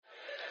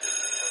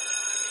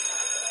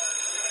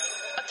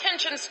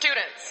Attention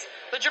students,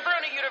 the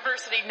Jabroni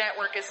University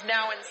Network is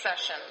now in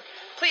session.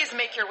 Please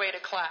make your way to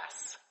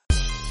class.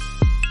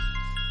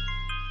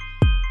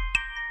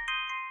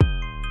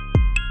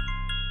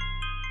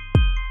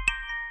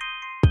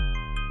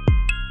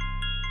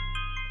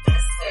 This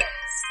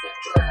is the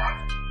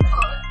Draft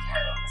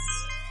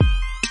Podcast.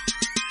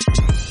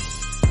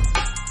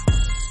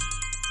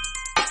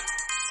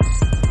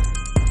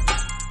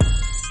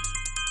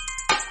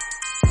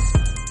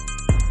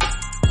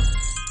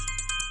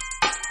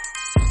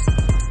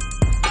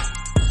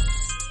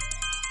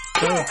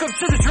 Welcome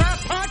to the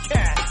Draft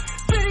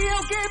Podcast,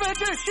 Video Game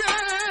Edition!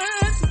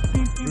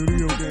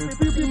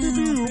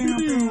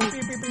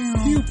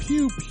 Pew,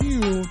 pew,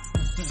 pew.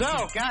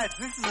 So, guys,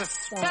 this is a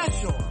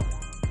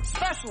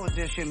special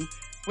edition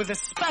with a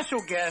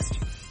special guest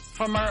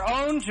from our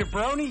own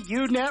Jabroni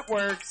U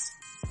Networks,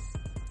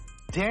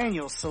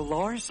 Daniel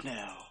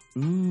Solorzano.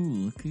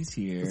 Ooh, look who's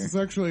here. This is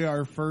actually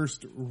our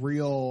first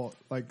real,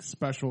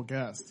 special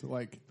guest.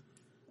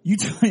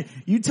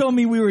 You told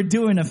me we were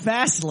doing a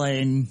fast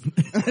lane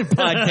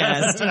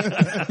podcast.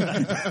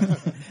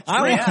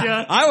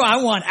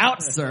 I want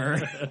out, sir.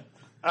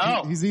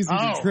 Oh, He's easy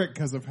to trick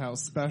because of how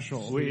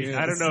special he is.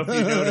 I don't know if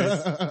you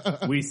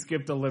noticed, we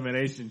skipped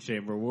Elimination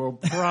Chamber. We'll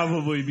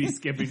probably be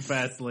skipping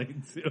Fast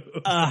Lane too.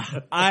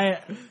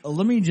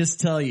 Let me just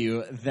tell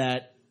you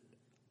that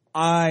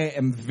I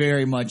am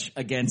very much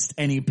against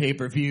any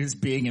pay-per-views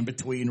being in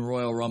between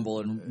Royal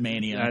Rumble and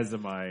Mania. As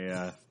am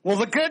I, well,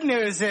 the good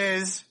news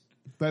is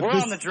we're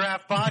on the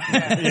Draft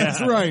Podcast.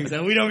 That's right.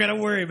 So we don't got to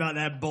worry about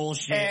that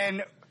bullshit.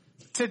 And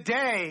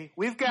today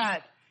we're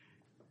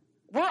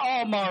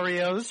all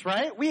Marios,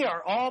 right? We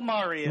are all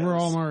Marios. We're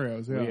all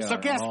Marios, yeah. So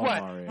guess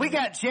what? Marios. We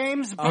got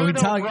James Berto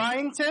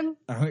Bryington.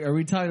 Are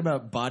we talking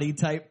about body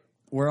type?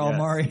 We're all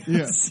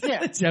Marios?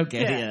 Yes. Yeah.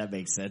 Okay, yeah, that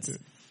makes sense.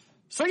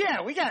 So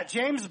yeah, we got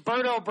James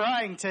Berto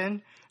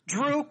Bryington,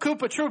 Drew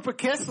Koopa Troopa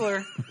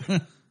Kistler,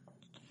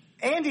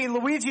 Andy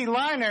Luigi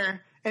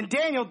Liner, and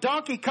Daniel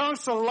Donkey Kong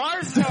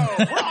Solorzano.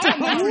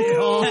 We're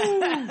all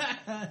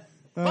Marios.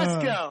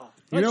 Let's go.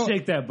 let's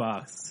shake that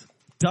box.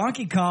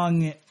 Donkey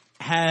Kong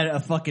had a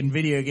fucking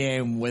video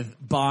game with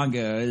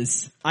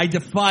bongos. I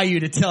defy you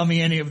to tell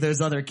me any of those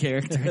other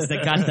characters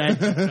that got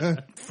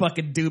that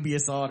fucking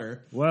dubious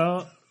honor.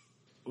 Well,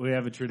 we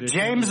have a tradition.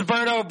 James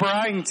Berto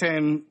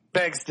Bryington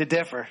begs to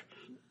differ.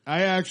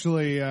 I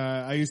actually,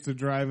 I used to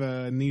drive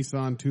a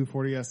Nissan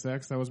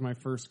 240SX. That was my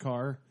first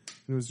car.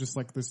 It was just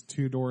like this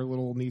two-door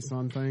little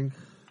Nissan thing.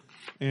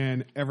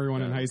 And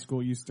everyone in high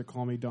school used to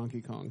call me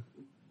Donkey Kong.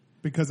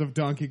 Because of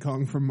Donkey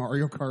Kong from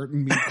Mario Kart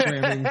and me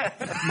cramming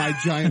my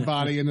giant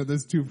body into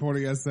this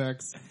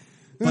 240SX.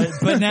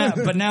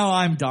 But now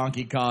I'm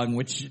Donkey Kong,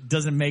 which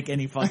doesn't make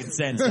any fucking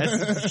sense.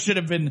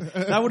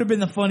 That would have been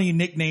the funny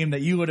nickname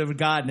that you would have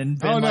gotten and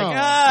been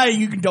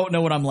you don't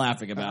know what I'm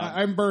laughing about.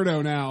 I'm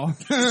Birdo now.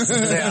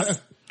 Yeah.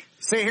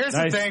 See, here's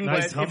the thing,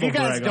 nice but if you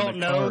guys humble brag don't on the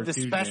know car, the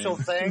too, special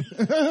James. thing,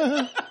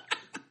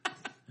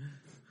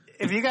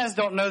 if you guys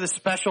don't know the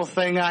special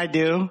thing I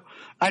do,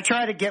 I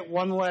try to get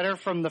one letter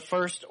from the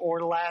first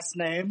or last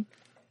name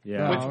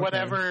Yeah. with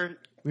whatever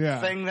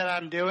thing that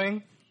I'm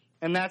doing,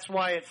 and that's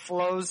why it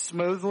flows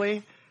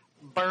smoothly.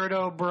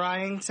 Berto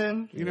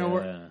Bryington. You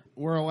know,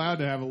 we're allowed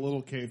to have a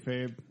little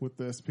kayfabe with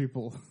this,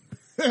 people.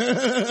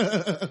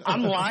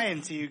 I'm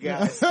lying to you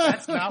guys.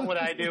 That's not what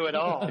I do at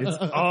all. It's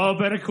all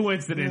been a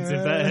coincidence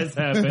if that has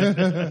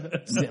happened.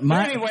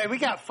 But anyway, we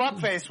got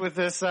fuckface with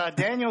this.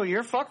 Daniel,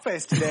 you're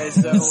fuckface today,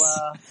 so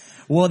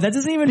well, that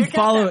doesn't even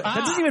follow. That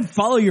doesn't even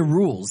follow your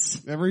rules.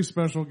 Every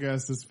special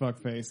guest is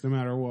fuckface, no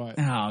matter what.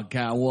 Oh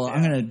god. Well,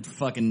 I'm gonna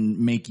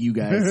fucking make you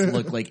guys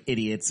look like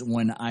idiots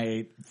when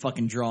I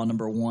fucking draw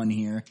number 1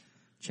 here.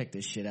 Check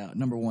this shit out.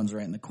 Number 1's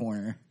right in the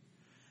corner.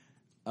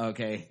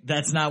 Okay,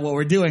 that's not what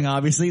we're doing,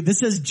 obviously. This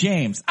says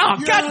James. Oh,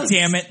 yes! God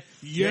damn it.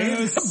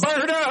 Yes.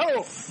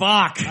 Berto!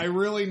 Fuck. I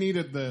really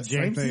needed this.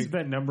 James has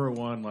been number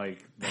 1 the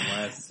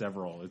last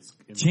several. It's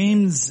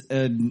James,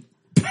 fuckface.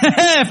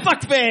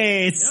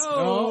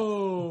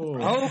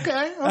 Oh.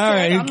 Okay. All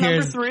right, who I'm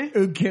cares? number 3.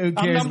 Who cares?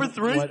 I'm number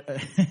 3.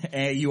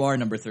 Hey, you are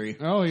number 3.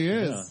 Oh, he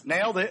is.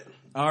 Nailed it.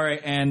 All right,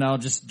 and I'll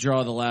just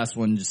draw the last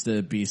one just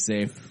to be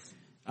safe.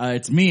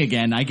 It's me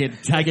again. I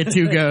get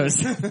 2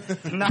 goes.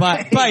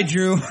 Nice. Bye,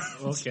 Drew.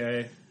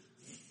 Okay.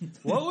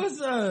 What was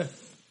the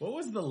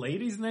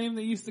lady's name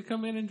that used to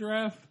come in and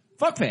draft?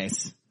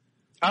 Fuckface.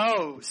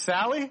 Oh,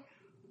 Sally?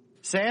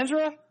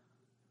 Sandra?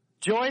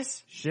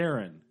 Joyce?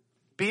 Sharon.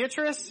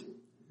 Beatrice?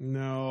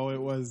 No, it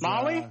was...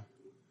 Molly?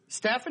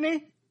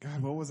 Stephanie?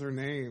 God, what was her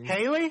name?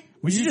 Haley?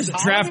 We should just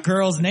draft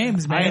girls'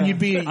 names, man. You'd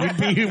be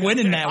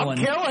winning that I'm one.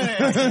 killing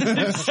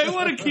it. I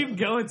want to keep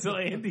going till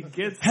Andy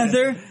gets it.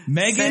 Heather,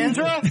 Megan,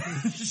 Sandra?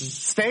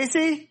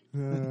 Stacy?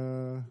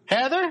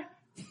 Heather?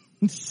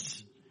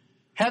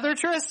 Heather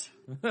Triss?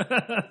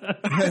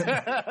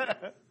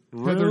 Heather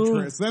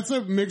Triss. That's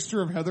a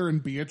mixture of Heather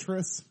and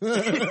Beatrice.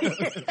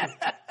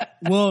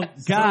 Well,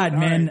 God,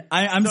 man,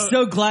 I'm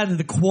so glad that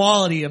the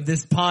quality of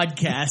this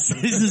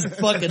podcast is just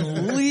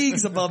fucking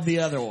leagues above the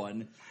other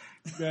one.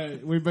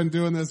 We've been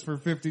doing this for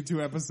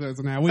 52 episodes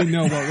now. We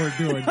know what we're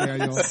doing,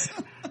 Daniel.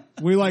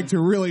 We like to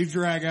really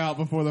drag out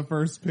before the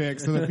first pick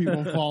so that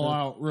people fall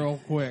out real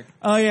quick.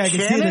 Oh yeah, I can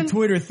see Shannon? the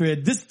Twitter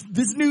thread. This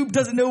noob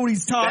doesn't know what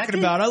he's talking Becky?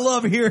 about. I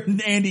love hearing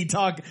Andy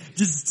talk,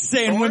 just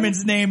saying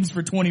women's names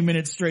for 20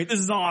 minutes straight. This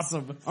is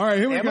awesome. All right,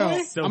 here we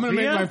Emily? go. I'm going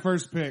to make Sophia? my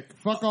first pick.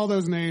 Fuck all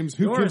those names.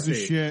 Who gives a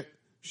Dorothy. shit?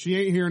 She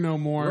ain't here no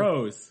more.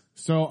 Rose.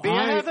 So Bea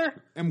I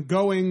Heather? am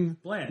going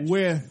Blanche.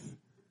 with...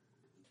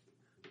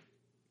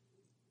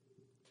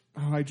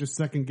 Oh, I just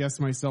second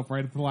guessed myself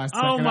right at the last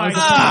Oh second. my I was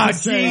God. about Ah, to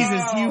say-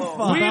 Jesus, you Oh.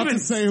 fuck. We about even to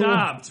say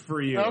stopped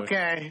for you.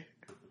 Okay.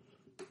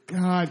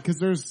 God, because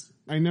there's...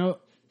 I know...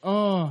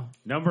 Oh...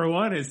 Number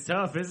one is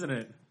tough, isn't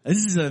it?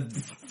 This is a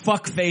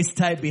fuck face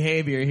type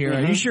behavior here.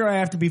 Are you sure I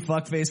have to be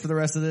fuck face for the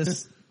rest of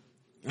this?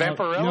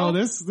 Vampirella? No,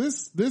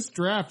 this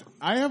draft,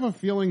 I have a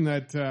feeling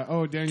that, Daniel,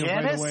 by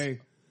Janice? the way,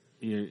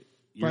 You're-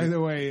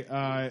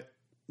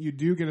 you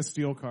do get a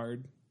steal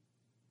card.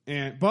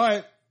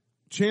 But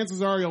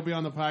chances are you'll be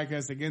on the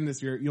podcast again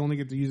this year. You only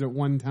get to use it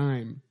one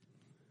time.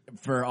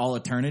 For all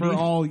eternity? For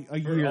all a for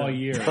year. all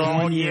year. For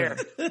all year.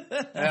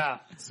 Yeah.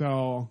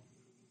 So,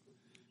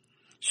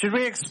 Should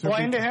we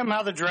explain to him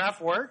how the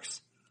draft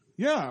works?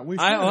 yeah, we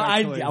should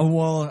actually.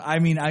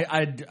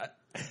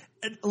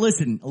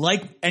 Listen,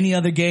 like any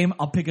other game,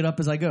 I'll pick it up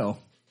as I go.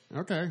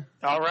 Okay.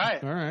 All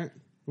right. All right.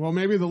 Well,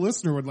 maybe the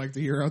listener would like to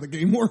hear how the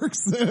game works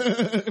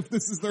if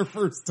this is their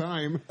first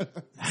time.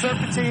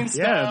 Serpentine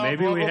style. Yeah,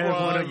 maybe blah, we blah, have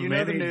blah. one of you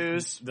know the many,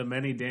 news. the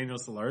many Daniel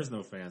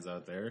Solorzano fans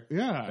out there.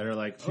 Yeah. That are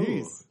like,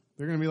 Jeez. oh,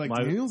 They're going to be like,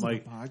 Daniel's on a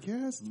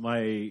podcast?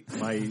 my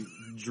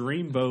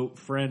dreamboat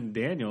friend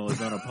Daniel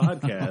is on a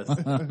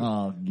podcast,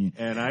 Oh,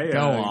 and I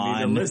Go need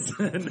on. to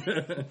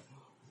listen.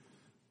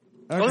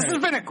 Well, this Okay.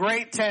 has been a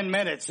great 10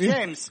 minutes.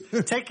 James,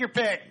 take your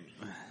pick.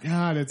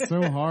 God, it's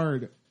so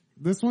hard.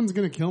 This one's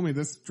going to kill me.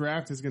 This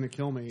draft is going to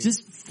kill me.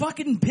 just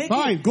fucking pick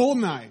Fine, it.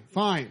 Goldeneye.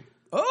 Fine.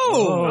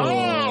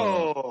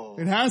 Oh.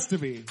 It has to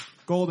be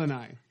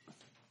Goldeneye.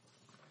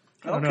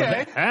 I don't know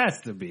Okay. if it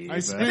has to be. I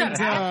but- spent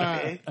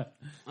Have to be.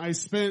 I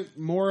spent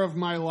more of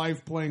my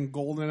life playing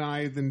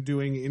Goldeneye than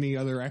doing any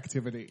other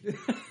activity.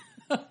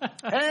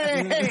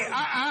 Hey,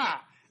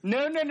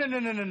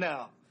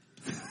 No.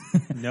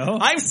 no.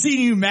 I've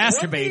seen you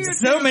masturbate you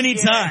so do? many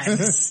Yes.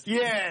 times.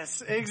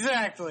 Yes,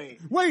 exactly.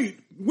 Wait,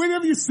 when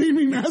have you seen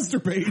me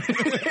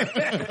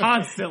masturbate?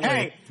 Constantly.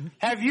 Hey,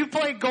 have you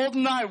played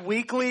GoldenEye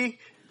weekly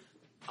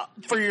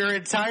for your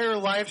entire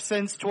life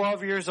since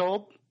 12 years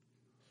old?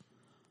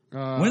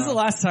 When's the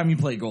last time you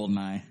played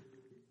GoldenEye?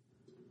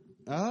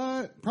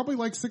 Probably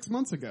like 6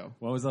 months ago.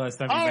 When was the last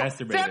time you Oh,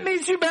 masturbated? that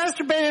means you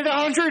masturbated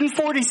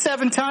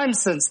 147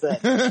 times since then.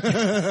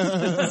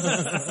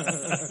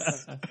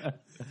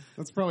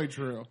 That's probably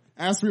true.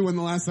 Ask me when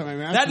the last time I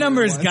masturbated That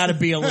number has was. got to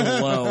be a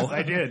little low.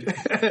 I did.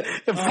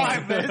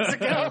 5 minutes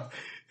ago.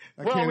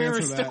 Well, can't we were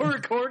answer that. still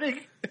recording.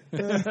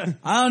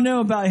 I don't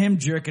know about him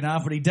jerking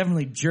off, but he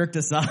definitely jerked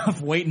us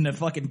off waiting to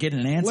fucking get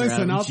an answer out of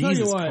Listen, him. I'll tell you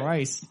Jesus what.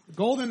 Christ.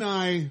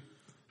 Goldeneye,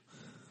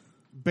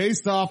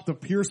 based off the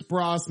Pierce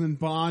Brosnan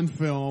Bond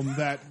film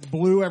that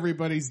blew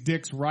everybody's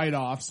dicks right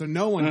off, so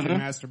no one can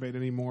masturbate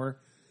anymore.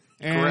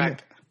 And,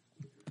 Correct.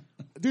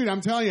 dude,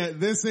 I'm telling you,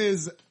 this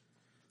is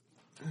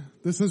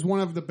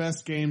one of the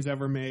best games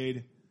ever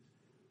made.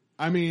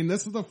 I mean,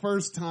 this is the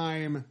first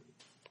time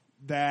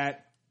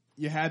that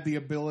you had the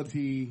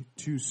ability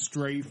to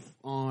strafe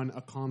on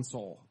a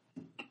console.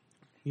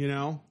 You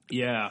know?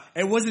 Yeah.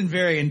 It wasn't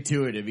very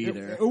intuitive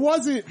either. It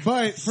wasn't,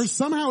 but for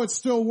somehow it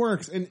still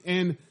works.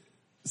 And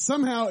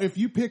somehow if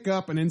you pick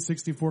up an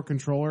N64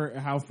 controller,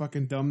 how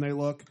fucking dumb they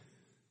look,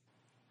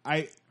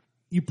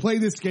 you play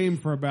this game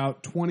for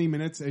about 20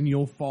 minutes and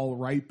you'll fall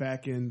right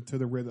back into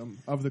the rhythm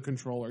of the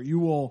controller. You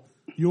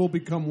will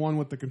become one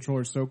with the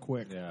controller so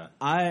quick. Yeah.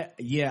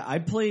 I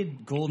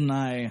played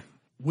GoldenEye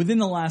within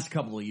the last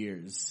couple of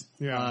years.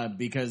 Yeah.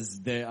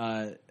 Because they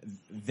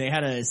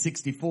had a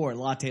 64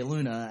 Latte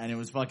Luna and it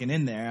was fucking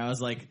in there. I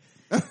was like,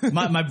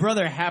 my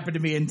brother happened to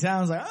be in town.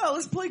 I was like, oh,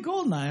 let's play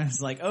GoldenEye. I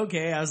was like,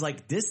 okay. I was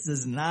like, this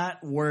does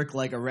not work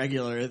like a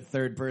regular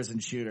third person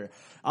shooter.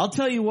 I'll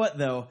tell you what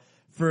though,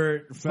 for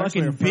It's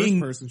actually fucking a being,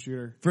 first-person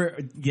shooter.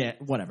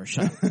 whatever,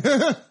 shut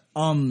up.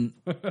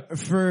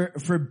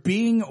 For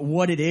being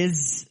what it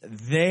is,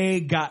 they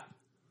got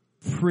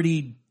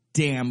pretty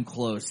damn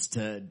close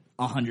to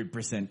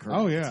 100% correct.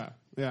 Oh yeah,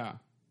 yeah.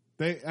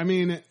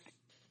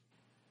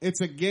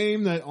 It's a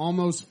game that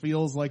almost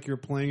feels like you're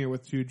playing it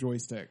with two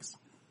joysticks.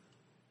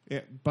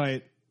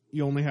 But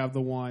you only have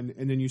the one,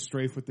 and then you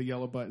strafe with the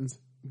yellow buttons.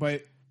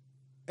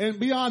 And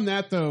beyond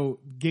that though,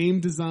 game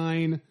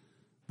design,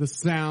 the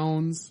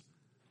sounds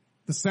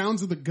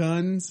of the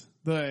guns,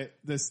 the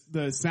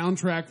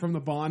soundtrack from the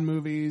Bond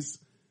movies,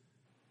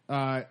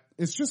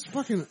 it's just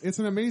it's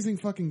an amazing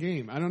fucking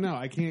game. I don't know.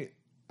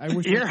 I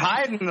wish You're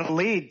hiding the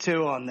lead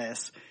too on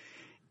this.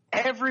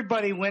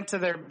 Everybody went to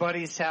their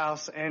buddy's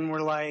house and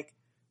were like,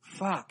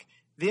 fuck,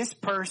 this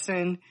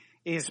person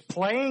is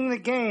playing the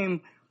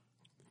game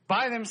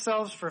by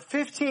themselves for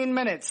 15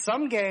 minutes,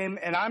 some game,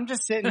 and I'm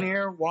just sitting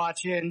here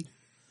watching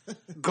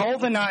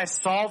GoldenEye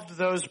solved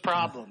those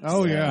problems.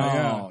 Oh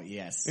yeah. Oh,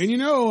 yes.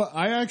 And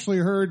I actually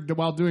heard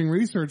while doing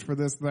research for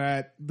this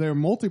that their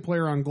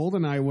multiplayer on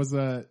GoldenEye was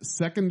a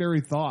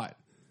secondary thought.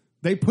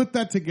 They put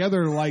that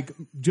together like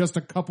just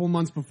a couple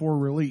months before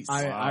release.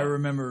 I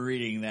remember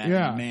reading that.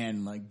 Yeah.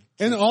 Man, like,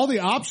 and all the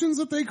options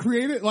that they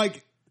created,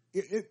 like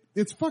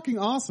it's fucking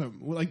awesome.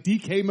 Like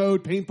DK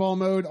mode, paintball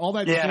mode, all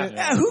that shit.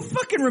 yeah, who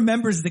fucking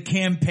remembers the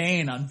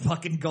campaign on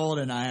fucking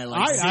GoldenEye?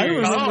 Like, I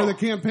remember the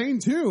campaign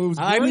too. It was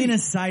great. I mean,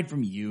 aside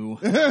from you.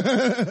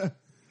 But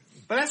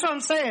that's what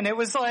I'm saying. It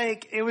was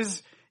like it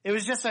was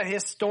just a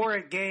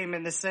historic game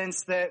in the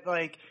sense that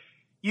like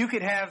you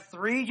could have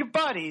 3 of your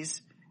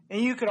buddies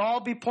and you could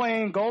all be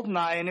playing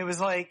GoldenEye, and it was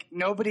like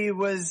nobody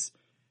was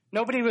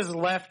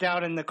left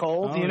out in the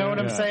cold. You know what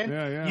I'm saying?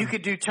 Yeah. You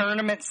could do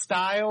tournament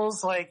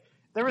styles. Like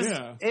there was,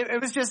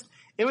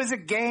 it was a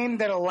game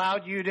that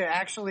allowed you to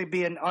actually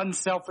be an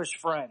unselfish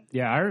friend.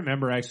 Yeah, I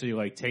remember actually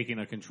like taking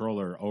a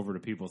controller over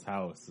to people's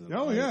house. And,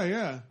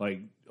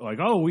 Like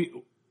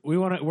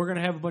we're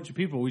gonna have a bunch of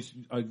people. We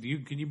should.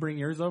 Can you bring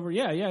yours over?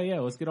 Yeah.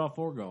 Let's get all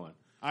 4 going.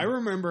 I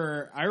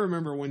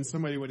remember when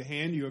somebody would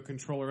hand you a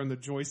controller and the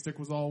joystick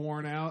was all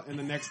worn out, and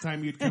the next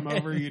time you'd come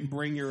over, you'd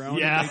bring your own.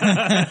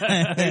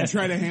 Yeah, they'd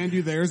try to hand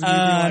you theirs. And you'd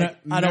be like,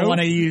 I don't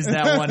want to use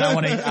that one.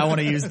 I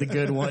want to use the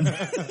good one.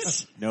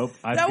 Nope.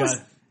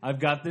 I've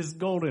got this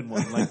golden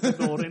one, like the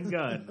golden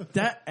gun.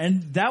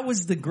 That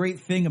was the great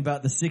thing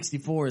about the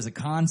 64 as a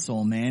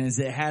console, man, is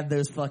it had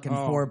those fucking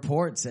 4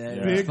 ports.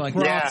 Big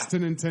props to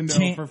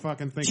Nintendo for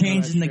fucking thinking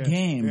changing of the that shit.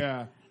 game.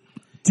 Yeah.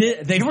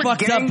 They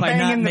fucked up by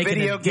not the making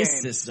video a disc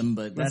game. system,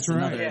 but that's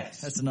right.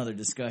 that's another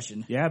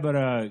discussion. Yeah, but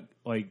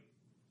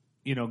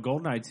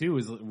GoldenEye 2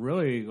 is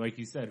really, like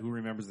you said, who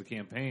remembers the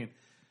campaign?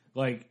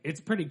 Like, it's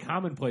pretty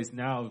commonplace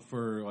now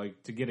for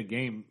like to get a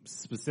game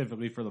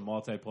specifically for the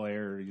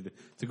multiplayer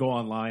to go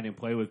online and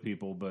play with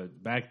people.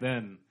 But back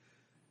then,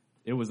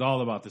 it was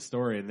all about the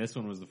story, and this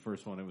one was the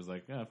first one. It was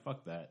like,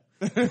 fuck that.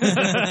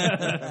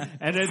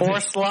 And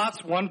 4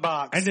 slots, 1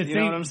 box. And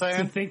know what I'm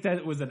saying? To think that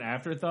it was an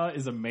afterthought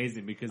is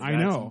amazing because I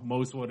that's know.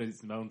 most what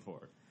it's known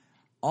for.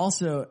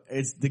 Also,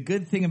 it's the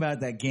good thing about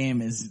that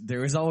game is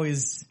there is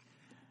always,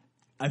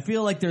 I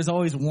feel like there's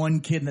always one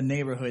kid in the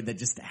neighborhood that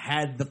just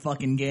had the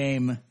fucking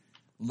game,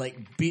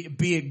 like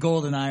be it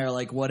GoldenEye or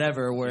like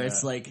whatever, where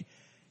it's like,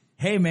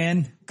 hey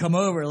man, come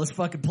over, let's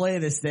fucking play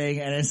this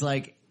thing, and it's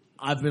like,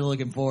 I've been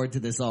looking forward to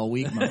this all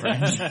week, my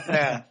friend.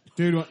 Yeah.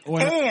 Dude,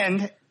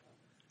 and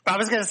I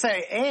was going to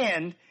say,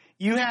 and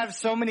you have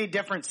so many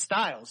different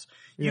styles.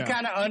 You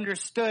kind of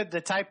understood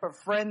the type of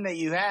friend that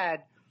you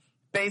had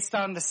based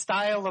on the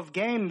style of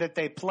game that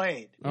they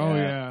played. Oh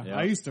yeah.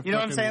 I used to. You know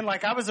what I'm saying?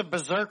 Like I was a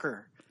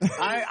berserker.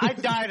 I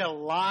died a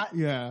lot.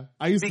 Yeah,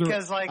 I used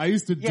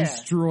to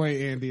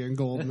destroy Andy and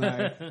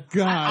GoldenEye.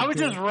 God, I would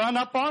just run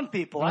up on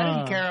people. I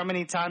didn't care how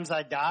many times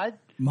I died.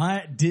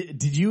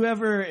 Did you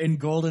ever in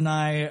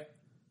GoldenEye,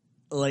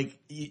 like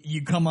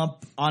you come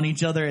up on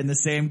each other in the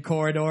same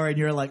corridor and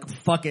you're like,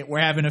 fuck it,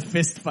 we're having a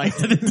fist fight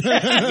to the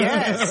death?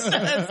 Yes.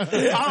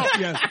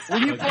 yes.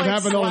 When you play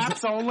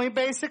slaps only,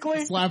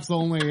 basically? Slaps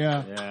only,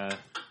 yeah. Yeah.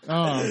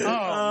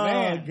 Oh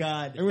man.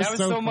 God. It was that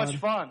was so much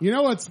fun. You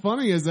know what's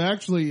funny is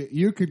actually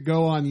you could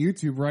go on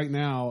YouTube right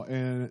now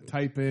and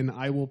type in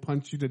 "I will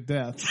punch you to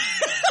death,"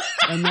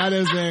 and that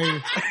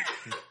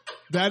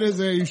is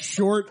a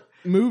short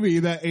movie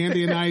that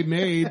Andy and I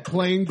made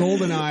playing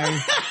GoldenEye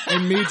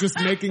and me just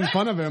making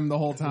fun of him the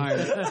whole time.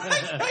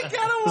 I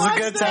gotta watch It was a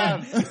good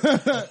time.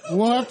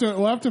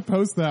 We'll have to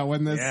post that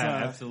when this.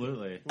 Yeah,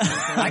 absolutely.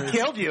 I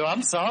killed you.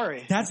 I'm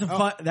sorry.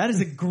 That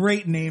is a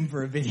great name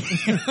for a video.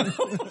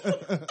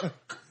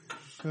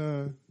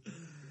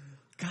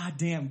 God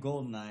damn,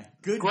 GoldenEye.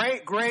 Good.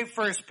 Great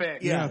first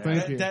pick. Yeah,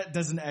 thank you.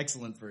 That's an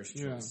excellent first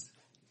choice.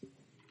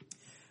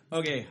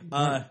 Okay.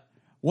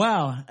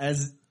 Wow.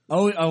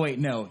 Oh wait,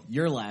 no,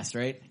 you're last,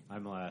 right?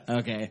 I'm last.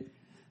 Okay.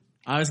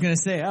 I was gonna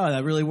say,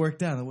 that really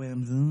worked out the way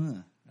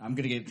I'm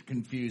gonna get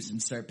confused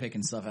and start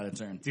picking stuff out of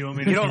turn. Do you want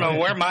me to? You don't know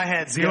where my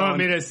head's Do you going. want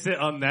me to sit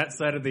on that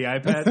side of the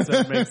iPad so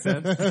it makes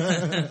sense?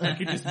 I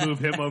can just move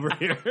him over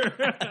here.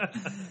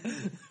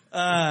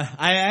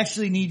 I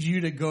actually need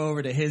you to go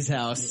over to his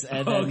house,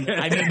 and then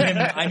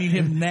I need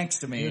him next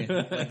to me.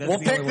 Like, We'll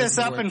pick this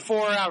up in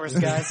 4 hours,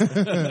 guys.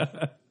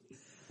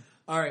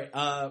 All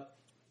right.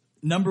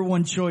 Number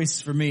one choice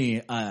for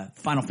me,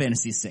 Final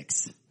Fantasy VI.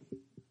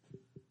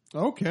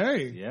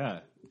 Okay. Yeah.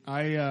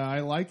 I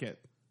like it.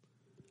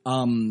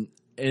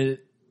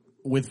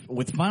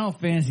 With Final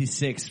Fantasy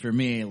VI for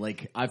me,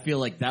 like I feel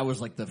like that was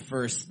like the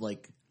first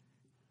like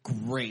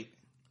great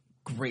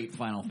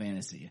Final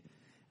Fantasy,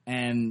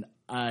 and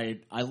I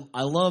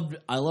loved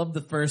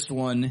the first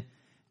one,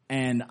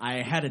 and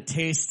I had a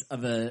taste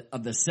of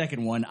the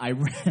second one. I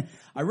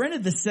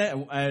rented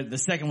the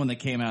second one that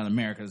came out in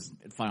America,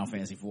 Final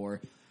Fantasy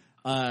IV.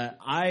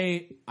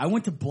 I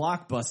went to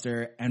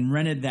Blockbuster and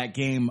rented that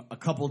game a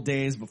couple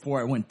days before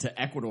I went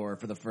to Ecuador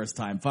for the first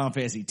time, Final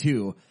Fantasy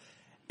II.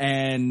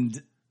 And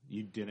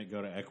You didn't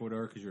go to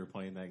Ecuador because you were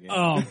playing that game?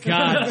 Oh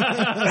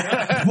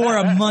God! For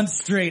a month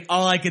straight,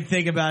 all I could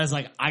think about is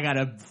like, I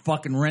gotta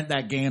fucking rent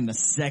that game the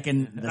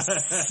second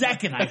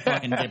I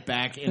fucking get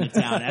back into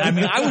town. And I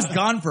mean, I was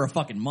gone for a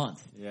fucking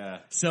month. Yeah.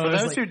 So For it was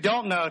those like, who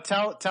don't know,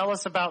 tell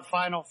us about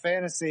Final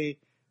Fantasy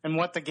and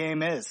what the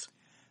game is.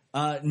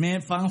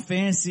 man, Final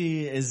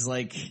Fantasy is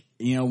like,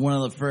 you know, one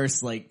of the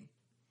first like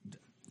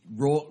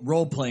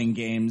role playing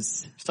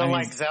games. So I mean,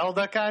 like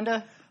Zelda,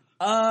 kinda.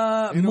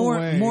 In a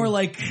way. More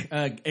like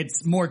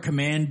it's more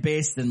command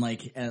based than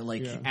like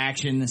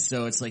action.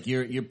 So it's like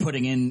you're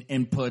putting in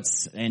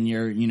inputs and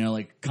you're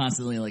like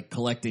constantly like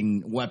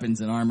collecting weapons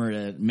and armor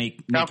to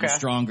make you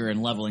stronger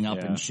and leveling up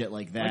and shit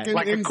like that.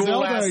 Like a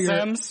cool ass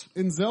Sims?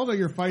 In Zelda,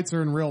 your fights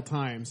are in real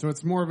time, so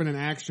it's more of an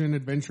action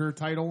adventure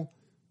title,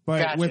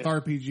 but Gotcha. with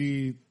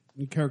RPG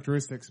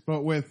characteristics.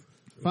 But with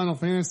Final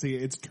Fantasy,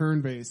 it's turn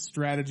based,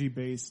 strategy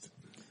based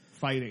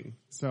fighting.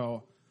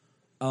 So.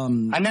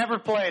 I never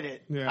played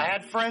it. Yeah. I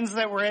had friends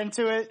that were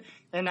into it,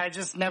 and I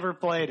just never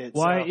played it.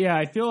 Well, so.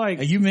 I feel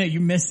like You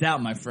missed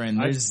out, my friend.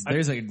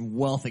 There's a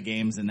wealth of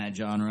games in that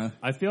genre.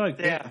 I feel like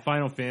Yeah.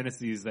 Final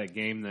Fantasy is that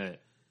game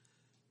that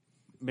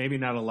maybe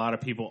not a lot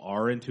of people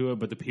are into it,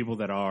 but the people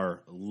that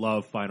are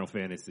love Final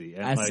Fantasy.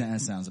 And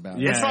That sounds about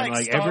Yeah, right. It's like, and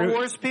like Star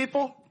Wars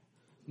people?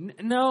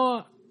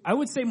 No, I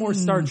would say more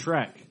Star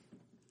Trek.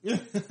 Yeah,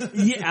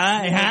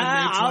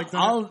 like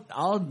that.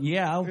 I'll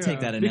take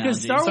that analogy.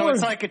 Because Star So Wars,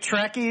 it's like a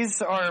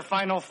Trekkies or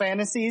Final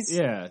Fantasies?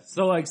 yeah.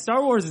 So like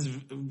Star Wars is,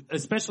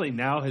 especially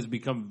now, has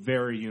become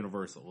very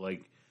universal.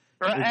 Like,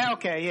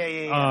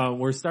 Okay, yeah.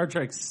 where Star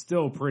Trek's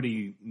still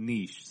pretty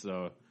niche.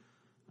 So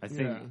I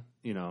think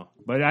Yeah.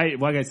 but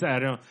like I said, I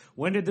don't.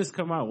 When did this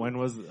come out? When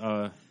was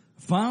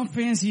Final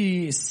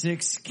Fantasy VI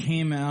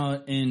came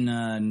out in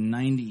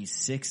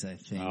 96, I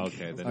think. Oh,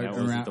 okay, then Or that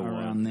wasn't the one.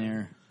 around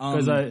there.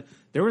 Because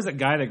there was a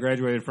guy that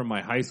graduated from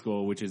my high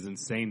school, which is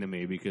insane to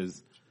me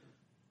because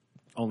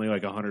only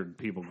like 100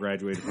 people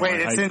graduated from Wait,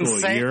 my it's high school a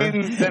insane year.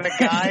 that a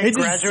guy It's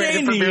graduated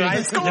insane from to your you.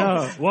 high school?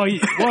 No, well,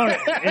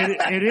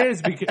 it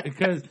is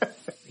because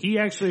he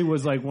actually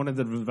was like one of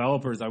the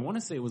developers. I want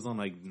to say it was on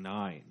like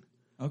 9.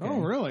 Okay. Oh,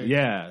 really?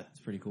 Yeah, That's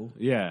pretty cool.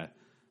 yeah.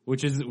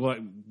 Which is what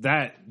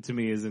that to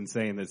me is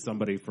insane that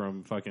somebody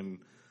from fucking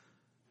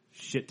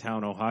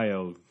Shittown,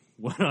 Ohio,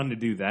 went on to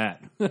do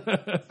that.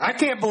 I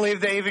can't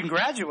believe they even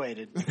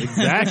graduated.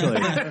 Exactly.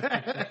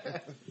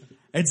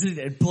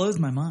 It blows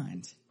my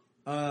mind.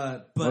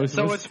 But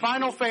So it's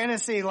Final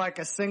Fantasy like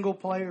a single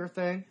player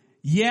thing?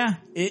 yeah,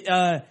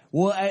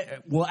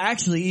 well,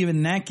 actually,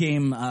 even that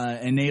game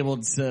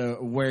enabled so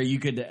where you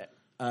could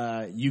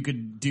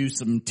do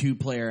some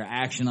 2-player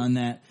action on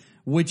that,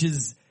 which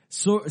is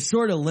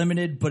sort of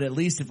limited. But at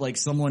least if like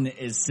someone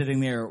is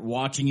sitting there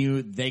watching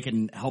you, they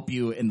can help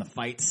you in the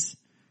fights.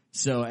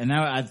 So, and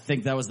I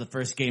think that was the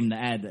first game to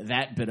add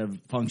that bit of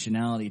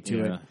functionality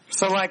to it.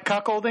 So like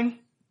cuckolding?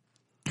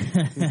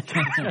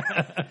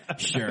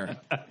 Sure.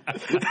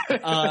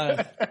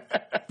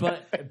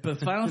 But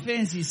Final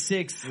Fantasy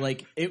VI,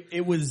 like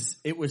it was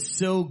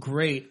so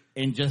great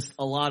in just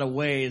a lot of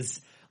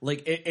ways.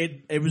 Like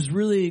it was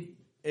really,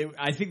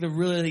 I think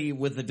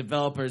with the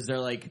developers, they're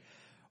like,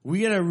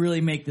 we gotta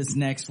really make this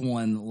next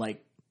one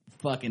like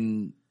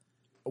fucking.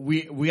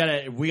 We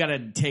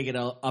gotta take it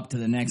up to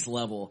the next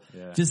level.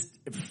 Yeah. Just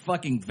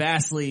fucking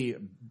vastly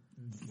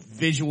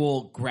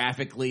visual,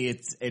 graphically,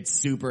 it's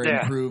super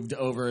improved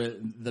over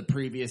the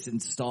previous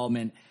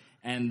installment,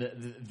 and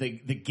the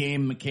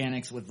game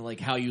mechanics with like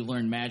how you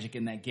learn magic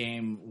in that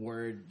game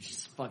were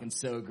just fucking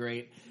so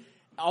great.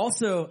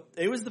 Also,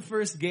 it was the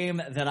first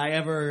game that I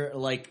ever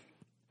like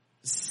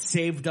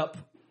saved up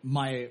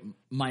my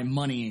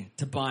money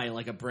to buy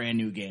like a brand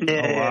new game.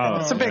 Yeah, Oh, wow.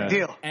 It's a big Yeah.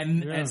 deal.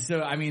 And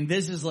so I mean,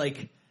 this is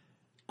like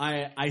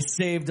I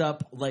saved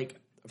up like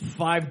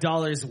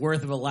 $5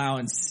 worth of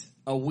allowance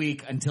a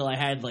week until I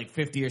had like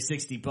 $50 or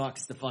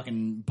 $60 to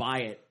fucking buy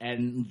it.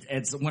 And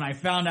it's when I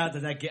found out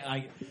that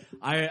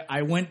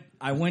I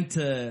went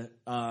to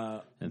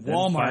And then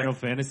Walmart. Final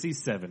Fantasy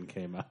VII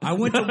came out. I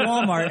went to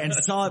Walmart and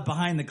saw it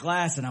behind the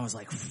glass, and I was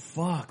like,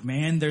 fuck,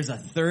 man, there's a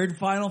third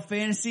Final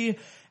Fantasy?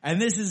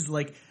 And this is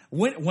like,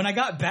 when I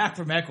got back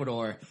from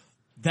Ecuador,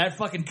 that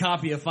fucking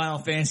copy of Final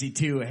Fantasy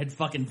II had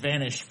fucking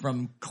vanished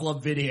from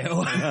Club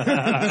Video.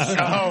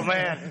 Oh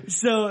man.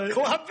 So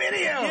Club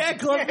Video. yeah,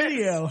 Club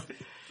Video.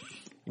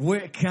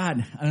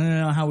 God, I don't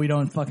know how we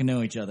don't fucking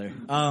know each other.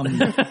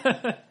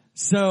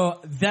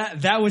 So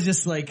that was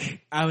just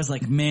like, I was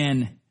like,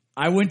 man,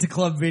 I went to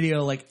Club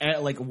Video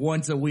like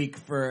once a week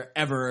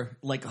forever,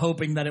 like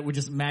hoping that it would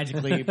just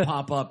magically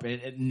pop up.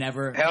 It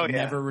never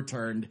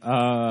returned.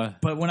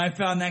 But when I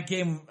found that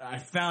game, I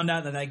found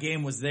out that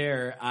game was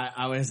there.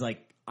 I was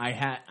like, I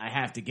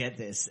have to get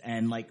this,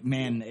 and like,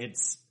 man,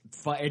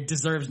 it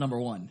deserves number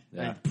one.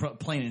 Yeah.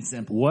 Plain and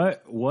simple.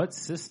 What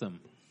system?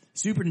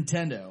 Super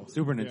Nintendo.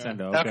 Super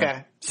Nintendo.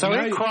 Okay. So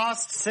Now it you-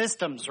 crossed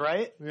systems,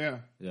 right? Yeah.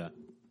 Yeah.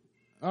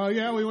 Oh,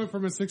 yeah, we went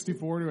from a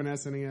 64 to an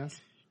SNES.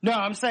 No,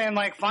 I'm saying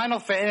like Final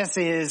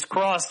Fantasy has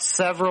crossed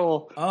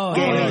several Oh,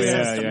 gaming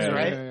yeah, systems, yeah,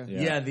 right?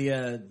 Yeah,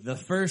 the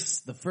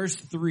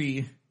first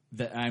three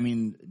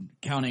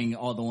counting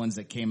all the ones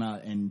that came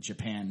out in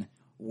Japan,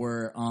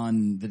 were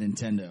on the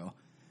Nintendo.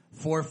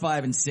 4,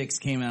 5, and 6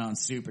 came out on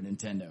Super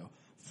Nintendo.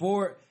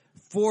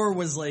 4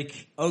 was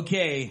like,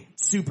 okay,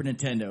 Super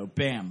Nintendo,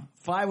 bam.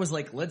 5 was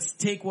like, let's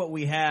take what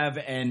we have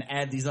and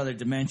add these other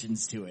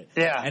dimensions to it.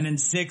 Yeah. And then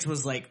 6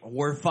 was like,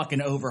 we're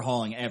fucking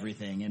overhauling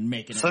everything and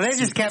making it. So they just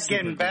super, kept super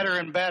getting good. better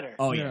and better.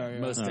 Oh yeah, Yeah.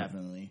 most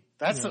definitely.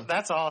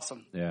 That's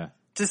awesome. Yeah.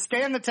 To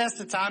stand the test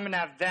of time and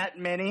have that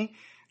many,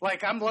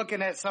 like I'm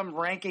looking at some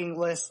ranking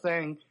list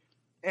thing,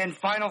 and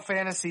Final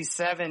Fantasy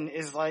VII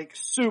is like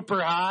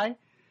super high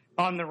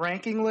on the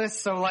ranking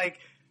list. So like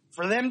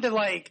for them to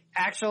like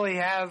actually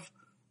have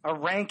a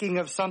ranking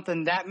of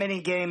something that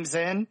many games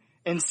in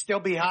and still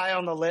be high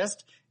on the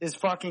list is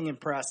fucking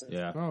impressive.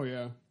 Yeah. Oh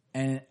yeah.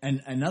 And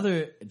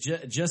another,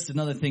 just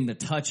another thing to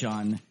touch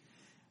on.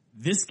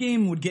 This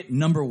game would get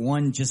number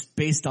 1 just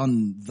based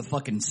on the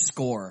fucking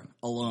score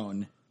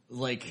alone.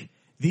 Like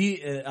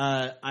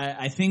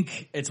I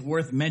think it's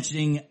worth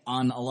mentioning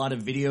on a lot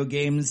of video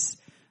games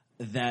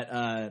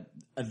that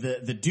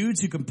the dudes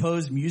who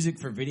compose music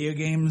for video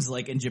games,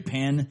 like in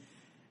Japan,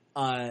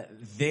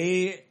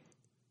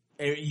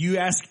 you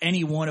ask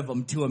any one of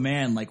them to a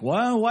man, like,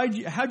 well,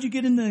 how'd you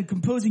get into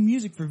composing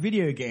music for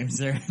video games?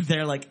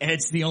 They're like,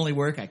 it's the only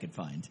work I could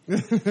find.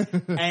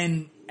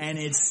 and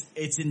it's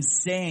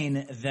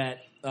insane that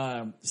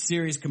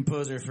series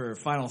composer for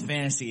Final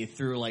Fantasy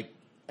through like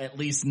at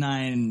least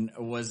 9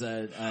 was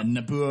a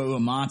Nobuo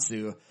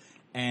Uematsu,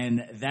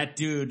 and that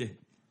dude,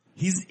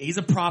 he's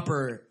a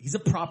proper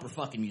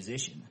fucking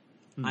musician.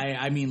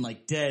 I mean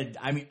like dead.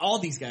 I mean all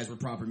these guys were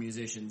proper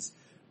musicians,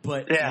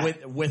 but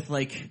with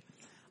like.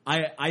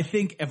 I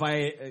think if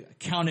I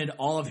counted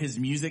all of his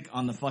music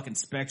on the fucking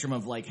spectrum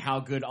of like how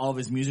good all of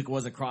his music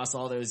was across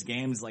all those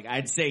games, like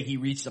I'd say he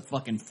reached a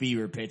fucking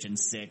fever pitch in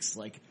 6.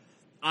 Like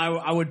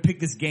I would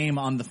pick this game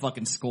on the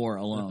fucking score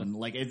alone.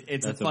 Like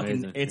it's That's a fucking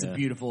amazing. it's Yeah.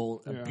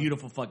 a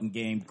beautiful fucking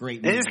game. Great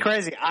It music. is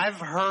crazy. I've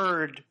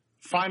heard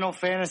Final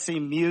Fantasy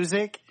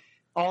music,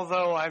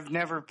 although I've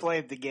never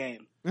played the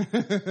game. You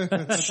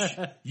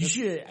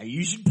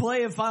should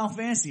play a Final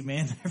Fantasy,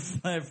 man.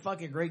 They're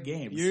fucking great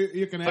games.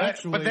 You can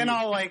actually, But then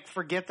I'll like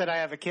forget that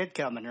I have a kid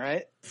coming,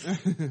 right?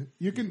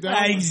 you can You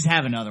download. just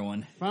have another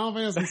one. Final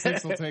Fantasy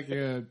 6 will take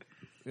you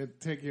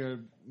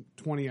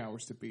 20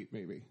 hours to beat,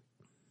 maybe.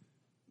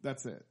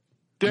 That's it.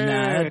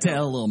 Nah, it'll take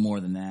a little more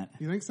than that.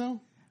 You think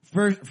so?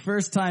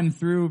 First time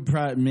through,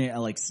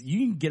 like you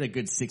can get a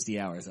good 60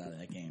 hours out of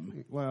that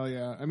game. Well,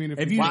 yeah. I mean, if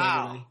If you you- do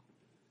Wow. everything.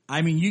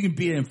 I mean, you can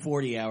beat it in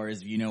 40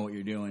 hours if you know what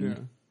you're doing. Yeah.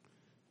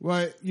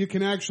 Well, you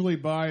can actually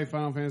buy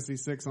Final Fantasy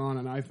 6 on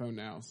an iPhone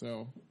now,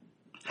 so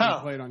you can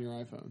play it on your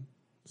iPhone.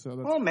 So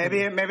that's Well,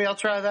 maybe I'll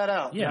try that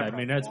out. Yeah, I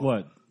mean that's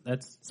what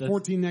that's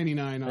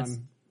 $14.99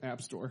 on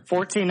App Store.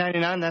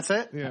 $14.99. That's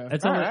it. Yeah.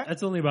 that's All only right.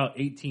 that's only about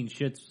 18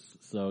 shits,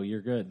 so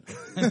you're good.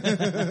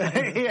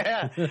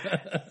 Yeah.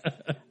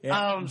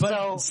 But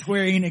So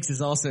Square Enix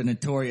is also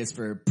notorious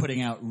for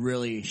putting out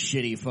really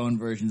shitty phone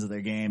versions of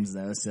their games,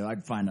 though. So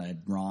I'd find a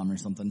ROM or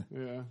something.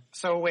 Yeah.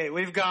 so wait,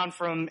 we've gone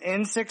from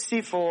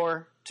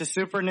N64 to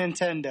Super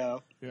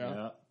Nintendo.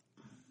 Yeah.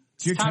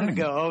 It's your Time to turn.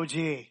 go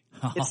OG.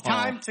 It's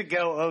time to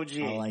go OG.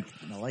 I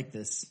like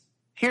this.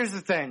 Here's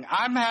the thing.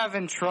 I'm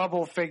having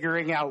trouble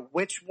figuring out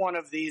which one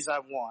of these I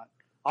want.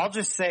 I'll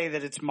just say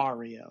that it's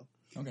Mario.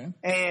 Okay.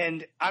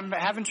 And I'm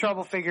having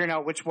trouble figuring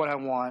out which one I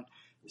want.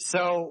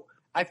 So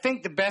I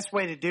think the best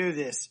way to do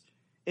this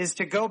is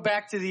to go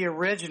back to the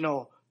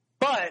original,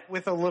 but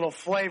with a little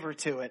flavor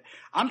to it.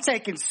 I'm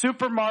taking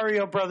Super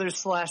Mario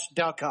Brothers /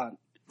 Duck Hunt.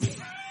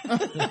 So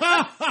That's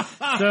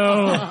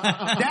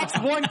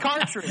one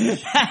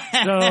cartridge.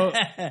 so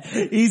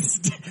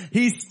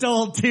he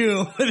stole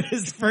 2 with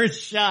his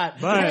first shot.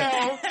 but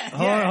Yes.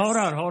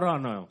 hold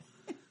on now.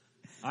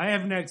 I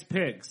have next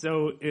pick.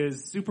 So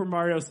is Super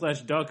Mario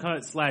 / Duck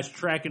Hunt /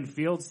 Track and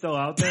Field still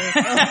out there?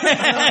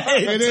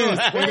 It is.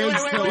 It is wait,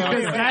 still wait, out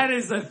wait, there.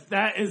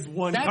 that is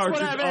one That's what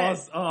cartridge. I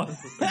meant. Awesome.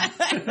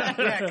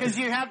 Yeah, because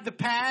you have the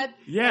pad.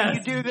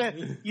 Yes.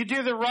 And you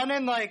do the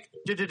running like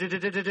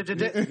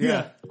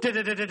Yeah.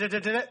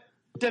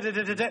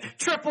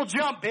 triple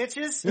jump,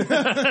 bitches.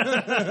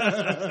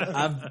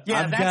 I've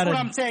Yeah, that's got what a,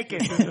 I'm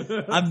taking.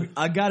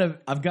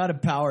 I've got a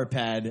power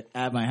pad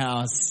at my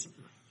house.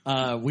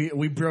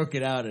 We broke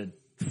it out and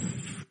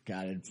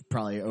God, it's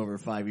probably over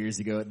 5 years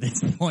ago at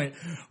this point.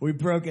 We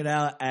broke it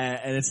out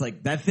and it's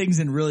like that thing's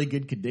in really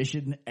good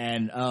condition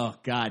and oh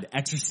God,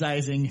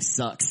 exercising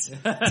sucks.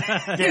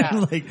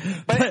 Yeah. Like,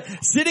 but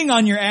sitting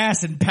on your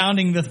ass and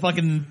pounding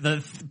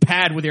the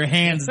pad with your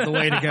hands is the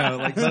way to go.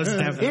 Like most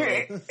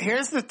definitely.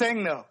 Here's the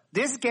thing though.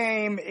 This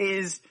game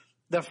is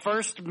the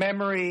first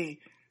memory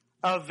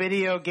of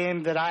video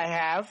game that I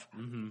have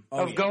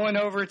of going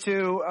over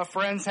to a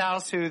friend's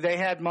house who they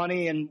had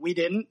money and we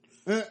didn't.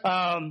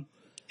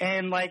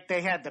 And like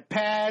they had the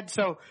pad.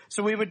 So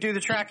we would do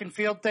the track and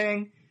field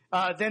thing.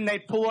 Then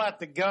they'd pull out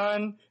the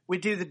gun.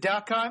 We'd do the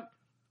duck hunt.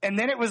 And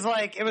then it was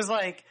like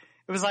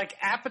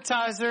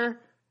appetizer,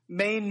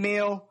 main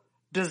meal,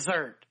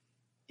 dessert.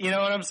 You know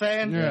what I'm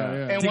saying? Yeah,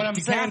 yeah. And what I'm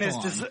saying is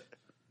Decathlon.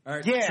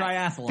 Or Yeah.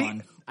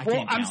 triathlon. I Well,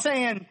 can't I'm count.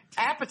 saying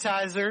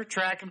appetizer,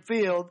 track and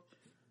field.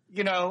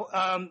 You know,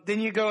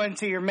 then you go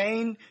into your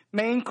main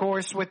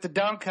course with the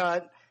dunk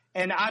hut,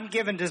 and I'm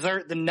giving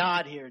dessert the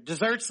nod here.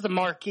 Dessert's the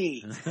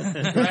marquee,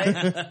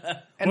 right?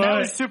 And that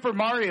was Super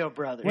Mario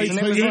Brothers. Wait, and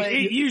so it was you- like,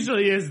 It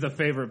usually is the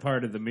favorite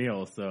part of the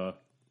meal, so.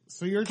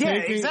 So you're Yeah,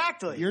 taking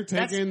exactly. You're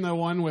That's- taking the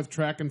one with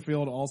track and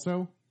field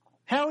also.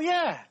 hell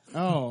yeah.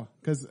 Oh,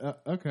 because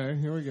okay,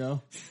 here we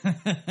go.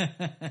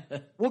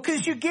 Well,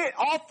 because you get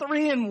all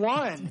three in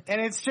one,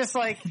 and it's just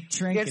like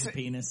Drink and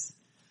penis.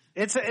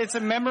 it's a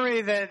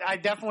memory that I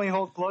definitely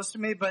hold close to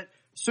me. But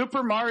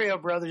Super Mario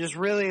Brothers is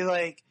really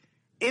like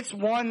it's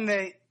one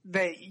that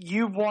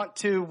you want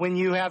to when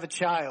you have a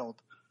child.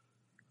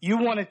 You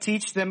want to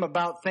teach them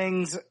about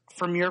things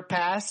from your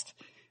past,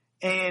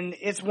 and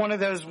it's one of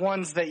those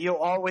ones that you'll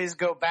always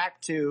go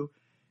back to.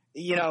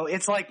 You know,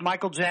 it's like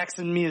Michael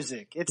Jackson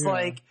music. It's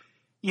like,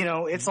 you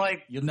know, it's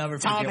like You'll never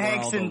Tom forget where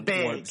Hanks all the and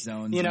Big, warp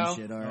zones you know? and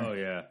shit are. Oh,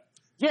 yeah.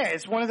 Yeah,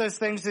 it's one of those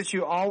things that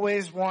you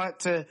always want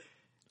to,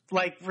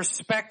 like,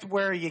 respect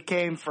where you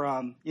came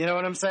from. You know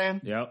what I'm saying?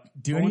 Yep.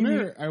 Do any of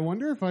you- I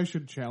wonder if I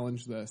should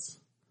challenge this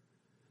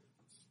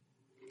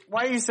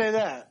Why do you say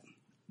that?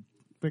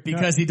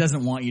 because he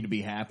doesn't want you to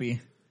be happy.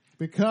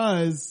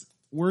 because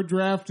we're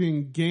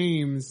drafting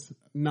games,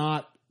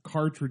 not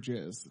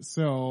cartridges.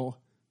 So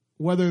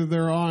whether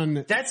they're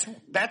on, That's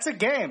a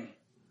game.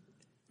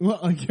 well,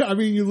 I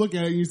mean, you look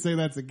at it and you say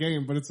that's a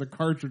game, but it's a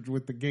cartridge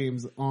with the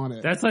games on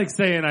it. That's like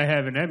saying I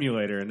have an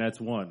emulator, and that's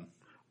one.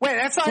 Wait,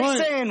 that's like But-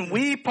 saying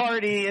Wii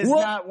Party is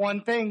What? not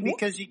one thing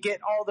because you get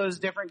all those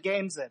different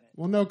games in it.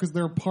 Well, no, because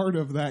they're part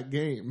of that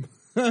game.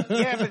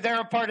 Yeah, but they're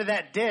a part of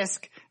that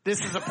disc.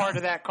 This is a part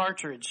of that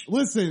cartridge.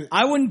 Listen,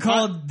 I wouldn't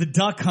call the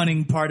duck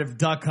hunting part of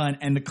Duck Hunt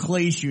and the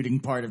clay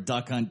shooting part of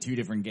Duck Hunt two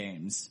different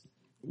games.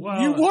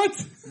 Well, you what?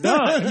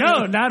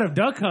 No, not of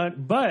Duck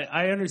Hunt, but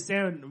I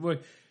understand.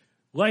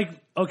 Like,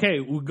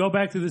 okay, we'll go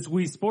back to this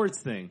Wii Sports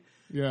thing.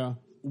 Yeah,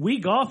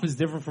 Wii Golf is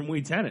different from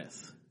Wii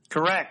Tennis.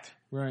 Correct.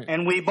 right.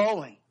 And Wii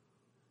Bowling.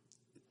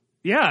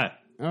 Yeah,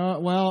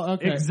 Well,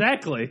 okay.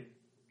 exactly.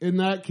 In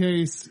that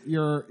case,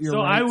 you're So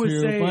right I would too,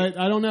 say- but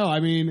I don't know. I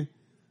mean,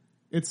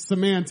 it's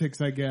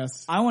semantics, I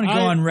guess. I want to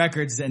go on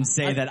records and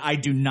say that I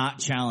do not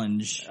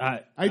challenge.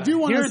 I do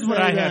want to Here's say what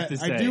I that, have to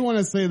say. I do want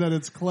to say that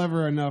it's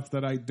clever enough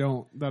that I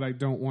don't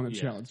want to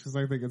Yeah. challenge because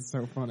I think it's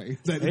so funny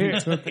that Here- he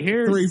took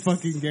here's- 3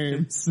 fucking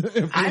games.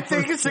 I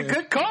think it's a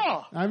good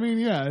call. I mean,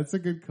 yeah, it's a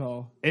good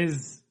call.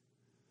 Is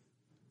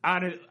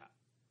on it.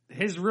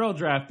 His real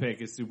draft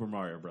pick is Super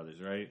Mario Brothers,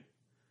 right?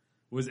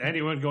 Was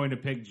anyone going to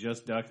pick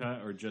just Duck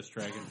Hunt or just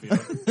Track and Field?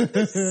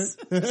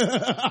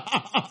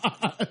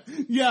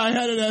 Yeah, I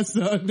had it as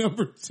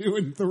number 2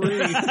 and 3.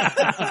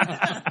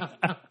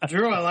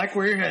 Drew, I like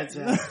where your head's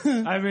at.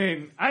 I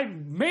mean,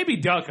 maybe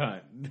Duck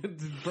Hunt.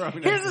 Probably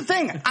not. Here's the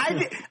thing.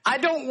 I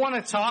don't want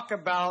to talk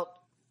about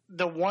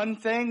the one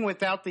thing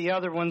without the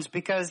other ones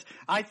because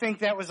I think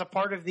that was a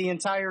part of the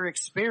entire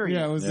experience.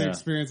 Yeah, it was the Yeah.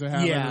 experience of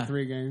having Yeah. the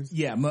 3 games.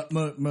 Yeah, most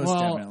Well,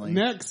 definitely.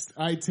 next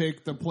I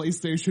take the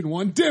PlayStation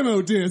 1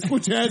 demo disc,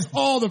 which has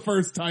all the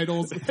first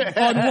titles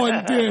on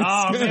one disc.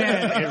 Oh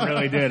man, it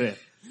really did it.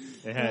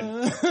 It had,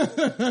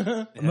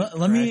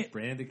 Let me. Crash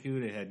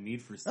Bandicoot. It had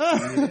Need for Speed.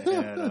 It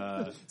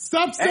had.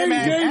 Stop saying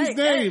man, James'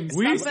 hey, names.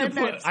 We Stop used to saying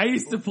play. names. I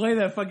used to play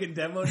that fucking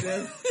demo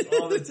disc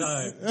all the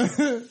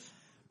time.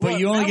 But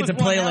you only that get to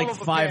was play one like hell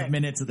of a 5 pick.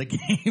 minutes of the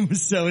game,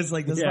 so it's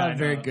like that's Yeah, not I a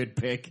very know. good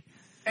pick.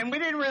 And we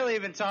didn't really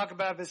even talk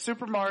about it, but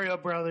Super Mario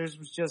Brothers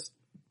was just,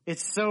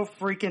 it's so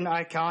freaking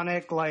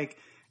iconic. Like,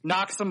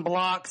 knock some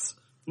blocks.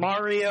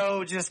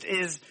 Mario just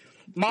is,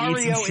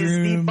 Mario is the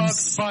shrooms.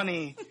 Bugs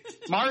Bunny.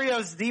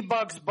 Mario's the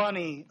Bugs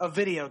Bunny of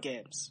video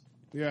games.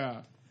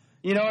 Yeah.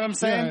 You know what I'm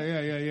saying?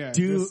 Yeah.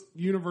 Do- Just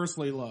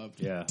universally loved.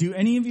 Yeah. Do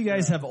any of you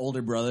guys have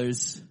older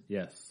brothers?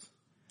 Yes.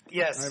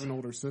 Yes. I have an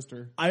older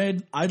sister.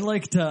 I'd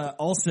like to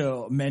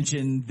also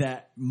mention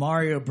that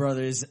Mario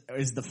Brothers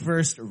is the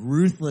first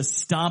ruthless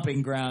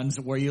stomping grounds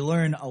where you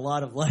learn a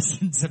lot of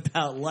lessons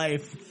about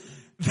life.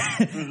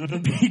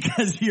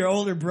 Because your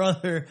older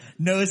brother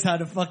knows how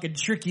to fucking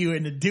trick you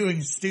into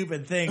doing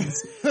stupid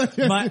things.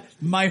 My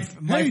Hey,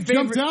 favorite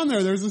jump down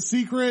there. There's a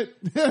secret.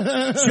 jump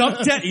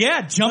down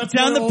That's down what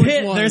I the always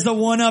pit. wanted. There's a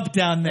 1-up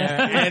down there,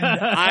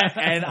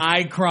 and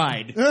I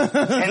cried.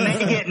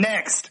 And they get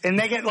next. And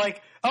they get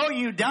like, oh,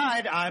 you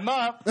died, I'm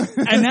up.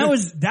 And that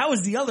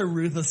was the other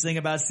ruthless thing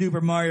about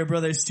Super Mario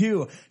Brothers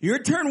 2. Your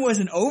turn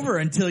wasn't over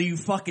until you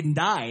fucking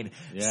died.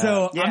 Yeah.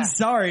 So Yeah. I'm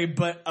sorry,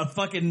 but a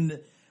fucking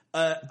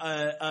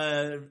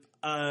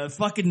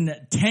fucking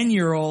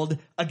 10-year-old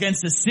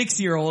against a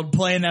 6-year-old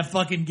playing that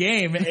fucking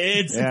game,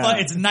 it's Yeah.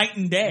 it's night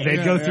and day.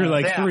 They'd go through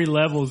like Yeah. 3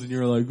 levels, and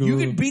you're like, You "Ugh."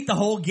 could beat the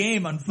whole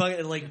game on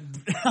fucking like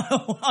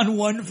on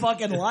one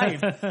fucking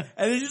life, and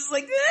it's just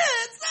like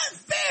it's not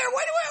fair.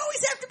 Why do I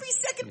always have to be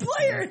second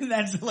player? And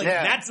that's like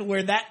Yeah. that's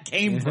where that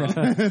came from.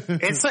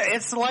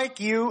 It's like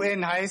you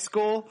in high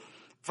school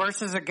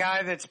versus a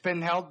guy that's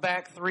been held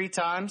back 3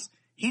 times.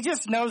 He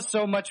just knows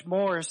so much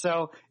more,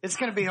 so it's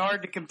going to be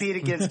hard to compete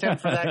against him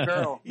for that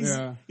girl.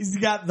 Yeah. He's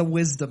got the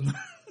wisdom.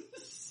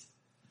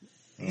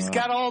 He's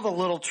got all the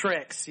little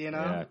tricks, you know.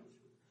 Yeah.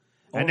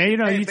 And then,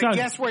 Hey, you but talk.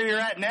 guess where you're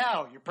at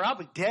now? You're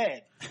probably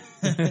dead.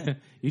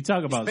 You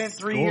talk about Spent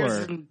 3 score.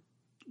 years, in,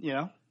 you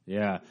know.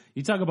 Yeah,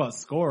 you talk about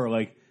score.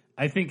 Like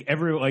I think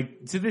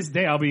to this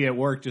day, I'll be at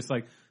work just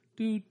like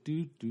do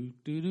do do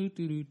do do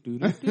do do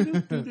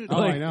do do.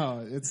 Oh, I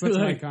know. It's such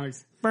an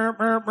iconic.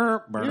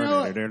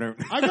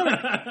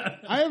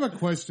 I have a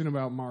question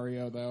about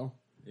Mario though.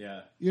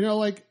 Yeah. You know,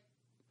 like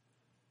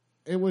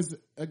it was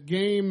a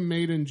game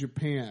made in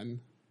Japan,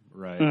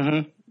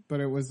 Right. but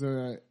it was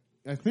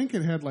I think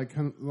it had like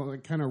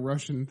kind of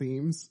Russian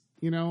themes,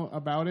 you know,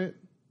 about it,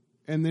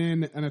 and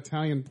then an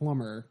Italian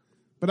plumber.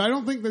 But I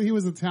don't think that he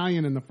was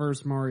Italian in the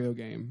first Mario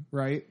game,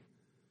 right?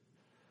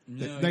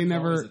 No, They he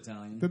never was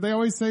Italian. did. They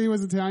always say he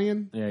was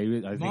Italian. Yeah, he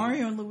was, I think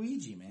Mario and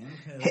Luigi, man.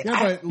 'Cause- Yeah,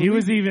 but he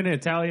was even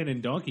Italian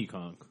in Donkey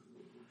Kong.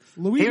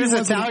 Luigi He was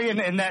wasn't- Italian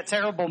in that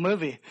terrible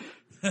movie.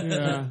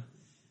 Yeah.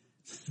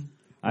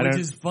 Which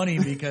is funny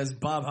because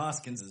Bob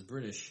Hoskins is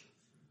British.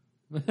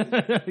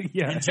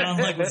 Yeah. And John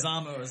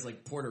Leguizamo is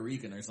like Puerto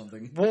Rican or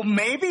something. Well,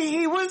 maybe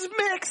he was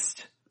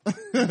mixed.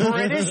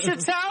 British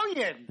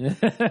Italian.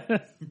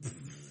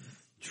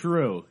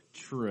 True.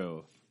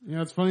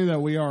 Yeah, it's funny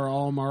that we are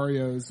all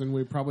Marios and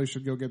we probably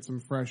should go get some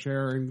fresh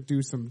air and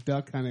do some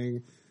duck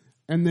hunting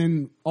and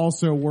then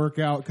also work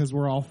out because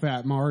we're all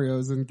fat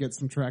Marios and get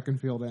some track and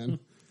field in.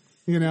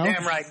 You know?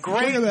 Damn right.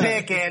 Great Look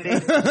at pick,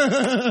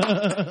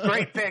 Andy.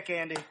 Great pick,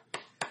 Andy.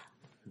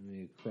 Let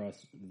me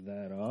cross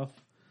that off.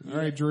 All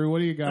right, Drew, what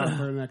do you got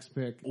for the next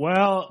pick?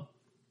 Well,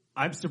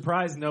 I'm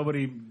surprised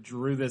nobody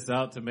drew this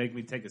out to make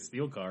me take a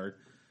steel card,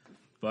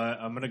 but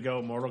I'm going to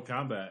go Mortal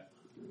Kombat.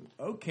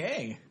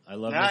 Okay. I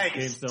love Nice.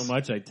 this game so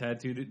much, I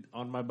tattooed it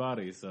on my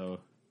body, so...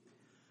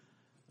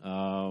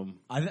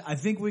 I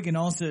think we can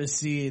also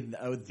see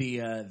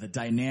the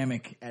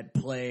dynamic at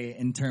play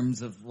in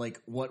terms of like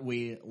what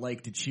we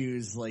like to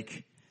choose.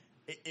 Like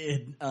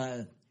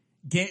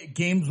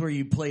games where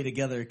you play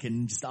together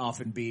can just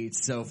often be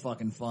so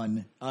fucking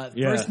fun.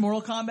 First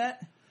Mortal Kombat,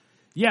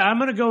 Yeah, I'm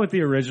going to go with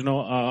the original.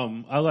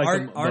 I like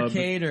them,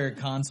 arcade or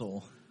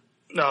console.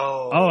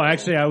 No. Oh,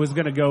 actually, I was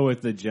going to go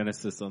with the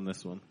Genesis on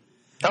this one.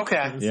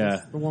 Okay. Yeah.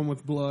 The one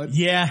with blood.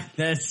 Yeah,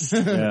 that's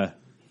Yeah.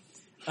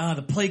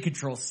 the play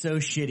control's so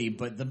shitty,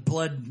 but the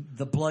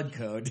blood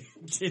code.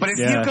 But if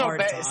Yeah. you go hard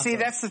back, to see,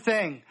 offer. that's the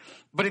thing.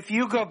 But if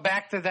you go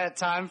back to that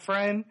time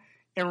frame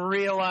and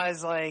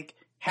realize like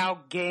how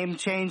game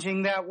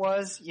changing that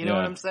was, you know Yeah.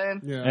 what I'm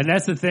saying? Yeah. And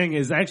that's the thing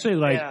is actually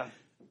like Yeah.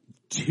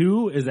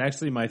 2 is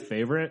actually my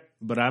favorite,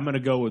 but I'm going to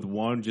go with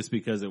 1 just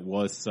because it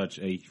was such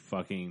a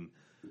fucking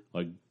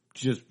like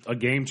just a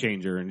game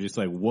changer and just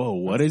like, whoa,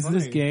 what is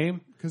this funny.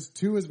 game? Because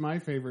 2 is my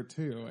favorite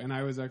too, and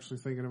I was actually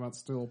thinking about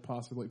still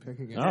possibly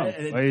picking it. Oh,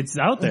 it's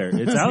out there.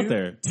 It's out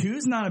there.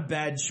 2's not a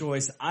bad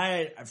choice.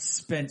 I've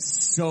spent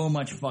so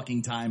much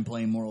fucking time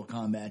playing Mortal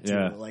Kombat 2.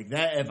 Yeah. Like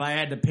that, if I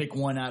had to pick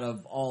one out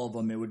of all of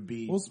them, it would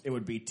be 2. The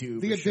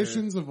for sure.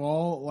 additions of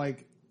all,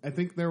 like, I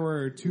think there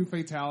were 2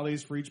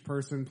 fatalities for each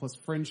person, plus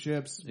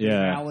friendships,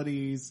 Yeah.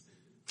 fatalities.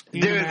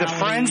 Dude, the animalities.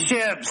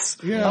 friendships.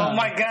 Yeah. Oh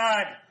my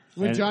God.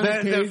 With Johnny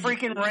The Cage,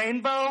 freaking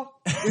rainbow.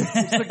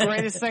 It's the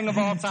greatest thing of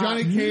all time.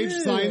 Johnny Cage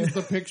signs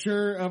the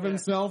picture of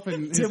himself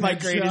and To his my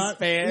headshot. greatest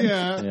fan.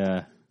 Yeah.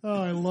 Yeah.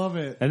 Oh, I love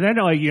it. And then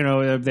like, you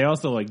know, they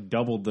also like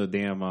doubled the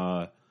damn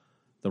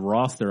the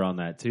roster on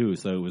that too,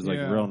 so it was like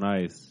Yeah. real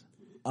nice.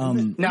 Now-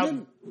 And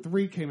then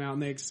 3 came out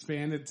and they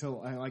expanded to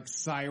like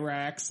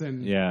Cyrax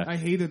and Yeah. I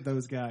hated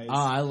those guys.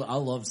 I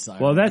love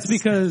Cyrax. Well, that's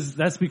because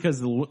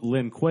the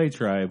Lin Kuei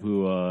tribe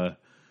who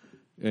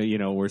you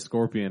know, where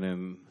Scorpion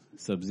and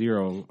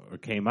Sub-Zero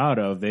came out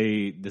of,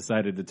 they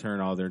decided to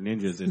turn all their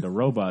ninjas into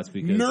robots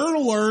because Nerd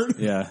alert!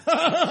 yeah.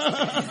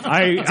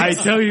 I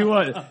tell you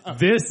what,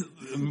 this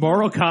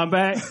Mortal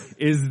Kombat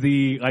is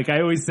like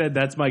I always said,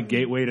 that's my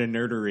gateway to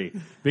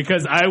nerdery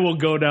because I will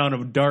go down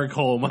a dark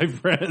hole, my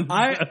friend.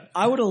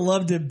 I would have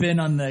loved to have been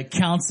on the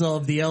Council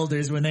of the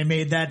Elders when they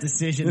made that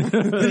decision.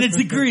 Then it's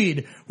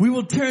agreed. We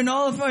will turn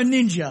all of our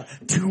ninja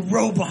to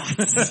robots.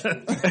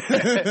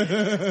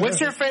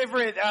 What's your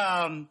favorite,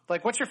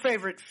 what's your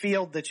favorite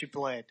field that you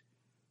played?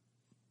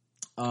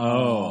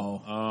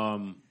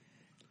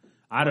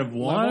 Out of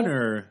one Level?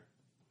 or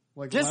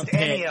Like Just left-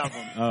 any of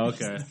them. oh,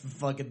 okay.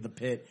 Fucking the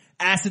pit.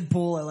 Acid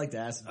pool. I like the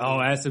acid pool.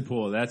 Oh, Acid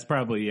Pool. That's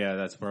probably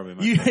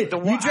my You, favorite. The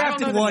you one- I don't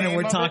drafted know the one and name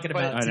we're of talking it,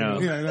 but- about I two. know.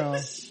 Yeah, I know.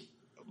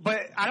 But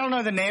I don't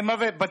know the name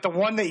of it, but the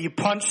one that you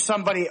punch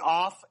somebody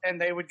off and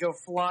they would go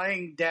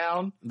flying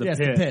down. Yes,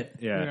 the pit.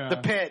 Yeah. Yeah.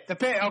 The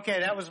pit. Okay,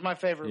 that was my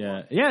favorite Yeah.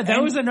 one. Yeah, that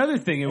And- was another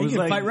thing. It You was can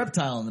like fight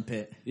reptile in the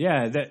pit.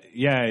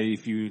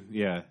 if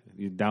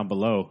you down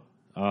below.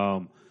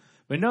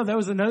 But no, that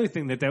was another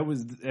thing that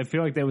was I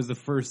feel like that was the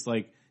first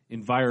like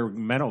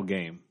environmental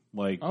game.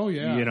 Like Oh,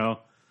 yeah. you know,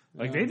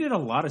 like they did a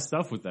lot of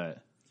stuff with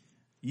that.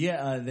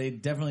 Yeah, they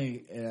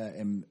definitely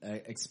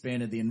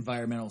expanded the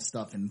environmental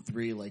stuff in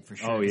 3, like for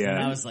sure. Oh, yeah. And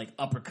I was like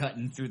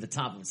uppercutting through the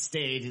top of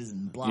stages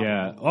and blah.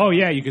 Yeah. Blah, blah. Oh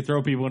yeah, you could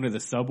throw people into the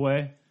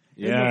subway.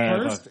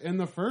 In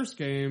the first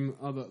game,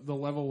 the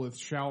level with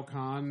Shao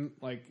Kahn,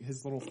 like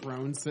his little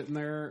throne sitting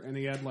there, and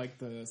he had like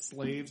the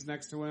slaves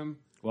next to him.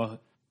 Well,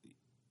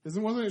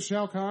 wasn't it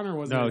Shao Kahn or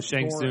was it? No,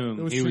 Shang Tsung.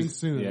 It was Shang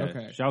Tsung. Yeah.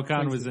 Okay, Shao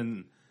Kahn was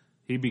in.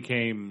 He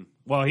became.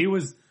 Well, he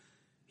was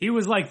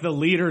like the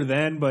leader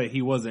then, but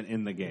he wasn't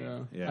in the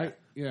game.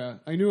 Yeah.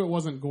 I knew it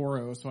wasn't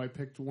Goro, so I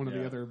picked one of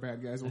the other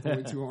bad guys with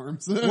only 2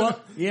 arms.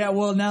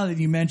 Well, now that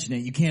you mention it,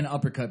 you can't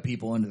uppercut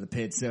people into the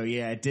pit. So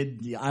yeah, it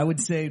did. I would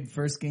say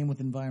first game with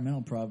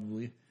environmental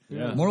probably.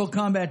 Yeah. Mortal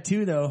Kombat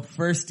 2 though,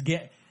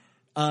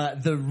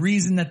 the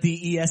reason that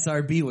the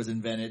ESRB was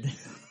invented.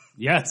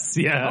 Yes,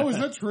 yeah. Oh, is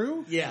that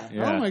true? Yeah.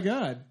 Oh my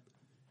god.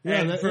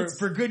 Yeah, And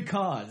for good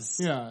cause.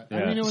 Yeah. Yeah.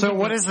 I mean, it was So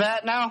what is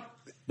that now?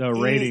 The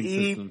rating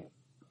system.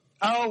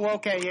 Oh,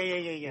 okay.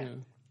 Yeah.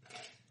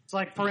 It's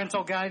like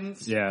parental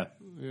guidance. Yeah.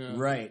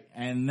 Right.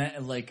 And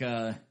that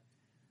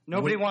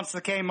Nobody wants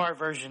the Kmart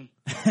version.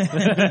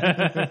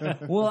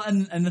 well,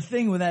 and the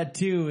thing with that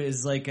too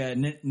is like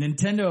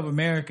Nintendo of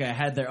America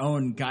had their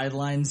own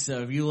guidelines.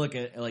 So if you look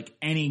at like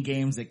any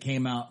games that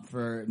came out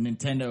for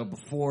Nintendo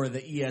before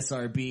the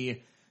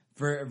ESRB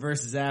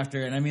versus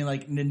after, and I mean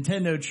like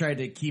Nintendo tried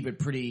to keep it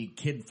pretty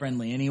kid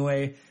friendly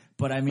anyway.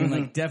 But I mean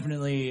like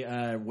definitely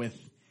with.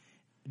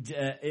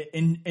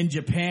 In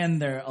Japan,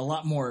 they're a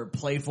lot more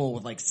playful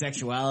with like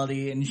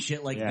sexuality and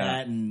shit like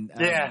that, and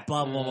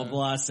blah blah blah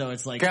blah. So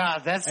it's like,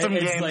 God, that's some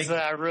games like,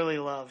 that I really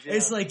love. Yeah.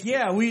 It's like,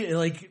 we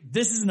like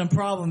this isn't a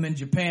problem in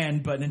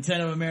Japan, but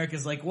Nintendo of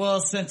America's like,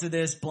 well, censor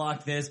this,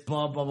 block this,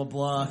 blah blah blah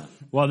blah.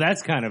 Well,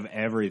 that's kind of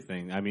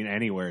everything. I mean,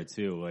 anywhere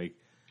too. Like,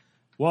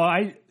 well,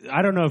 I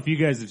don't know if you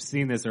guys have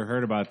seen this or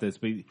heard about this,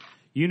 but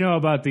you know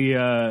about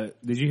the.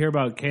 Did you hear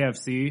about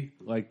KFC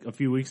like a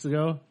few weeks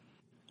ago?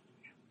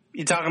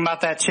 You talking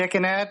about that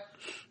chicken ad?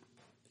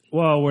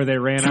 Well, where they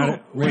ran out of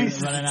Running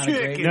out of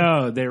gravy.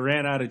 no, they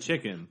ran out of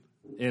chicken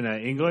in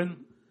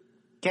England.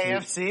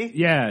 KFC?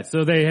 Yeah,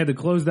 so they had to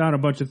close down a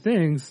bunch of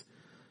things.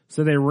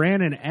 So they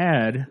ran an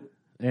ad,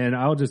 and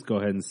I'll just go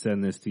ahead and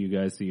send this to you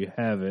guys so you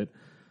have it.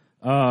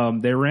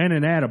 They ran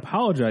an ad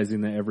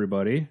apologizing to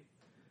everybody,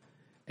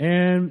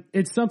 and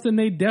it's something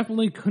they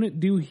definitely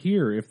couldn't do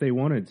here if they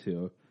wanted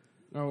to.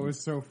 Oh, it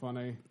was so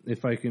funny.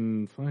 If I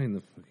can find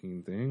the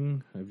fucking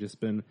thing, I've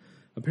just been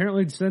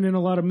apparently sending a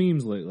lot of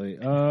memes lately.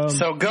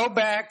 So go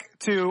back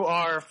to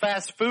our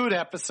fast food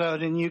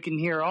episode and you can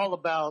hear all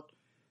about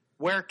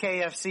where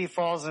KFC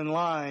falls in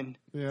line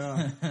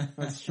Yeah,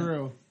 that's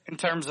true. in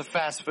terms of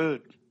fast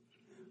food.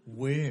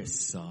 We're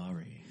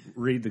sorry.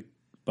 Read the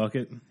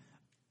bucket.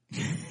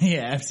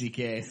 Yeah, FCK.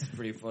 It's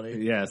pretty funny.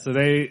 Yeah, so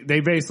they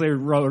basically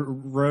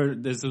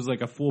wrote this was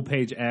like a full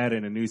page ad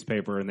in a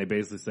newspaper, and they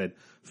basically said,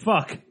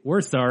 "Fuck,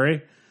 we're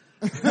sorry."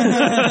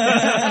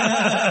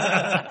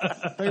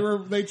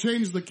 They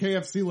changed the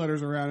KFC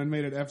letters around and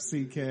made it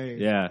FCK.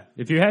 Yeah,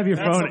 if you have your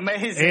That's phone,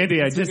 amazing.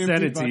 Andy, I It's an just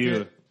sent empty it to you.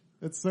 bucket.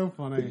 It's so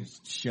funny.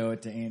 Show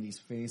it to Andy's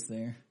face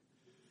there.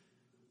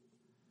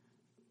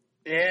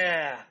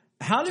 Yeah.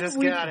 How did Just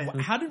we? got it.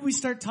 How did we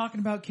start talking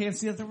about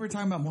KFC? I thought we were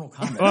talking about Mortal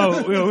Kombat.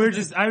 Oh,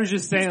 I was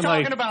just saying, He's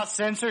like talking about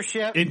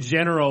censorship. in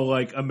general,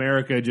 like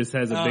America just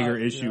has a bigger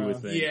issue yeah.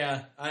 with things.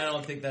 Yeah, I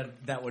don't think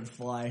that would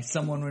fly.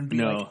 Someone would be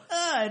No.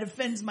 like, it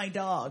offends my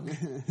dog.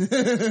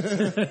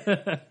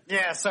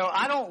 Yeah, so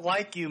I don't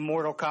like you,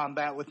 Mortal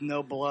Kombat with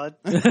no blood.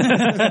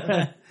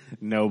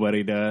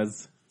 Nobody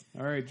does.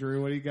 All right,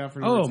 Drew, what do you got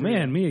for? Oh number 2?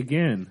 man, me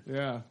again.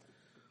 Yeah.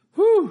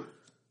 Whew.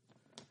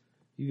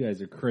 You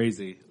guys are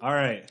crazy. All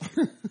right.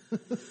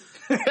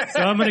 So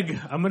I'm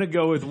gonna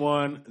go with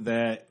one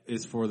that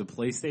is for the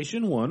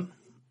PlayStation 1.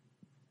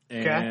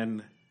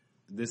 And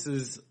this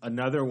is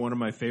another one of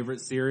my favorite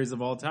series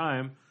of all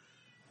time.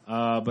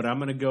 But I'm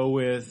gonna go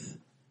with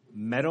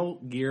Metal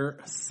Gear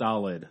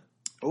Solid.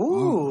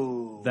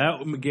 Ooh.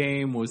 That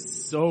game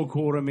was so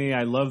cool to me.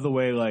 I love the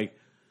way, like,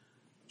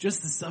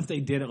 just the stuff they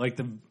did. Like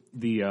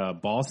the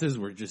bosses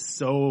were just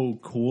so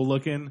cool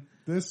looking.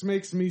 This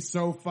makes me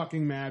so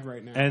fucking mad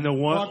right now. And the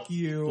one, Fuck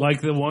you.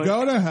 like the one,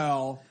 Go to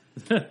hell.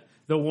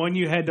 the one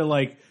you had to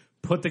like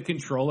put the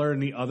controller in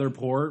the other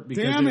port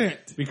because Damn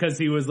it. because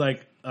he was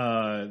like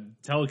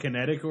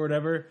telekinetic or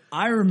whatever.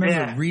 I remember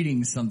Yeah.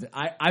 reading something.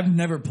 I've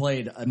never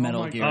played a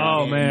Metal my Gear. God.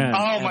 Oh, game man.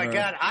 Oh my ever.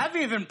 god, I've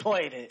even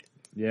played it.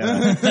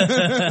 Yeah,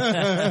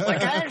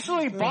 Like I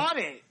actually bought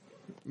it.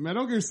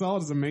 Metal Gear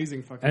Solid is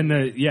amazing. Fucking. and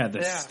the Yeah.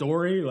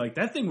 story, like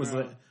that thing was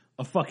like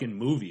a fucking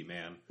movie,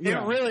 man.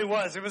 Yeah. It really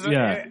was. It was.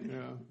 Yeah.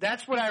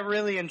 That's what I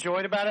really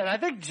enjoyed about it. And I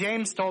think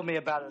James told me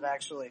about it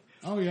actually.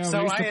 Oh yeah, So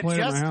we used I to had play at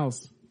just- my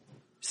house.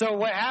 So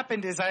what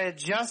happened is I had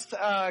just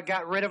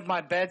got rid of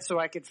my bed so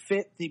I could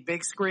fit the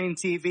big screen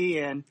TV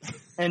in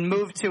and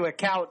moved to a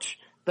couch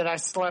that I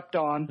slept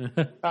on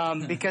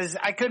because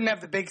I couldn't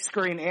have the big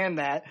screen and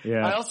that.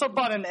 Yeah. I also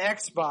bought an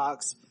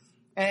Xbox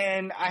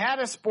and I had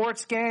a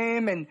sports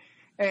game and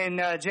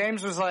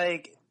James was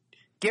like,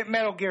 get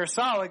Metal Gear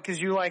Solid because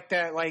you like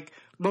that like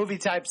movie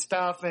type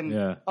stuff. And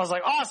Yeah. I was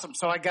like, awesome.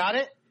 So I got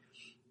it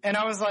and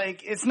I was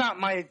like, it's not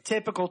my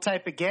typical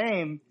type of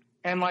game.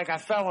 and like I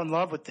fell in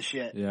love with the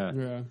shit. Yeah.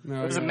 Yeah,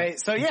 no, It was amazing.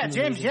 So yeah,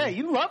 James,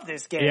 you love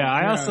this game. Yeah,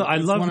 I it's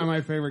love one of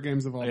my favorite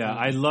games of all Yeah, time.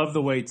 I love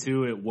the way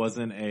too it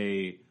wasn't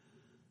a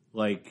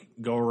like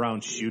go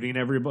around shooting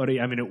everybody.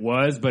 I mean it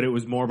was, but it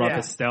was more about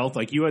the stealth.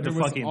 Like you had to It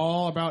was fucking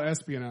all about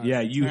espionage.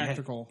 Yeah,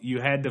 tactical.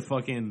 you had to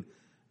fucking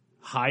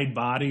hide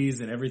bodies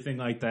and everything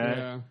like that.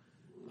 Yeah.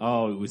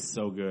 Oh, it was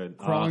so good.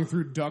 Crawling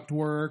through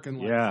ductwork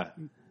and like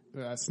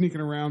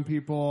sneaking around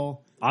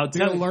people. I'll The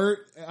tell alert,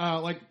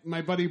 like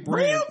my buddy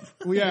Brent.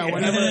 Well,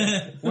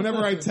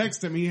 whenever I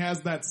text him, he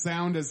has that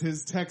sound as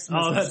his text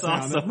message. Oh, that's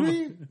sound.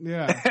 awesome.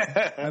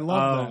 Yeah, I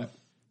love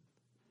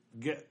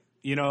that.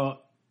 You know,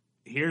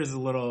 here's a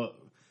little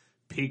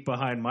peek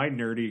behind my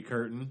nerdy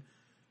curtain.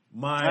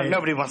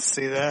 Nobody wants to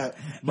see that.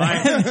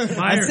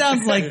 That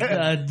sounds like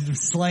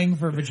slang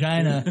for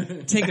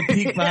vagina. Take a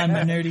peek behind the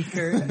nerdy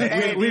curtain.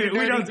 Hey, we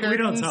nerdy don't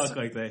curtains talk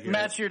like that here.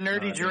 Match your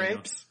nerdy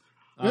drapes.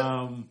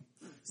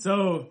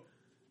 So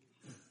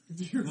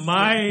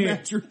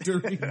my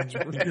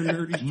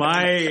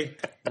my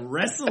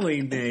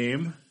wrestling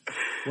name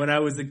when I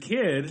was a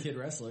kid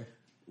wrestler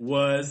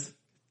was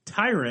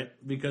Tyrant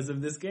because of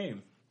this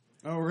game.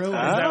 Oh, really?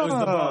 That was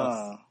the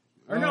boss.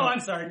 Or no, I'm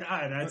sorry.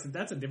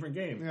 That's a different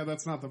game. Yeah,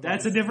 that's not the boss.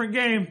 That's a different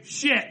game.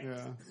 Shit.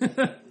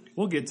 Yeah.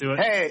 We'll get to it.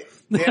 Hey,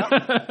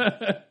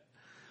 yeah.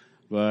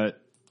 But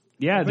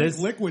yeah, I think this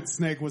Liquid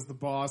Snake was the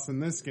boss in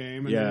this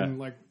game, and then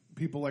like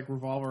people like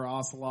Revolver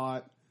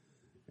Ocelot,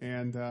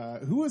 and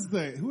who was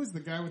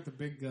the guy with the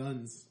big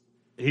guns?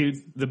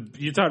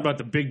 you're talking about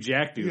the big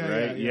Jack dude, Yeah,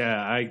 right? yeah.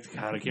 I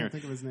can't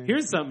think of his name.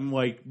 Here's something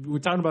like we're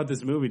talking about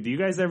this movie. Do you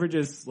guys ever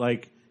just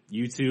like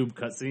YouTube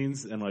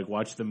cutscenes and like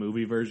watch the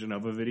movie version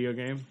of a video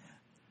game?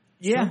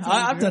 Yeah,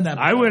 I've done that.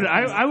 I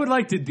would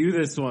like to do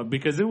this one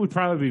because it would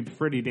probably be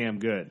pretty damn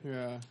good.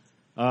 Yeah.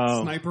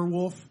 Sniper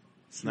Wolf.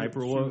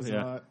 Wolf,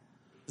 yeah.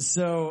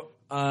 So,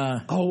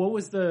 what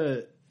was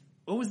the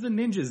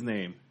ninja's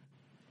name?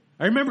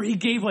 I remember he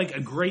gave like a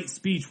great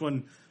speech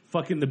when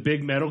fucking the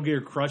big Metal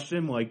Gear crushed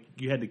him, like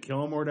you had to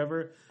kill him or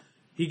whatever.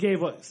 He gave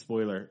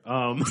spoiler.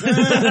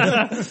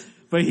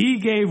 But he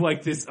gave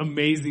like this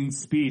amazing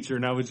speech,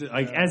 and I was just,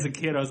 like, as a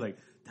kid, I was like,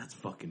 that's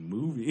fucking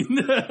moving.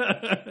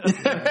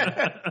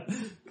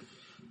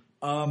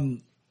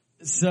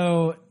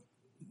 So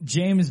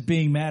James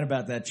being mad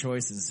about that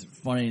choice is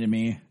funny to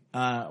me.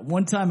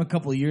 One time a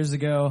couple of years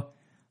ago,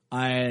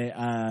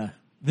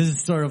 this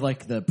is sort of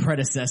like the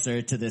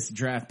predecessor to this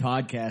draft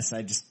podcast.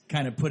 I just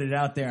kind of put it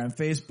out there on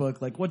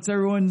Facebook, like, what's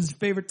everyone's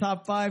favorite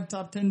top 5,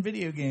 top 10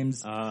 video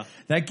games?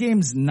 That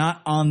game's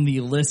not on the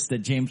list that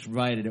James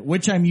provided,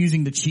 which I'm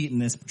using to cheat in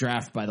this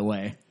draft, by the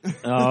way.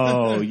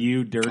 Oh,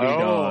 you dirty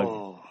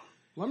dog.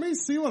 Let me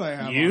see what I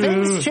have.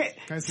 Things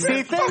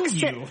See,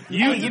 things You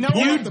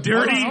what?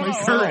 dirty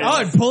turret.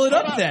 Oh, pull it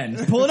up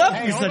then. Pull it up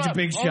if you're hold such a on,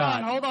 big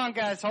shot. Hold on,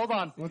 guys. Hold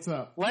on. What's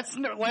up? Let's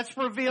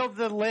reveal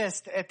the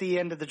list at the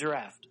end of the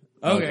draft.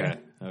 Okay.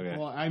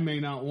 Well, I may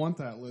not want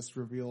that list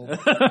revealed.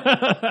 Oh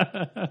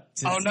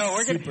no,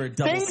 we're Super gonna.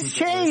 double Things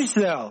secret change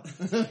though.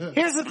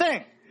 Here's the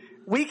thing: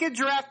 we could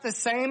draft the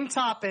same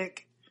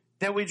topic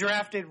that we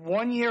drafted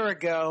 1 year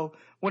ago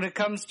when it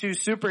comes to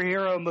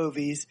superhero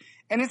movies,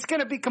 and it's going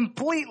to be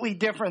completely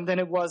different than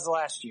it was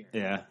last year.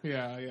 Yeah.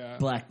 Yeah.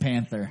 Black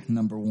Panther,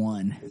 number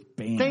 1.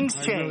 Bam. Things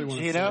I change, really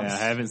wanna you see know. Yeah, I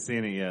haven't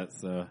seen it yet,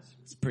 so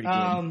It's pretty good.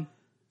 All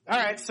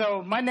right,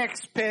 so my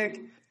next pick,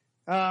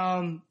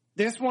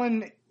 this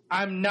one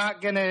I'm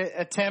not going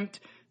to attempt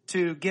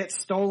to get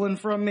stolen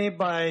from me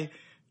by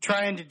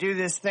trying to do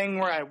this thing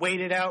where I wait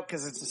it out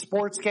because it's a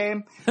sports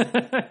game.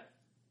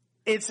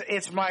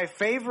 It's my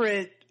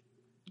favorite.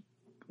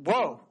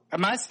 Whoa,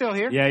 am I still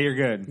here? yeah, you're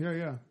good.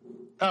 Yeah.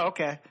 Oh,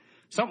 okay.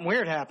 Something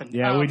weird happened.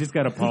 Yeah, we just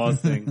got a pause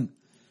thing,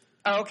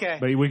 Oh, okay.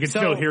 but we can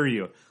still hear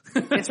you.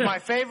 It's my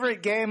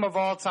favorite game of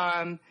all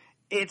time.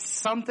 It's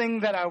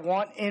something that I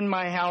want in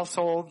my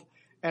household,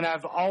 and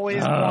I've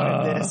always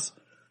wanted this.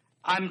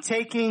 I'm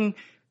taking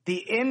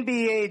the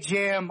NBA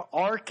Jam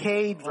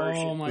arcade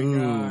version. Oh my Ooh,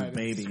 god,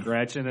 baby.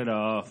 Scratching it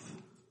off.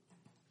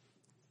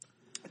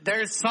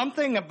 There's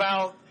something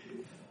about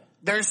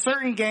there's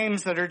certain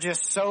games that are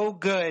just so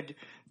good,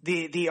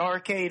 the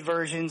arcade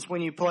versions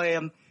when you play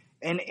them,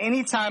 and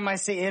anytime I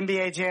see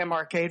NBA Jam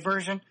arcade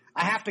version,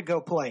 I have to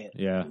go play it.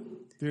 Yeah.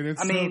 dude,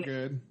 it's I mean, so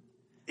good.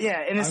 Yeah,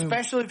 and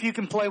especially if you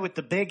can play with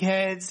the big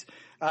heads,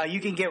 you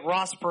can get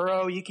Ross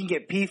Perot, you can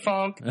get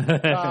P-Funk.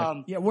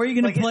 Yeah, where are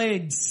you going to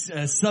play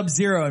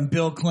Sub-Zero and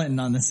Bill Clinton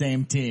on the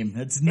same team?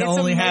 That's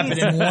only happened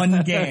in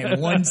one game,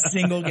 one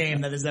single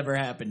game that has ever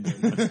happened.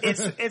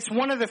 It's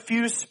one of the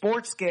few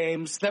sports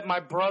games that my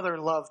brother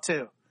loved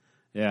too.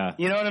 Yeah.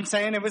 You know what I'm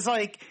saying? It was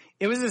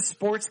a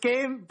sports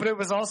game, but it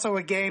was also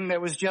a game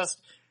that was just,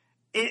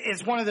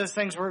 it's one of those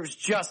things where it was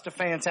just a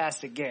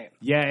fantastic game.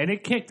 Yeah, and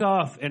it kicked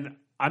off, and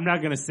I'm not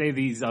going to say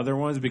these other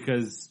ones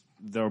because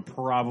they'll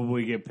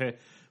probably get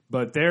picked,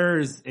 but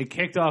it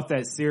kicked off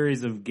that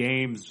series of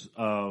games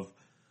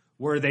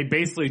where they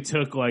basically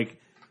took like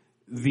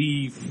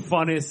the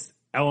funnest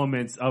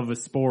elements of a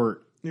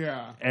sport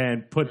Yeah.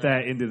 and put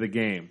that into the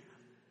game.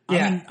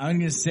 Yeah. I'm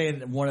going to say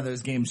that one of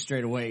those games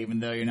straight away, even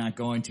though you're not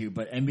going to.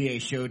 But NBA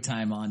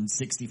Showtime on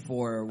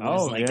 64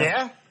 was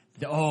Yeah.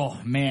 Oh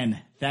man,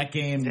 that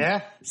game.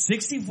 Yeah.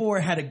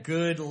 64 had a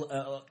good,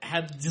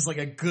 had just like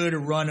a good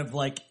run of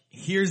like,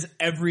 here's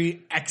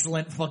every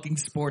excellent fucking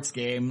sports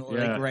game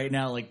right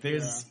now. Like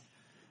there's,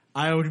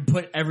 I would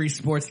put every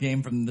sports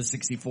game from the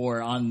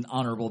 64 on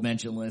honorable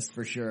mention list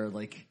for sure.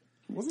 Like,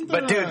 wasn't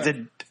there But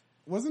an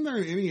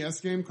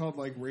NES game called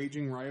like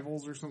Raging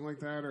Rivals or something like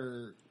that,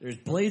 or there's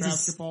Blazes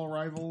Basketball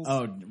Rivals?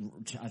 Oh,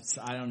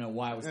 I don't know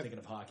why I was thinking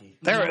of hockey.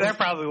 They're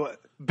probably what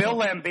Bill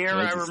Lambier.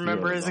 I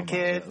remember as a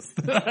kid.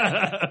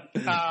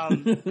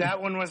 That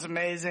one was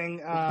amazing.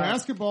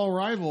 Basketball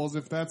Rivals,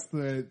 if that's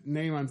the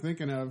name I'm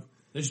thinking of.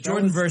 There's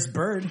Jordan versus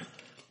Bird.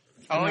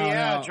 Oh No,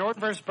 yeah, no. Jordan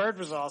vs. Bird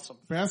was awesome.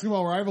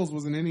 Basketball Rivals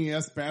was an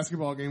NES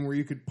basketball game where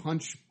you could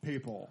punch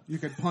people. You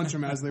could punch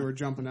them as they were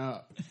jumping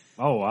up.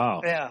 Oh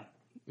wow. Yeah.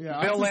 Yeah,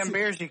 Bill I just-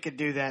 Lambiers, you could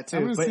do that I'm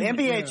too. gonna But see-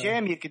 NBA yeah.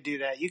 Jam, you could do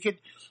that. You could,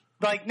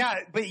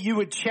 but you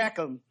would check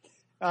them.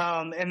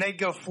 And they'd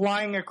go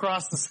flying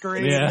across the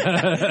screen. Yeah.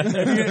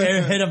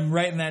 Hit him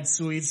right in that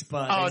sweet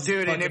spot. Oh, They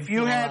dude! And fucking if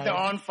you had the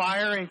fly. on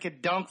fire and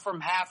could dunk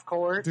from half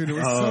court, Dude, it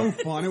was so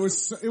fun.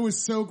 It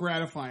was so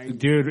gratifying.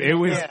 Dude, it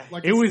was Yeah.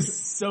 Like it a- was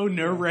so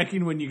nerve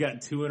wracking when you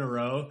got 2 in a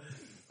row.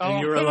 And Oh,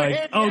 you were like,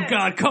 yeah. "Oh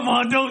God, come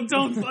on, don't!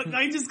 Fuck,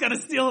 I just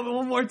gotta steal it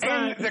one more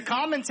time." and the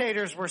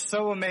commentators were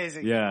so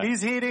amazing. Yeah.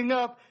 He's heating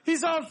up.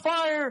 He's on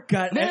fire.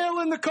 God, Nail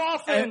in the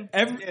coffin.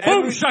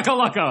 Boom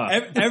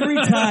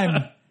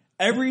shakalaka!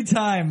 Every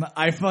time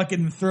I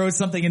fucking throw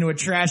something into a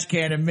trash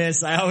can and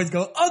miss, I always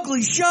go,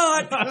 ugly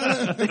shot!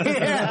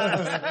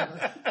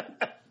 Yeah.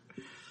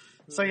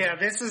 So yeah,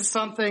 this is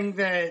something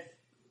that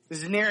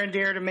is near and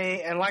dear to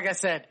me. And like I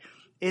said,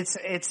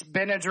 it's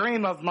been a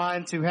dream of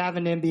mine to have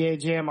an NBA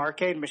Jam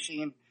arcade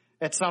machine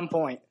at some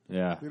point.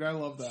 Yeah. Dude, I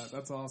love that.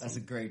 That's awesome. That's a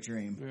great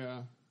dream.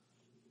 Yeah.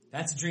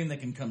 That's a dream that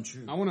can come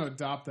true. I want to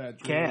adopt that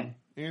dream.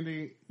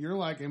 Andy, you're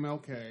like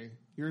MLK.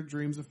 Your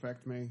dreams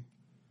affect me.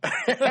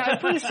 I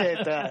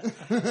appreciate that.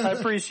 I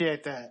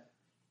appreciate that.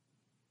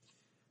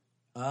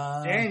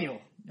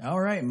 Daniel, All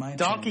right, my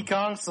Donkey turn.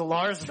 Kong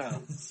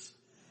Solorzano.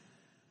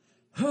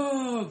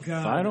 Oh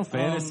god. Final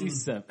Fantasy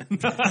 7.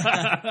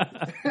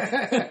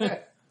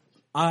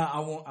 I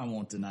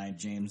won't deny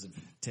James of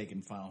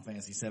taking Final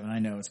Fantasy 7. I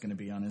know it's going to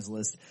be on his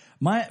list.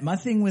 My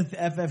thing with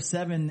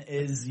FF7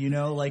 is,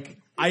 like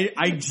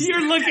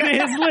You're looking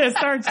at his list,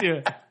 aren't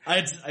you?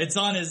 it's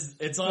on his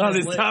his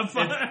list. top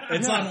 5.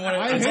 It's on one.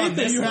 I It's on hate that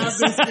this you have list.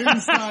 this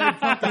inside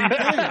fucking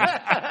thing.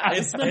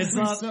 It's Makes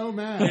me on. so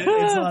mad.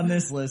 It's on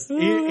this list.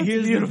 Here's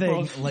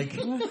Beautiful. the thing, like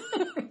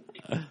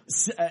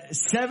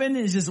 7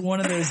 is just one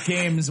of those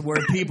games where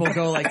people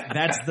go like,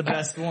 "That's the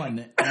best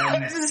one,"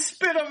 I just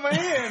spit on my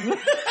hand.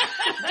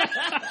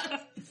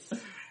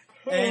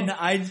 and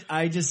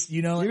I just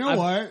know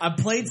what? I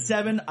played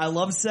 7. I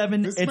love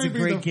 7. This It's may a be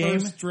great the game.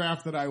 first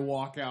draft that I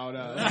walk out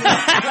of.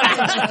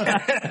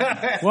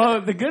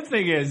 Well, the good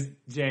thing is,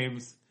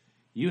 James,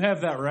 you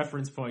have that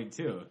reference point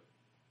too.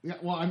 Yeah,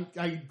 well, I'm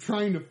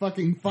trying to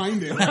fucking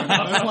find it.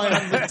 That's why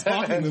I've been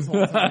talking this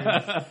whole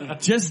time.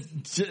 Just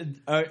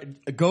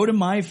go to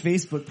my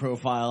Facebook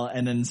profile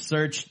and then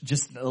search.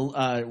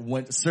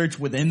 Search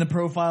within the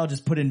profile.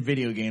 Just put in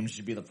video games.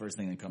 Should be the first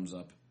thing that comes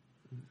up.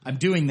 I'm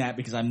doing that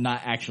because I'm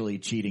not actually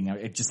cheating.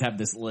 I just have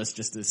this list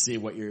just to see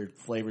what your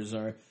flavors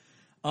are.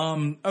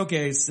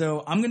 Okay,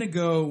 so I'm gonna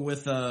go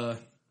with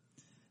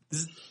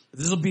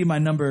this will be my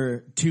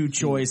number 2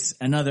 choice.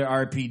 Another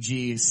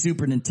RPG,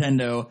 Super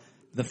Nintendo,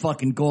 the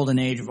fucking golden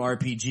age of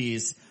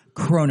RPGs,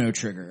 Chrono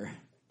Trigger.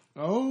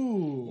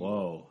 Oh.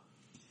 Whoa.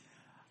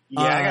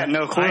 Yeah, I got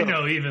no clue. I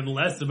know even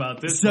less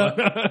about this So,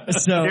 one.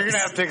 so You're gonna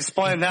have to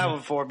explain that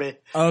one for me.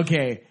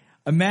 okay.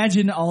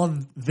 Imagine all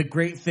of the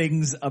great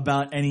things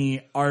about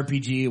any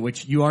RPG,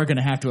 which you are going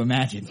to have to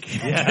imagine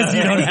because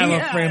you don't have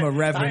a frame of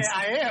reference.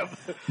 I am.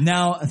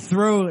 Now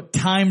throw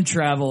time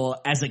travel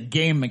as a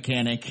game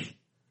mechanic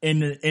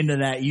into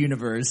that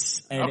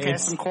universe. And Okay,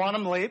 it's- some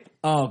Quantum Leap.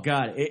 oh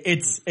god,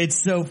 it's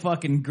so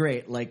fucking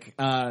great. Like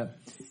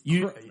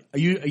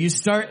you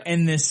start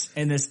in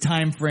this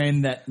time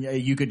frame that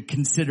you could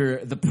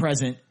consider the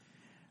present.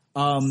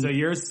 So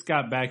you're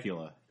Scott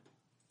Bakula.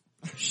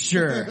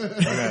 Sure.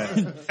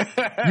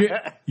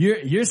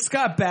 You're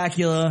Scott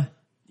Bakula.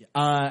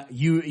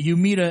 You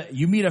meet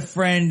a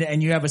friend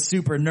and you have a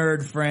super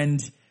nerd friend,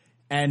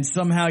 and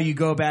somehow you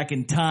go back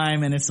in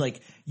time and it's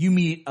like you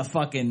meet a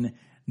fucking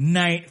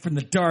knight from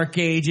the Dark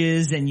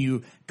Ages and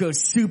you go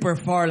super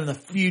far to the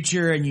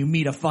future and you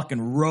meet a fucking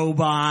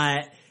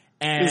robot.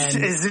 And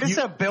Is this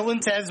a Bill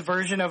and Ted's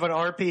version of an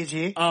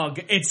RPG? oh,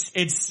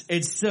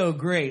 it's so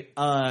great.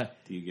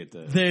 you get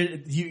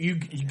to. You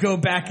go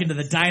back into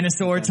the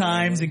dinosaur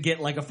times and get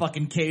like a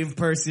fucking cave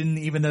person,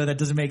 even though that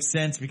doesn't make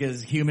sense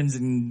because humans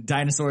and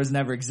dinosaurs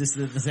never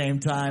existed at the same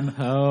time.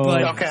 Oh,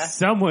 but Okay.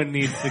 someone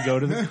needs to go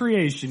to the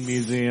Creation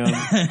Museum.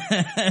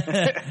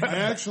 I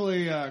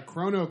actually,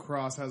 Chrono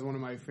Cross has one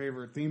of my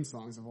favorite theme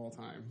songs of all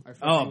time. I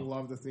fucking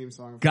love the theme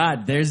song.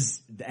 God,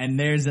 there's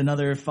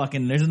another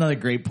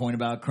great point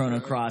about Chrono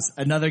Cross.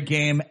 Another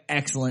game,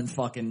 excellent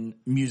fucking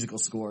musical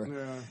score.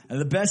 Yeah. And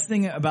the best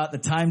thing about the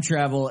time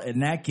travel in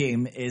that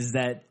game is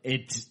that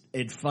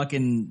it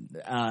fucking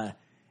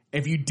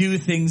if you do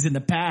things in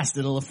the past,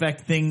 it'll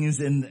affect things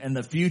in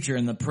the future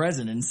and the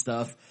present and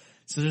stuff.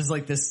 So there's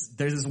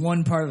this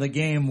one part of the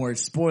game where,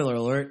 spoiler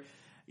alert,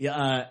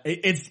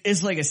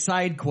 it's like a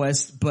side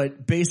quest,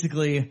 but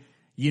basically,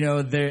 you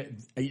know,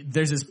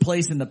 there's this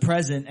place in the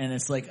present and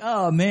it's like,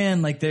 oh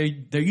man, like there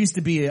used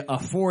to be a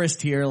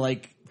forest here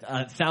like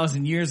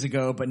 1,000 years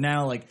ago, but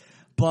now like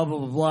blah, blah,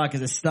 blah, blah, cause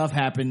this stuff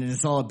happened and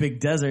it's all a big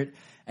desert.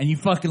 And you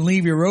fucking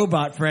leave your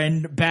robot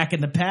friend back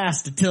in the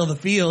past to till the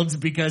fields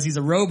because he's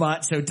a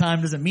robot, so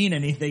time doesn't mean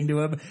anything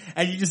to him.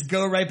 And you just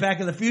go right back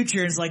in the future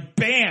and it's like,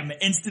 bam,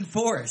 instant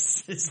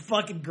forest. It's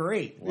fucking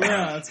great.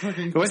 Yeah, it's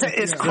fucking.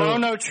 Is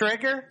Chrono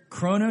Trigger?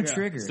 Chrono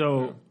Trigger.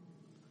 So,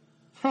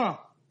 Huh.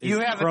 You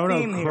have a Chrono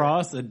theme here.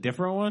 Cross a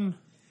different one?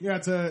 Yeah,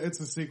 it's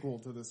a sequel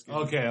to this game.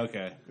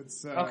 Okay.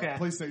 It's Okay.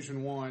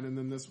 PlayStation 1, and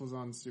then this was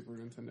on Super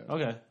Nintendo.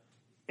 Okay.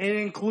 It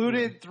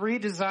included 3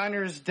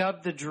 designers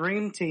dubbed the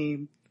Dream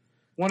Team,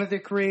 one of the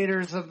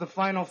creators of the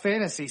Final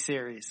Fantasy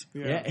series.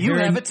 Yeah. You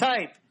have a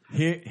type.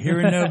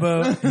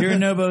 Hironobu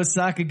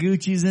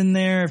Sakaguchi's in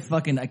there.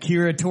 Fucking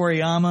Akira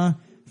Toriyama,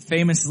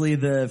 famously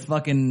the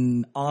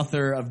fucking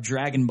author of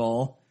Dragon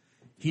Ball.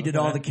 He did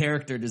all the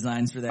character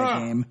designs for that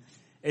game.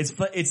 It's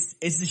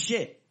the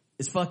shit.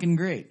 It's fucking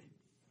great.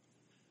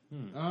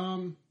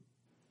 All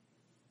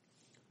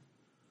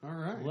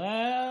right.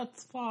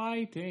 Let's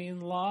fight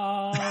in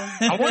love.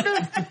 I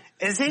wonder,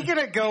 is he going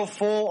to go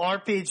full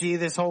RPG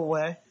this whole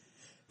way?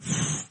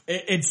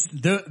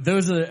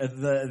 Those are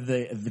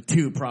the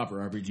two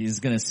proper RPGs. It's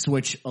going to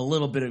switch a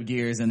little bit of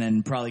gears and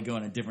then probably go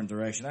in a different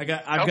direction.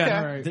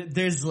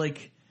 There's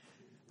like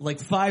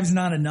 5's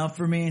not enough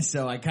for me,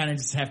 so I kind of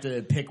just have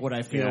to pick what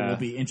I feel will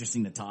be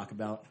interesting to talk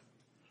about.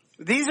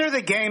 These are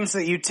the games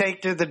that you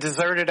take to the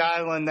deserted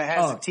island that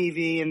has a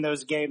TV and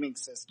those gaming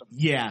systems.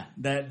 Yeah,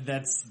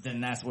 that's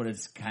what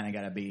it's kind of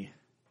got to be.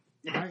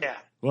 Yeah.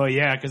 Well,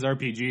 yeah, because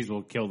RPGs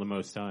will kill the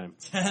most time.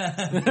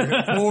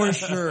 For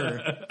sure.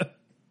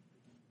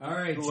 All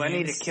right, Ooh, I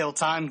need a kill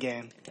time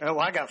game. Oh,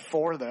 I got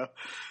 4 though.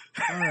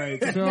 All right,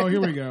 so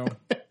here we go.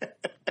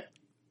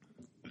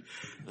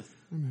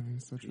 I'm having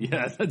such a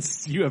Yeah,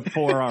 you have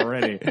 4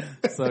 already,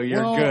 so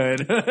you're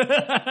good.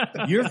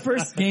 Your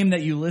first game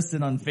that you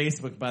listed on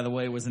Facebook, by the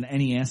way, was an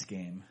NES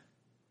game.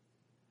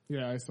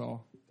 Yeah, I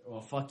saw.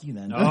 Well, fuck you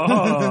then.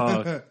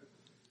 Oh,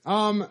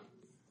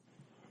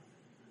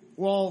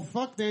 Well,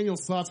 fuck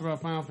Daniel's thoughts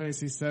about Final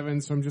Fantasy VII,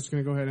 so I'm just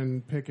going to go ahead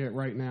and pick it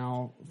right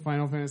now.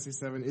 Final Fantasy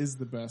VII is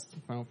the best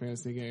Final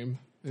Fantasy game,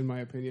 in my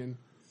opinion.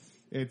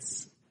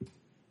 It's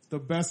the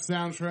best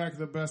soundtrack,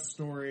 the best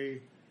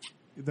story,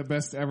 the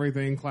best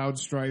everything. Cloud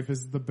Strife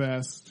is the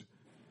best.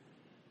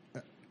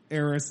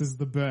 Eris is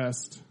the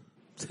best.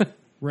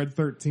 Red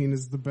 13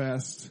 is the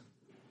best.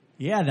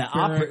 Yeah, the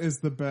Farah opera is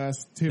the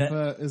best.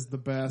 Tifa is the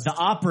best. The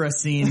opera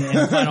scene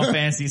in Final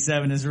Fantasy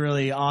VII is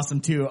really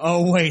awesome too.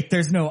 Oh wait,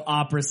 there's no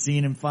opera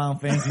scene in Final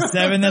Fantasy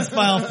VII. That's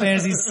Final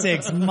Fantasy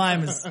VI. My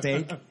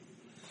mistake.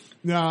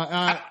 No,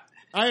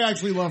 I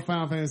actually love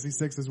Final Fantasy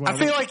VI as well. I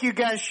feel like you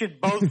guys should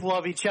both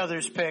love each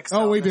other's picks.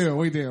 Oh, on we this.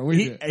 do.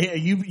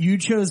 You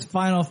chose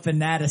Final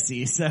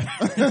Fantasy, so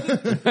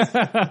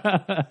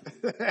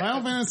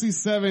Final Fantasy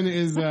VII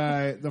is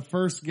the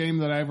first game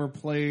that I ever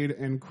played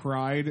and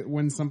cried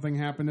when something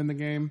happened in the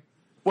game.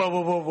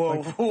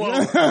 Whoa.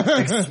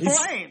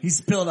 Explain. he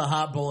spilled a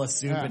hot bowl of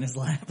soup in his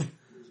lap.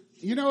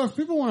 You know, if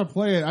people want to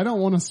play it, I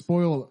don't want to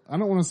spoil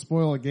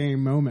a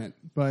game moment,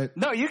 but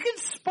No, you can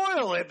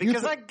spoil it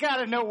because I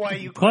gotta know why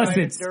you plus cried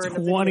it's during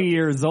the 20 video.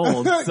 years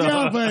old. So.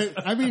 yeah,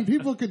 but I mean,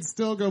 people could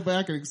still go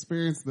back and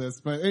experience this.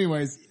 But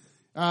anyways,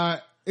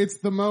 it's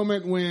the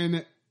moment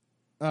when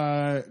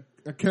a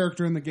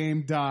character in the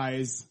game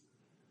dies,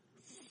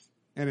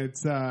 and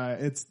it's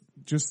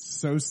just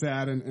so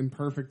sad and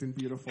perfect and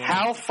beautiful.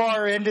 How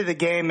far into the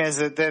game is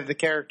it that the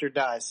character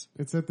dies?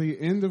 It's at the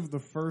end of the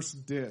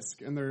first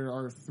disc, and there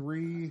are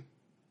 3.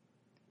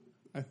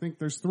 I think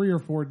there's 3 or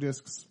 4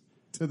 discs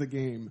to the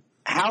game.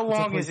 How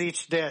long is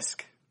each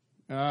disc?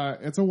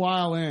 It's a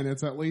while in.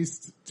 It's at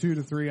least 2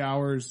 to 3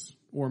 hours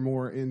or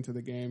more into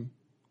the game.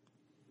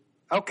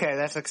 Okay,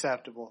 that's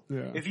acceptable.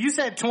 Yeah. If you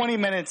said 20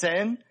 minutes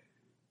in,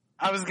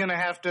 I was gonna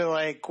have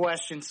to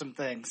question some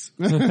things.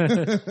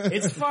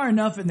 It's far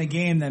enough in the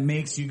game that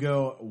makes you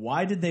go,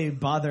 why did they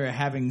bother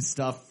having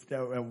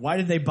why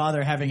did they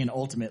bother having an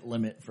ultimate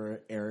limit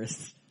for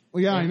Eris?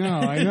 Well, yeah,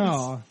 I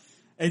know.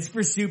 It's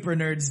for super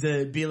nerds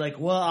to be like,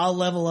 well, I'll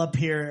level up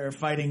here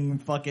fighting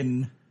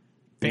fucking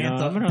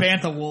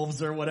Bantha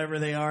wolves or whatever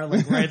they are,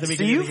 like right at the So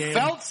beginning you of the game.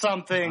 felt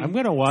something. I'm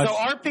gonna watch. So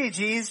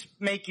RPGs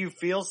make you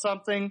feel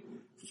something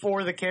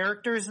for the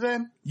characters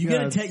then? You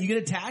get you get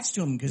attached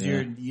to them because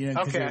you're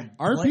Okay.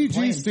 RPG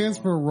playing stands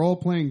for for role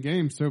playing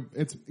game, so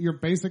you're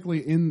basically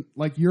in,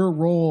 like, your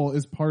role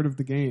is part of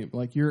the game,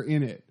 like you're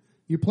in it.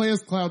 You play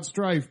as Cloud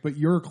Strife, but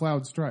you're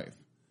Cloud Strife.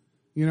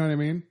 You know what I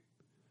mean?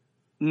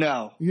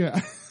 No.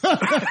 Yeah.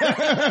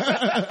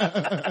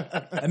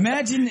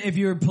 Imagine if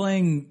you were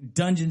playing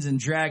Dungeons and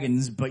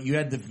Dragons, but you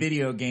had the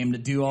video game to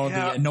do all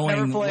Yeah, the annoying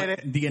never played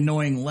it. the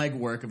annoying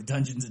legwork of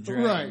Dungeons and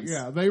Dragons. Right,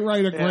 yeah. They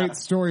write a great Yeah.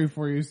 story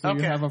for you, so you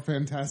Okay. have a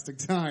fantastic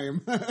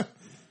time. All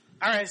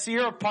right, so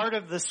you're a part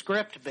of the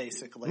script,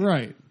 basically.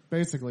 Right.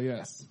 Basically,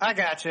 yes. I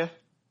gotcha.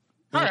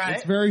 All right.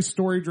 It's very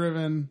story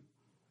driven,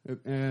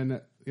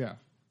 and yeah.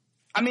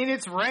 I mean,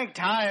 it's ranked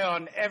high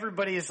on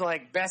everybody's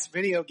like best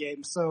video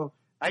game, so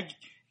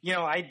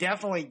I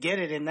definitely get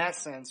it in that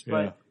sense.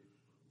 But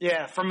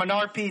yeah, from an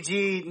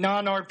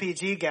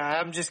non-RPG guy,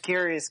 I'm just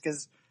curious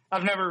because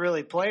I've never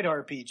really played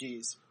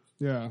RPGs.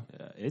 Yeah.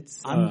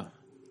 It's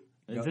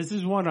this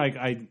is one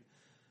I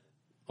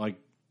like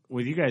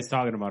with you guys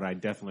talking about. I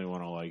definitely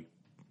want to like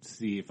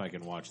see if I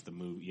can watch the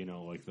movie. You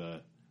know, like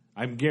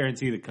I'm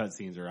guaranteed the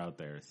cutscenes are out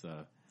there.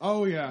 So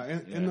Oh yeah,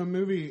 in the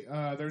movie,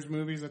 there's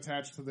movies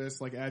attached to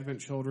this, like Advent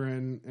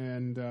Children,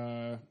 and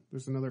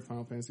there's another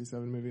Final Fantasy VII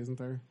movie, isn't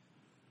there?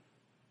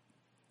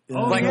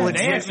 Like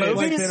legit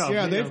movies?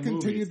 Yeah, they've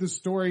continued the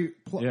story.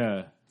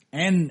 yeah.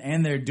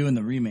 And they're doing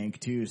the remake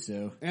too,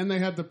 so And they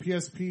had the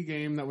PSP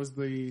game that was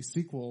the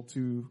sequel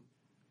to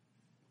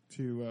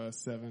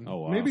 7. Oh,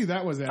 wow. Maybe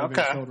that was Advent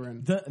Okay.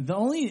 Children. the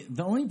only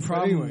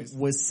problem anyways.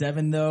 with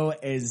 7 though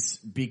is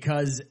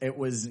because it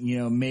was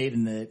made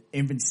in the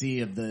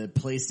infancy of the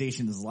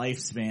PlayStation's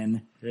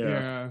lifespan.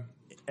 Yeah.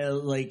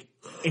 Like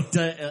it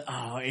does.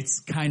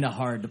 It's kind of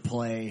hard to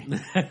play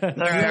All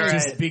right.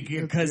 just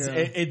because Yeah.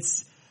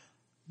 it's.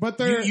 But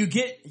they're You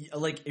get,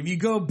 like, if you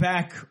go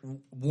back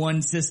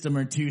one system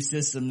or two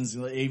systems,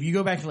 if you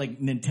go back to, like,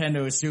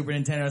 Nintendo or Super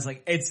Nintendo, it's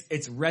like,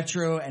 it's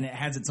retro and it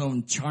has its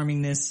own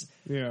charmingness,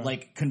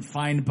 like,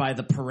 confined by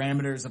the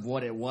parameters of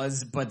what it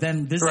was. But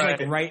then this is,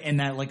 like, right in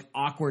that, like,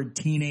 awkward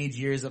teenage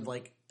years of,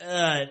 like,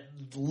 it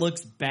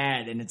looks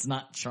bad and it's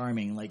not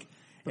charming. Like,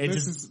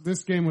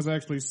 this game was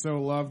actually so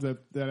loved that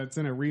it's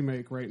in a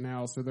remake right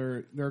now, so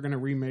they're going to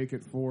remake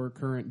it for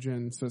current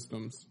gen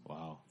systems.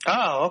 Wow.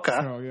 Oh, okay.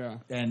 So yeah.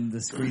 and the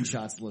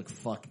screenshots look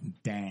fucking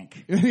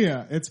dank.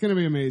 Yeah, it's going to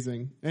be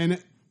amazing.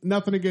 And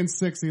nothing against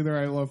 6 either.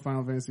 I love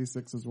Final Fantasy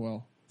 6 as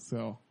well.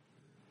 So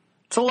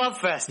It's a love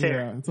fest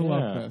here. yeah, it's a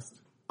love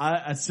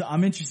fest. So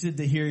I'm interested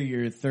to hear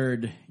your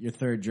third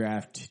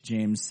draft,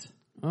 James.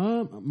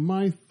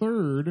 My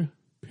third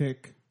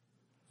pick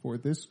for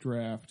this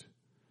draft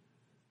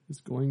is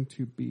going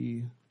to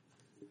be,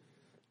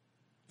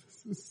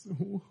 this is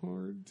so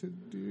hard to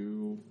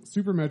do,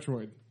 Super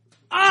Metroid.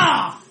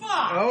 Ah,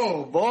 fuck!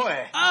 Oh,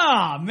 boy.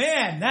 Ah,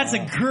 man, that's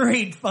a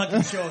great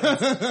fucking choice.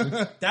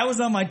 That was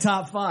on my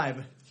top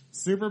 5.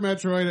 Super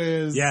Metroid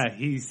is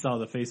he saw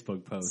the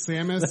Facebook post.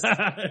 Samus.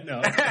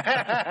 No.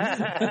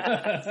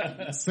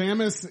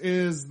 Samus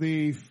is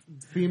the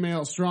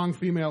strong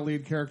female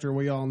lead character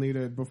we all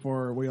needed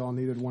before we all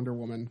needed Wonder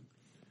Woman.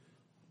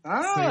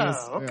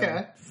 Oh, okay.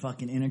 Yeah.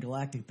 Fucking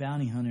intergalactic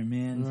bounty hunter,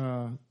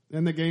 man.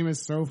 And the game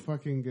is so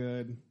fucking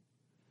good.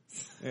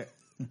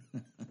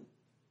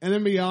 And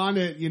then beyond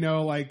it,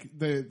 like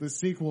the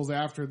sequels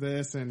after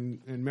this and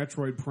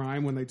Metroid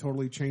Prime, when they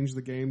totally changed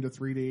the game to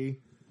 3D.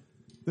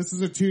 This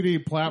is a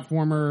 2D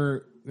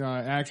platformer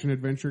action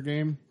adventure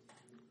game,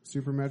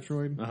 Super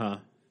Metroid. Uh-huh.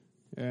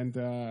 And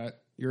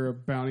you're a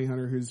bounty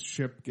hunter whose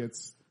ship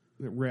gets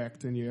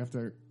wrecked, and you have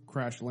to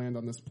crash land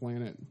on this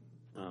planet.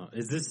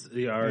 Is this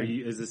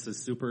a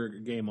Super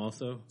game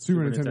also?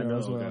 Super Nintendo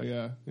as well,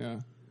 okay. yeah.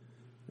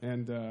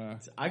 And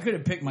I could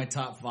have picked my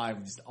top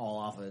 5 just all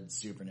off of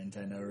Super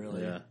Nintendo,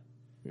 really.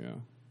 yeah.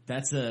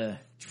 That's a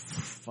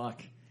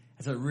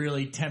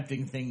really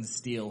tempting thing to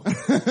steal.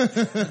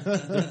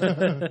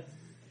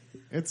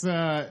 It's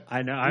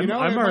I know.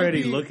 I'm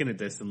already looking at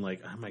this and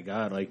like, oh my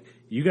god! Like,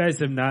 you guys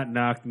have not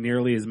knocked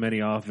nearly as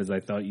many off as I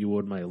thought you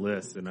would my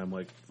list, and I'm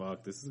like,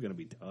 fuck, this is gonna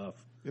be tough.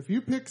 If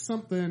you pick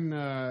something,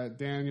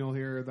 Daniel,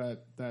 here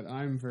that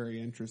I'm very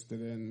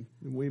interested in,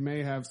 we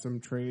may have some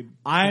trade.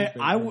 I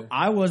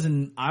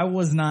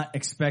was not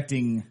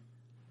expecting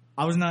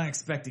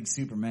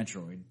Super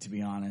Metroid, to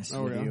be honest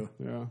with you.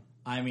 Yeah.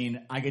 I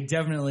mean, I could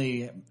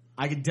definitely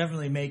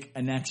make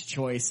a next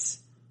choice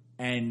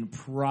and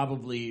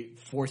probably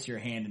force your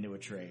hand into a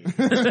trade.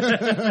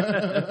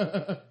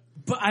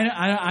 But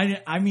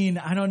I mean,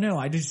 I don't know.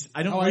 I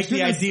don't like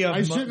the idea of.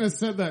 I shouldn't have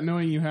said that,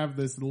 knowing you have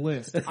this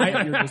list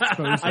at your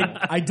disposal.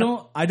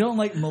 I don't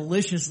like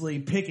maliciously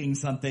picking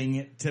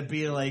something to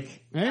be like.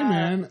 Hey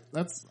man,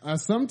 that's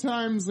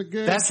sometimes a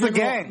good. That's the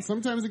game.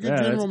 Sometimes a good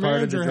general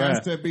manager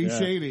has to be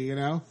shady.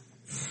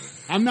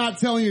 I'm not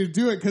telling you to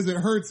do it because it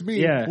hurts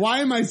me. Yeah. Why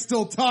am I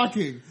still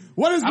talking?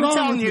 What is I'm wrong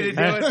telling with you you? to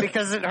do it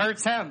because it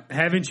hurts him.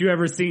 Haven't you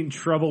ever seen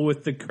Trouble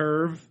with the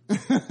Curve?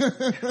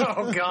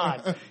 Oh,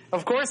 God.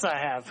 Of course I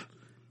have.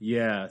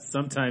 Yeah,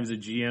 sometimes a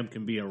GM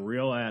can be a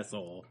real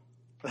asshole.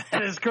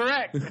 That is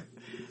correct.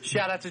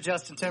 Shout out to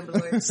Justin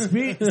Timberlake.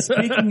 Speaking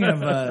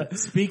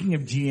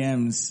of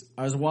GMs,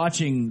 I was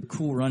watching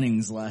Cool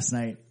Runnings last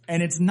night,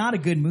 and it's not a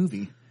good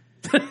movie.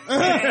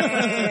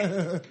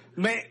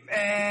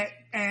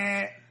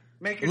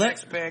 Make your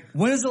next pick.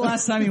 When is the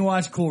last time you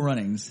watched Cool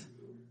Runnings?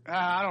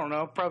 I don't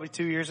know. Probably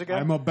 2 years ago.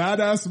 I'm a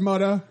badass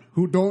mother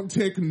who don't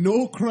take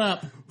no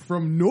crap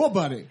from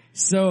nobody.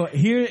 So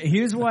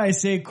here's why I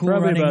say Cool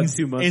Probably about Runnings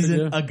 2 months isn't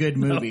ago. a good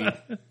movie.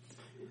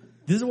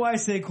 This is why I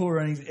say Cool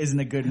Runnings isn't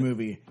a good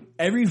movie.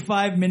 Every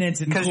 5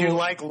 minutes in Because Cool you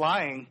like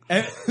lying.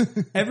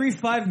 every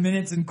 5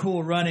 minutes in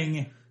Cool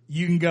Running,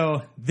 you can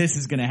go, this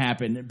is gonna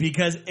happen,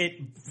 because it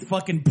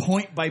fucking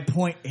point by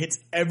point hits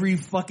every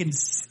fucking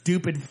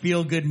stupid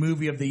feel good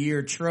movie of the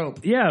year trope.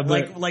 Yeah,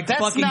 but like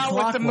That's fucking not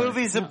what the Clockwork.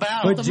 movie's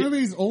about. But the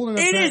movie's old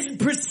enough. It that- is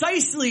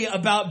precisely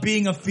about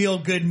being a feel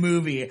good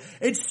movie.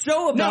 It's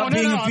so about No,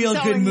 being a I'm feel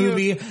good telling you-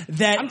 movie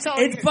that I'm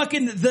telling it's you-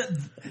 fucking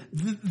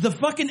the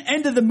fucking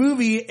end of the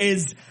movie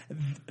is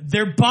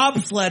their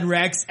bobsled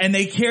wrecks and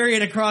they carry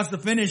it across the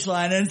finish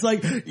line and it's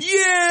like,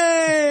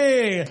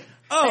 yay!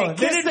 Oh, Hey, they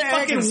kiss didn't the egg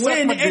fucking and suck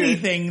win my dick.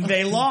 anything.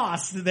 They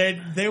lost.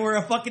 They were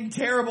a fucking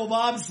terrible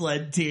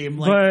bobsled team.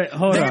 Like, but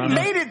hold They on.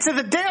 made it to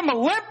the damn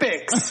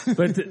Olympics.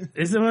 But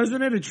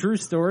wasn't it a true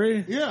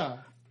story? Yeah.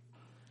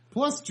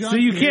 Plus, John So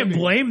you Candy. can't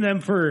blame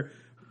them for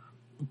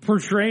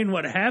portraying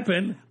what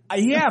happened.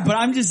 yeah, but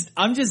I'm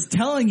just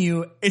telling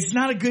you, it's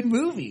not a good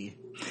movie.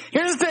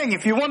 Here's the thing.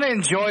 If you want to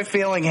enjoy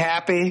feeling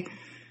happy,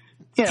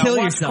 Kill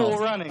watch yourself. Cool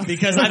Running.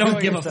 Because I don't Kill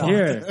give a yourself.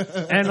 fuck.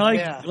 Here. And like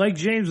Yeah. like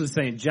James was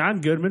saying, John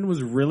Goodman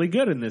was really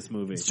good in this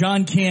movie.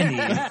 John Candy,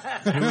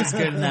 who was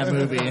good in that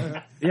movie.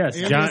 Yes,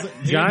 Andy John was-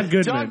 John Andy-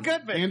 Goodman. John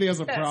Goodman. Andy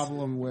has a Yes.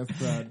 problem with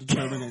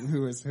determining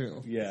who is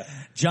who. Yeah.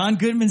 John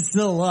Goodman's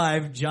still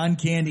alive. John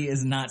Candy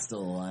is not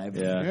still alive.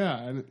 Yeah. Yeah,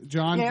 and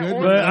John Yeah,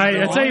 Goodman. or- But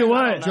I tell you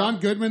what, John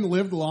Goodman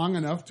lived long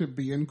enough to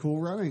be in Cool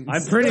Runnings.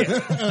 I'm pretty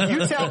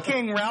You tell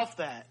King Ralph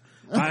that.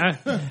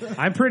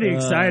 I'm pretty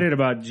excited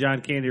about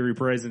John Candy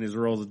reprising his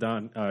role as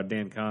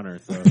Dan Connor.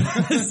 So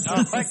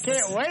Oh, I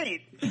can't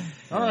wait.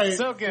 All right,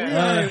 So good. we All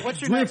are right, what's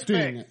your next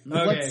drifting. pick?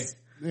 Let's-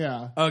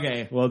 yeah.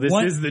 Okay. well, this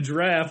One- is the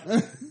draft.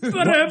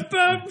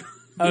 Ba-dum-bum.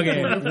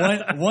 Okay.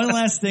 One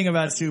last thing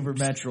about Super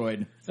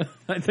Metroid.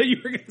 I thought you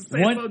were going to say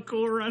One- about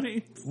Cool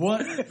Running.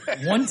 One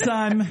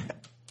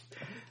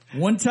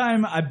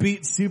time I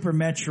beat Super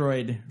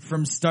Metroid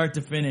from start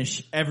to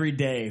finish every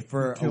day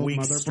for a Killed week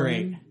Mother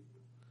straight. Brain?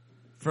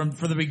 For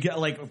the beginning,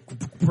 like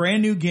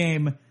brand new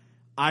game,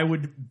 I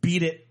would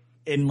beat it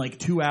in like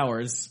 2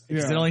 hours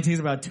because Yeah. it only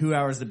takes about 2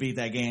 hours to beat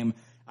that game.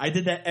 I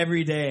did that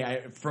every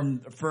day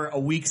for a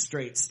week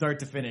straight, start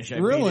to finish. I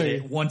Really? beat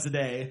it once a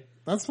day.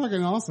 That's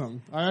fucking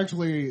awesome. I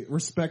actually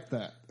respect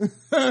that.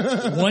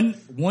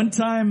 One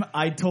time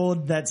I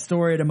told that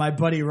story to my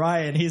buddy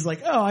Ryan. He's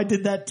like, "Oh, I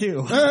did that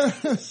too."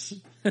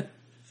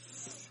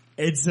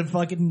 It's a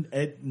fucking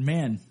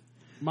man.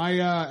 My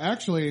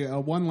actually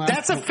one last.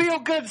 That's a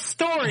feel-good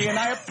story, and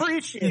I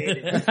appreciate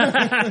it.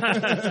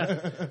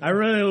 I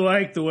really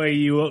like the way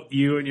you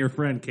and your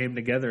friend came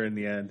together in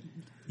the end.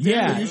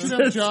 Yeah, You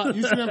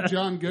should have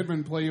John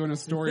Goodman play you in a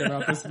story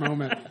about this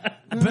moment.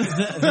 but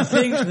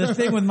the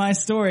thing with my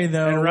story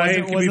though, And Ryan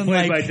can be wasn't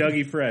played like by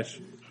Dougie Fresh.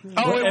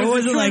 Oh, It it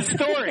was wasn't a true like-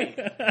 story.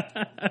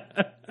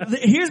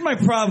 Here's my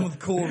problem with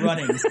Cool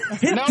Runnings.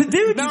 The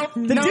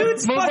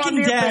dude's move on fucking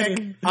to your dad.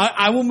 pick.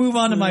 I will move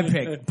on to my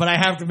pick, but I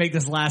have to make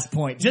this last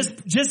point just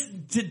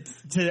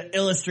to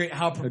illustrate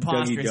how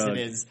preposterous Doug. it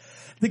is.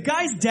 The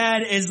guy's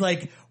dad is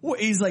like,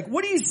 he's like,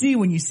 what do you see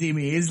when you see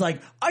me? He's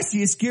like, I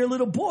see a scared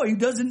little boy who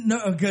doesn't know,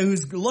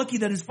 who's lucky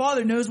that his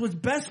father knows what's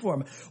best for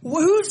him.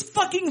 Well, whose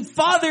fucking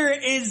father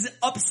is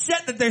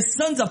upset that their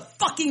son's a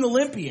fucking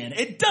Olympian?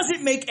 It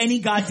doesn't make any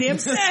goddamn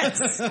sense.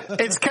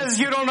 It's because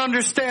you don't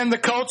understand the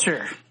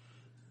culture.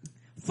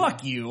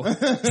 Fuck you.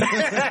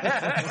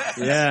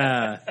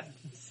 Yeah.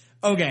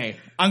 Okay,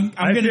 I'm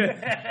I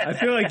gonna.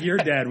 feel like your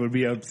dad would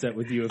be upset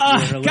with you if you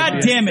were an God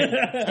Olympian. damn it!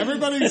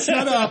 Everybody,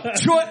 shut up!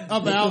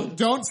 About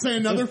don't say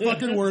another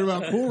fucking word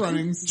about Cool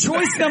Runnings.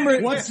 Choice number.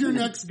 What's your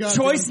next guy?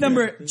 Choice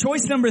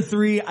number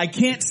 3. I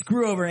can't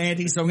screw over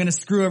Andy, so I'm going to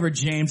screw over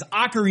James.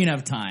 Ocarina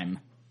of Time.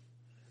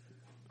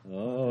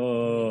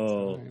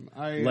 Oh.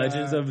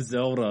 Legends of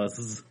Zelda.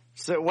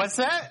 So what's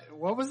that?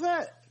 What was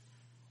that?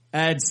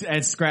 I'd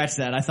scratch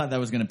that. I thought that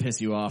was going to piss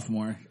you off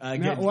more.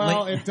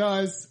 It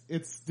does.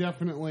 It's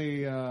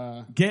definitely.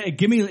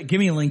 Give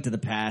me a Link to the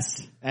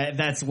Past.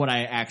 That's what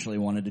I actually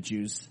wanted to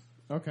choose.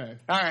 Okay.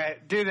 All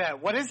right, do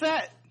that. What is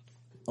that?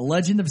 A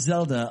Legend of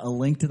Zelda: A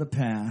Link to the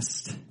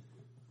Past.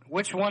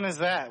 Which one is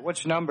that?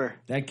 Which number?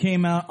 That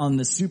came out on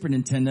the Super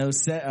Nintendo.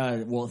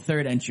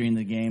 Third entry in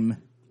the game.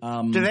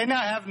 Do they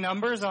not have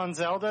numbers on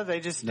Zelda?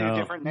 They just do No.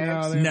 different No,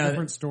 names? they have No.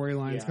 different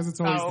storylines because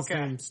it's always Oh, okay.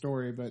 the same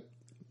story, but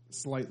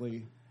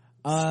slightly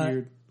Uh,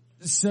 skewed.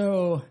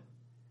 So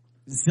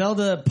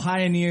Zelda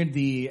pioneered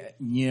the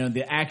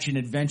action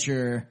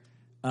adventure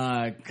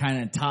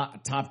kind of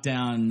top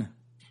down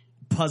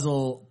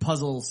puzzle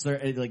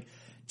like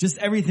just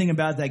everything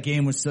about that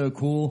game was so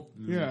cool.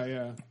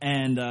 Yeah.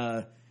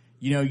 And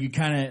you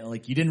kind of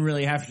like you didn't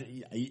really have to.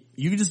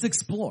 You could just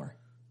explore.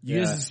 You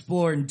just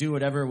explore and do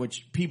whatever,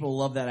 which people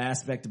love that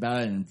aspect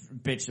about it and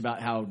bitched about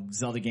how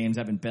Zelda games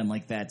haven't been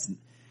like that.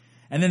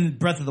 And then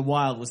Breath of the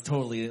Wild was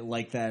totally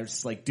like that.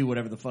 Just like do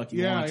whatever the fuck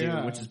you want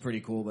to, which is pretty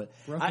cool. But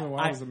Breath of the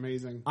Wild is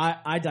amazing.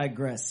 I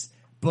digress.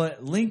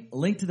 But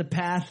Link to the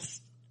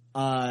Past,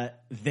 they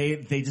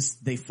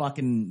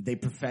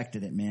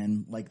perfected it,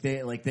 man.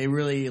 They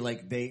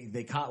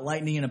really caught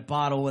lightning in a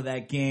bottle with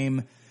that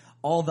game.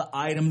 All the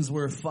items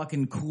were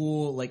fucking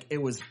cool. Like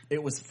it was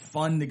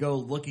fun to go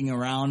looking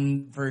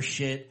around for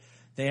shit.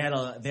 They had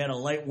a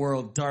light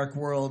world, dark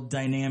world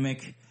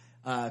dynamic.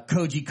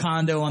 Koji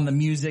Kondo on the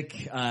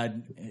music,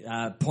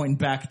 pointing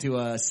back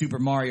to Super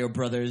Mario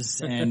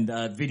Brothers and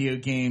video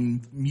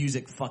game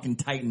music fucking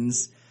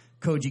titans.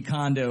 Koji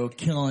Kondo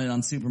killing it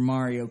on Super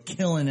Mario,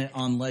 killing it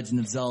on Legend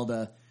of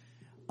Zelda.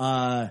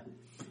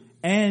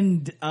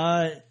 And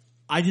I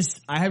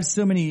have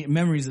so many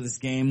memories of this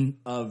game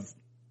of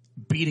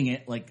beating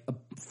it like a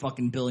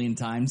fucking billion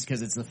times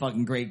because it's a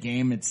fucking great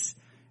game. It's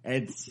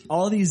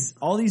all these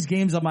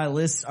games on my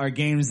list are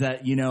games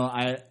that,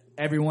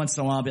 every once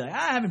in a while I'll be like,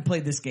 I haven't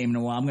played this game in a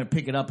while. I'm going to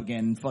pick it up again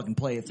and fucking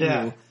play it through.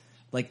 Yeah.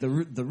 Like the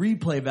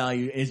replay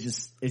value is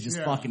just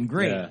fucking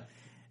great. Yeah.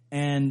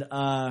 And,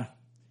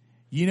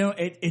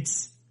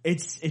 it's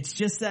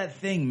just that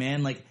thing,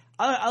 man. Like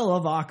I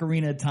love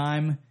Ocarina of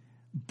Time,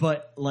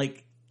 but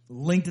like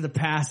Link to the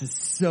Past is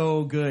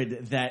so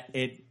good that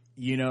it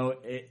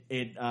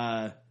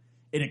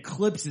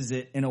eclipses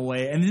it in a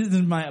way. And this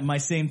is my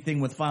same thing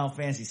with Final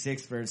Fantasy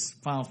VI versus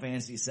Final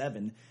Fantasy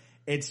VII.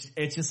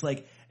 It's just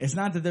like, it's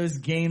not that those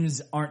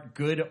games aren't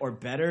good or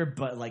better,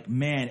 but like,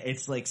 man,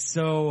 it's like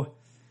so.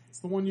 It's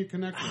the one you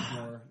connect with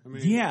more. I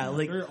mean, yeah,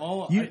 like they're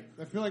all.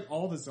 I feel like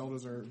all the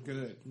Zeldas are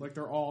good. Like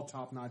they're all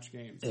top-notch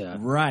games. Yeah,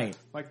 right.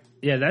 Like,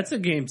 yeah, that's a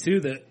game too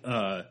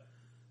that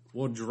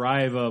will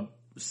drive up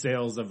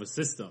sales of a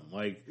system.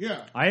 Like,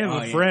 yeah, I have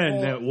a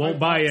friend that won't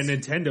buy a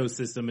Nintendo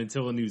system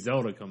until a new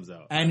Zelda comes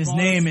out, and his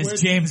name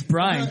is James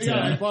Bryant.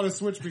 Yeah, I bought a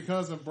Switch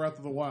because of Breath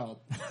of the Wild.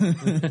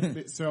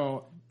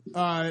 So.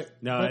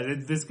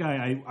 This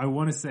guy, I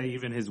want to say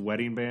even his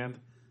wedding band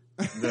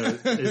is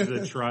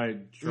the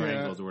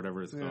triangles or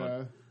whatever it's called.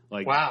 Yeah.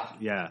 Like, wow.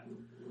 Yeah.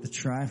 The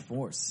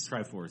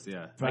Triforce,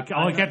 yeah. Like,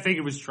 all I kept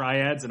thinking was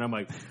triads, and I'm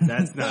like,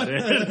 that's not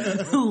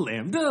it.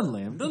 Lambda.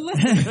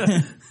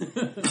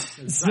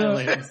 So,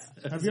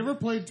 have you ever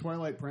played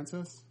Twilight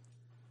Princess?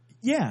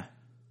 Yeah.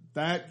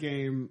 That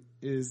game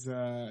is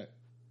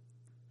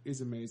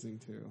amazing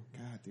too.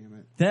 God damn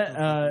it.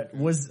 That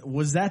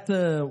was that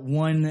the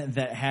one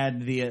that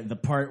had the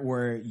part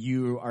where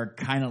you are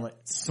kind of like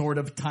sort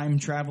of time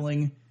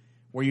traveling,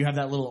 where you have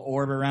that little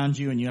orb around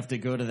you and you have to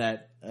go to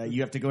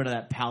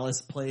that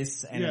palace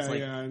place and it's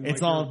like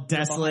it's like all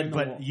desolate,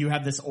 but you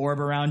have this orb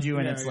around you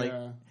and it's like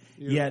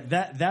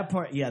that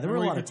part. Yeah, there were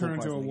a lot of cool turn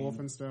parts into a in the wolf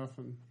game. and stuff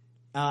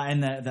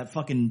and that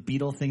fucking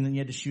beetle thing that you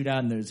had to shoot out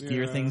and those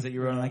gear things that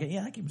you rode on. Like,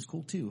 that game was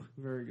cool too.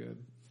 Very good.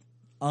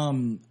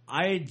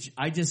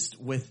 I just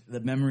with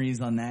the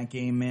memories on that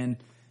game, man.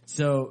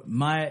 So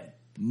my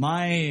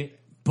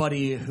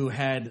buddy who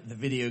had the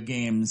video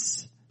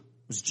games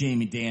was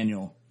Jamie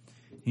Daniel.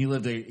 He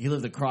lived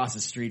across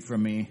the street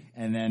from me,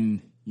 and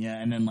then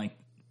like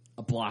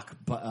a block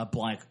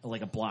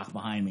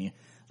behind me.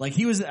 Like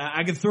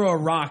I could throw a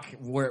rock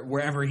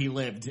wherever he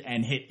lived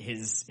and hit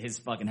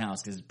his fucking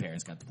house because his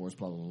parents got divorced.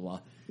 Blah blah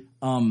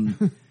blah.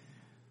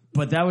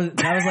 But that was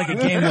like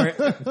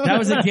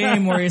a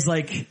game where he's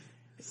like.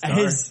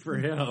 For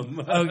him.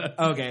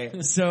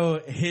 Okay,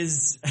 so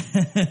his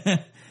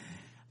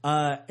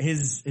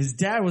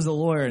dad was a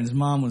lawyer and his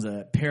mom was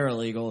a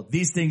paralegal.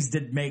 These things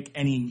didn't make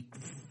any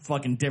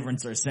fucking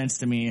difference or sense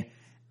to me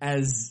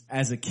as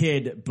a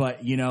kid,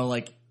 but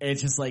like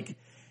it's just like,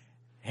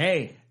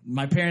 hey,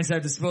 my parents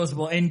have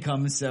disposable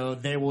income, so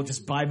they will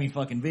just buy me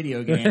fucking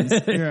video games.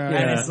 And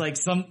it's like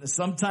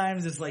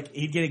sometimes it's like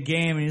he'd get a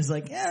game and he's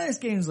like, yeah, this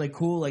game's like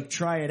cool, like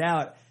try it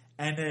out.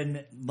 And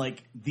then,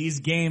 like,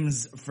 these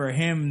games for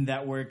him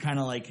that were kind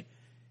of like,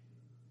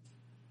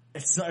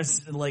 it's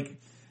like,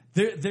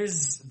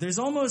 there's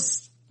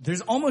almost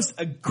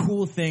a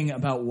cool thing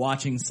about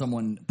watching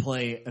someone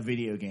play a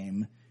video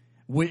game,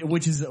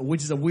 which is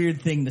a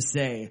weird thing to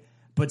say.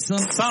 But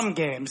some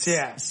games,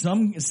 yeah,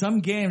 some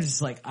games,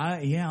 it's like,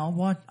 I'll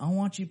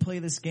watch you play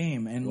this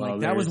game, and like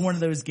that was one of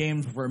those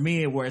games for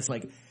me where it's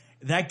like.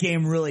 That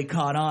game really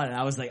caught on, and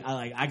I was like,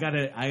 I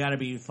gotta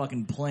be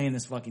fucking playing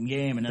this fucking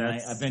game, and then I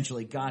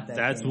eventually got that.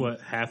 That's game. what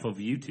half of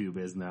YouTube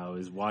is now,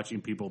 is watching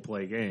people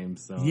play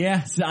games. So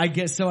yeah, so I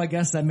guess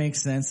that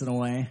makes sense in a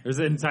way. There's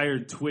an entire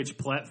Twitch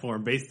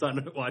platform based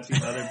on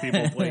watching other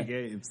people play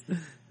games.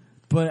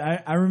 But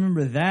I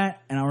remember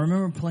that, and I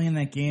remember playing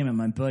that game at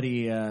my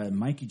buddy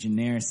Mikey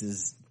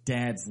Generis's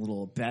dad's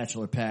little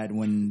bachelor pad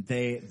when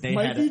they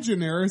Mikey had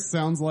Generis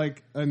sounds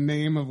like a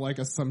name of like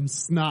some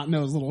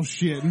snot-nosed little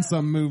shit in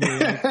some movie.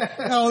 Like,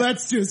 oh,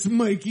 that's just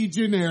Mikey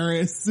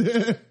Generis.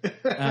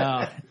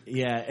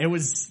 yeah, it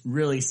was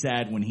really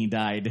sad when he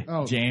died,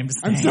 James.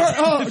 I'm sorry.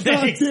 Oh, God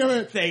Thanks. damn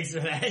it. Thanks for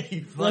that,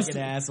 you fucking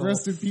asshole.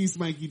 Rest in peace,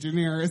 Mikey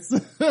Generis.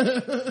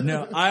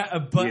 No, I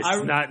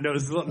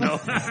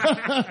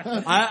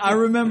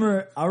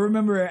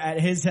remember at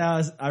his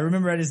house. I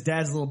remember at his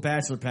dad's little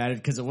bachelor pad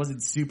because it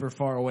wasn't super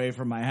far away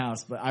from my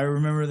house. But I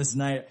remember this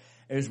night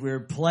as we were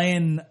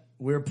playing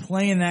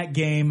that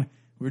game.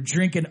 We were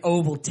drinking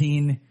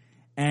Ovaltine,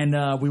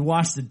 and we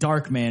watched the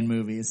Darkman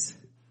movies.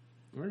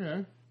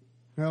 Okay,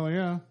 hell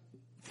yeah,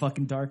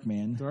 fucking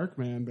Darkman,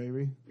 Darkman,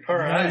 baby. All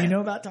right. You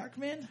know about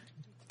Darkman?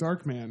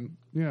 Darkman,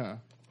 yeah.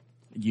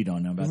 You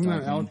don't know about Isn't Darkman?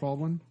 that Alec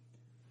Baldwin?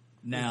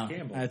 No,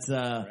 Campbell, that's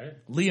right?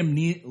 Liam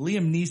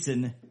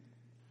Neeson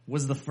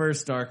was the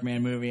first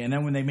Darkman movie, and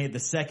then when they made the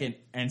second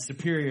and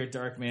superior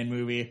Darkman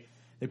movie,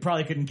 they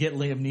probably couldn't get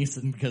Liam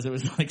Neeson because it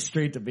was like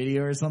straight to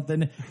video or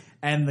something.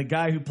 And the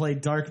guy who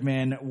played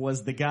Darkman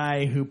was the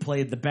guy who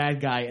played the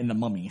bad guy in The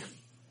Mummy.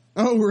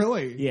 Oh,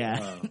 really? Yeah.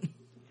 Wow.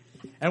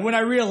 And when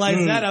I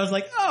realized that, I was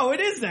like, oh, it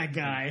is that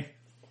guy.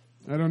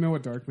 I don't know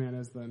what Darkman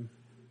is then.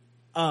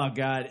 Oh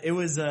God, it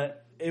was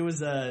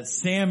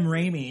Sam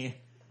Raimi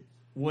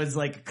was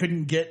like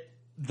couldn't get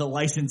the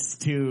license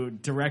to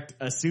direct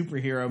a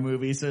superhero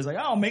movie, so he's like,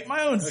 I'll make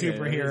my own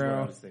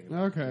superhero.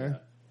 Okay.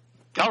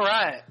 All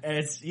right. And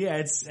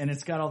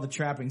it's got all the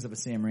trappings of a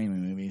Sam Raimi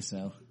movie,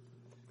 so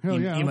Hell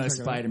yeah. I'll emo check it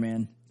out.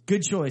 Spider-Man.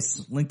 Good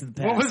choice. Link to the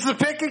Past. What was the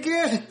pick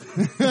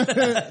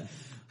again?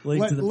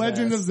 Link to the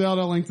Legend Past. of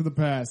Zelda: Link to the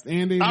Past.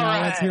 Andy, All now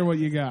right. let's hear what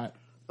you got.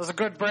 That was a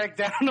good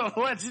breakdown of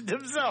Legend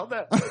of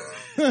Zelda.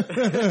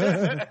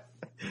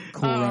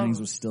 Cool Runnings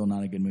was still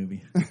not a good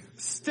movie.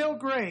 Still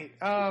great.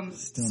 Still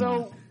So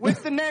not.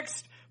 with the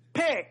next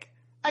pick,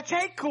 I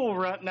take Cool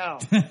Run. No,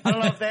 I don't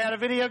know if they had a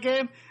video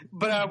game,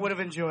 but I would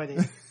have enjoyed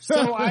it.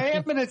 So I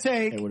am going to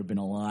take. It would have been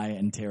a lie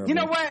and terrible. You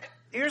know what?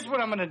 Here's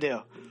what I'm going to do.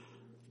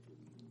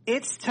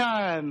 It's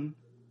time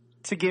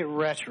to get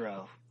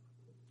retro.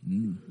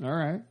 All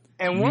right.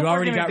 And You what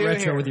already we're gonna got do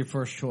retro here, with your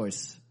first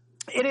choice.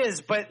 It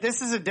is, but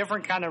this is a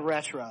different kind of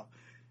retro.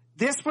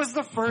 This was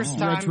the first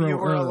time Retro-er. you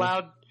were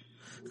allowed.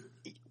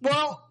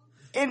 Well,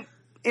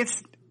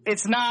 it's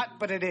not,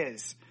 but it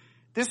is.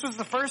 This was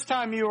the first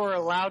time you were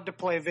allowed to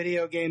play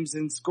video games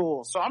in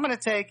school. So I'm going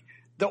to take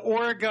the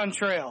Oregon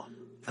Trail.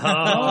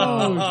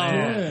 Oh,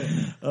 man. Shit.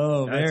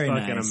 Oh, That's very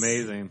fucking nice.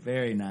 amazing.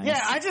 Very nice.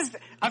 Yeah,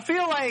 I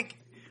feel like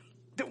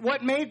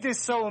what made this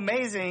so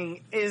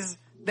amazing is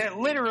that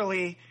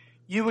literally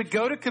you would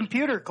go to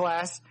computer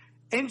class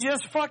and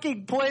just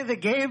fucking play the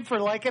game for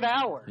like an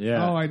hour.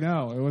 Yeah. Oh, I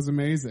know. It was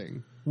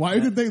amazing. Why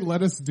did they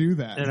let us do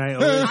that? And I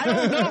always, I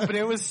don't know, but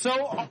it was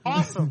so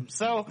awesome.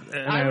 So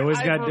And I always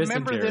got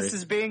remember dysentery. this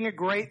as being a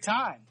great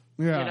time.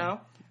 Yeah. You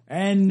know?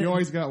 And You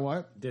always got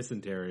what?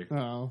 dysentery.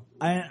 Oh.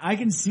 I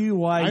can see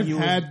why I've you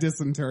had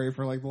dysentery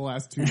for like the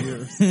last 2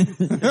 years. And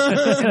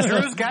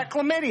Drew's got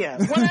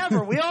chlamydia.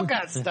 Whatever. We all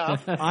got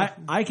stuff.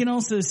 I can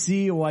also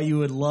see why you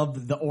would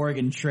love the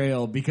Oregon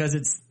Trail because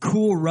it's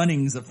Cool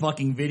Runnings of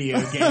fucking video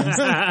games.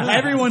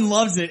 Everyone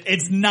loves it.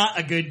 It's not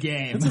a good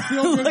game. It's a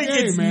feel-good game,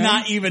 it's man.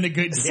 not even a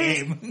good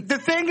game. The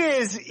thing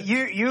is,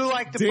 you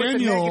like to put the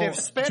Daniel negative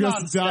spin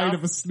on just died stuff.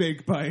 of a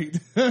snake bite.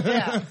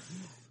 Yeah.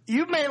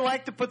 You may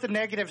like to put the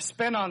negative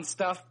spin on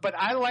stuff, but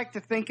I like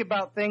to think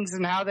about things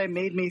and how they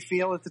made me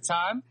feel at the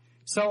time.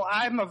 So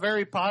I'm a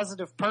very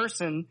positive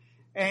person,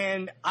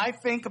 and I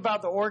think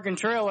about the Oregon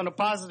Trail in a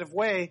positive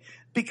way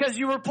because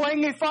you were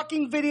playing a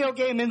fucking video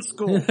game in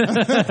school.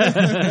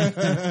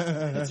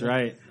 That's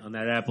right. On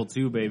that Apple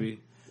II,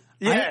 baby.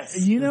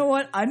 Yes. You know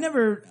what? I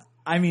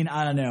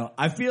don't know.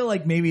 I feel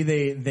like maybe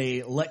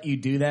they let you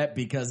do that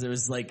because it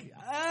was like,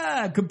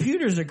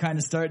 computers are kind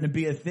of starting to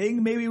be a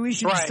thing. Maybe we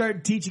should Right.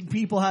 start teaching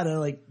people how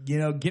to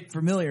get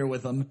familiar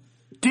with them.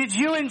 Did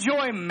you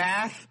enjoy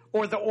math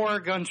or the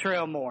Oregon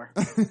Trail more?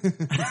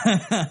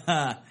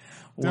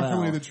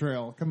 Definitely the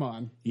trail. Come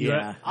on.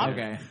 Yeah.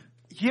 Okay.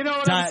 You know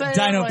what I'm saying?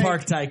 Dino Like,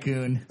 Park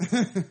Tycoon.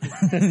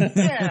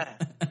 Yeah.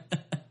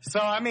 So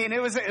I mean,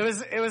 it was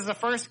the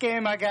first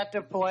game I got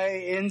to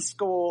play in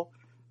school.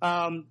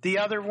 The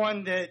other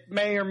one that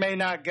may or may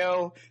not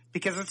go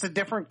because it's a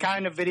different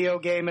kind of video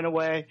game in a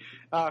way.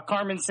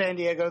 Carmen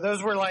Sandiego.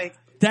 Those were like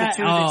the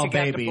two that you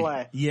got to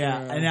play. Yeah.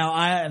 And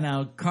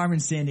now Carmen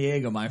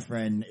Sandiego, my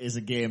friend, is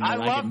a game that I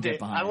can loved get it.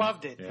 behind. I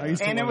loved it. I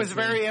used to And it love was it,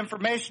 very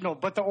informational.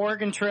 But the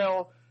Oregon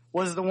Trail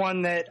was the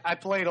one that I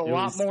played a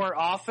lot was more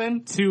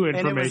often. Too and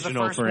it was the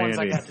informational first for ones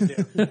Andy. I got to do.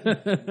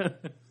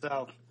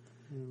 So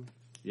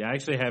Yeah, I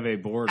actually have a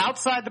board.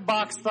 outside the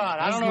box thought.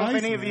 I That's don't know nice,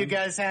 if any of man. you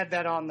guys had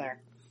that on there.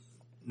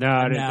 No,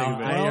 I didn't No, think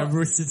of it. I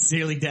ever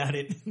sincerely doubt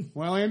it.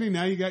 Well, Andy,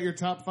 now you got your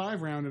top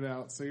 5 rounded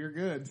out, so you're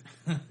good.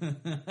 I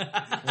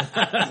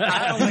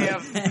only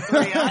have 3.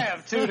 I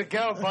have 2 to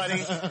go,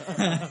 buddy.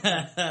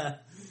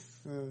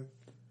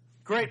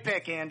 Great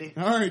pick, Andy.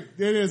 All right.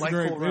 It is Like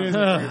great. Cool It is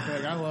Runnings. a great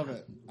pick. I love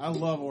it. I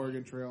love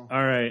Oregon Trail.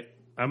 All right.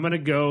 I'm going to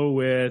go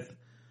with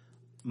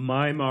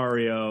My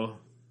Mario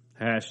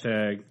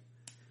hashtag.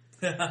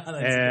 That's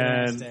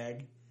And- the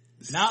hashtag.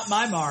 Not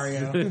my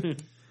Mario.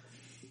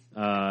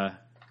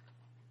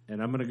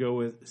 And I'm going to go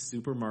with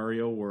Super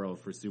Mario World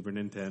for Super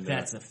Nintendo.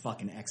 That's a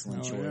fucking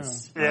excellent Oh,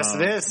 choice. Yes,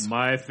 it is.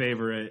 My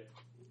favorite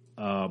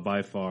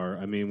by far.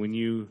 I mean, when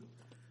you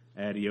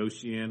add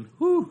Yoshi in,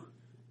 whew.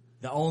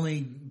 The only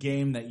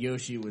game that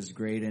Yoshi was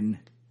great in.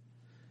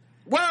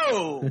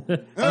 Whoa!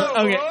 Okay.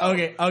 Let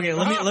me. All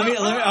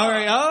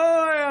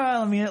right.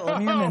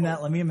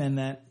 Let me amend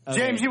that. Okay.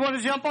 James, you want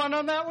to jump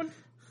on that one?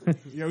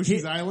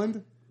 Yoshi's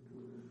Island.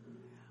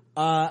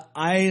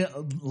 I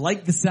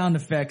like the sound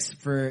effects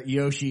for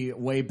Yoshi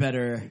way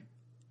better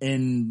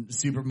in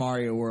Super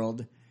Mario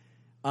World.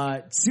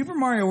 Super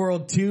Mario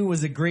World 2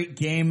 was a great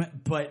game,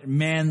 but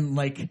man,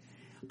 like,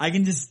 I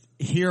can just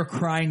hear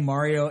crying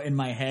Mario in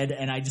my head,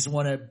 and I just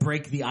want to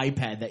break the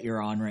iPad that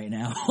you're on right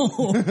now.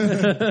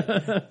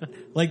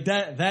 Like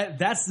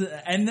that's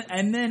the,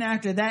 and then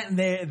after that,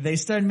 they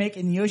started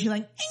making Yoshi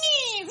like,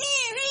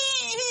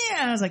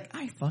 and I was like,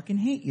 I fucking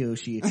hate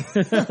Yoshi. but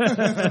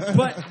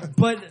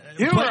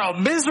You are a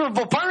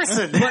miserable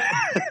person.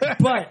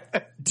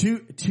 but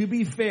to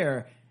be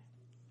fair,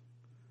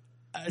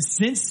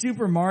 since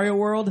Super Mario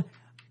World,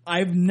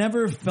 I've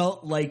never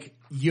felt like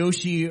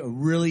Yoshi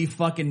really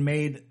fucking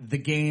made the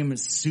game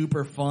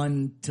super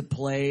fun to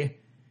play.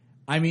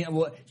 I mean,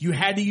 well, you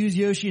had to use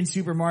Yoshi in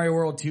Super Mario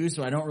World 2,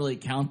 so I don't really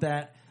count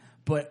that.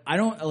 But I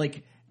don't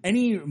like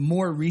any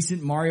more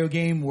recent Mario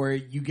game where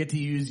you get to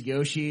use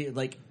Yoshi.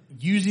 Like,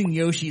 using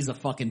Yoshi is a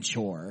fucking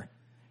chore.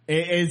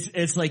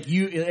 It's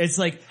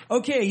like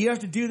okay, you have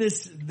to do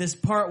this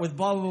part with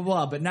blah blah blah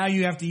blah, but now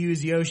you have to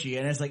use Yoshi,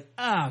 and it's like,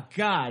 oh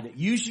god,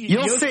 You'll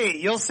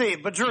see.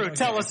 But Drew,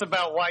 tell us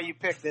about why you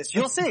picked this.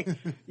 You'll see.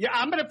 Yeah,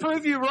 I'm going to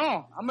prove you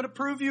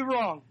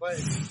wrong. But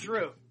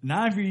Drew,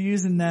 Not if you're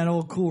using that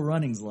old Cool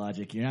Runnings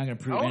logic. You're not going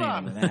to prove hold anything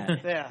on. with that.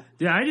 Yeah.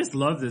 Yeah, I just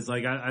love this.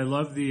 Like, I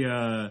love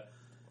the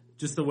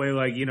just the way,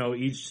 like, you know,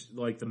 each,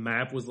 like, the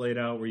map was laid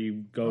out where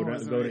you go to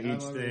that's go right. to I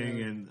each love thing,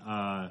 it.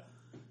 and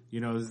you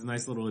know, it was a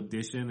nice little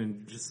addition,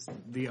 and just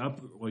the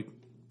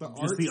The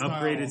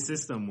upgraded style.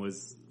 system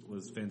was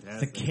The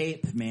fantastic.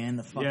 cape, man.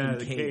 The fucking yeah,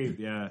 the cape. cave,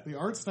 yeah. The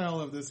art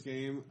style of this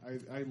game,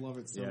 I love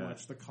it so Yeah.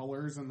 much. The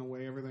colors and the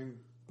way everything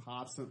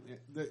pops, and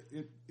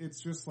it's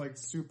just like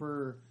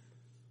super.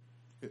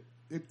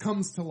 It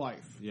comes to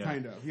life, Yeah.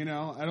 kind of. You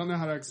know, I don't know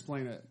how to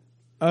explain it.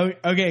 Oh,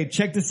 okay,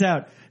 check this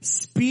out.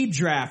 Speed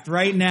draft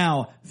right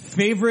now.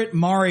 Favorite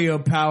Mario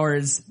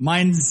powers.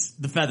 Mine's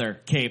the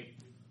feather cape.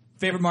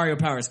 Favorite Mario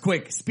powers.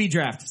 Quick. Speed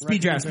draft.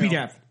 Speed draft. Speed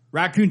draft.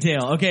 Raccoon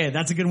tail. Okay,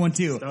 that's a good one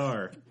too.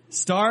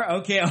 Star.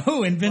 Okay.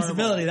 Oh,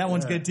 invincibility. That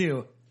one's good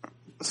too.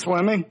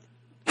 Swimming.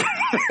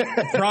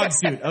 Frog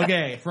suit.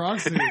 Okay. Frog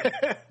suit.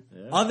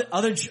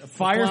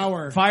 Firefly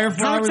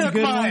Drew was a took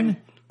good mine.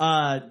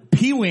 one.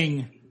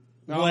 P-wing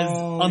was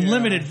Oh,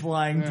 unlimited yeah.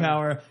 flying Yeah.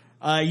 power.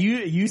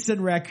 You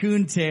said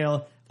raccoon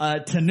tail.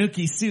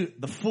 Tanuki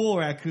suit, the full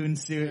raccoon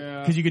suit,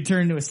 Yeah. because you could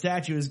turn into a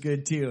statue is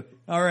good too.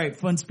 All right,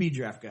 fun speed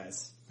draft,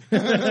 guys.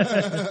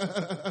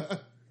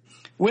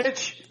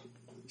 Which,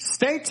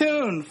 stay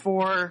tuned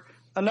for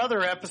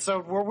another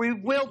episode where we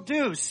will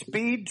do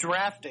speed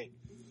drafting.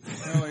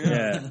 Hell yeah.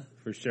 Yeah,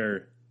 for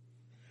sure.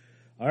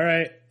 All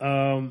right,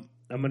 I'm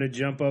gonna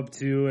jump up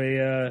to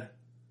a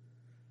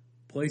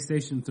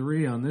PlayStation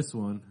 3 on this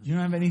one. You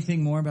don't have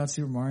anything more about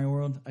Super Mario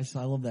World? I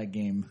love that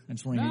game. I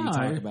just want to hear you No,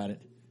 talk about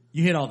it.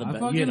 You hit all the. I You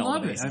fucking hit all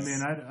love the it. I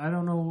bases. mean, I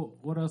don't know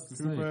what else to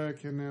say. Koopa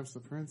kidnaps the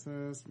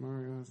princess.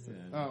 Mario has to.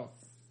 Oh.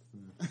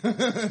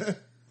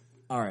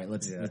 all right,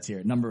 let's hear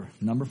it. Number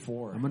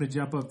 4. I'm going to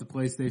jump up to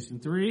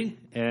PlayStation 3,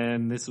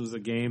 and this was a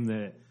game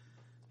that,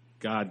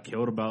 God,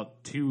 killed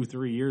about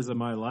 2-3 years of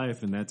my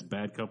life, and that's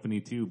Bad Company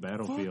 2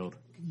 Battlefield.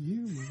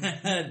 You.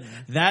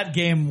 That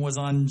game was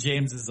on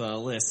James's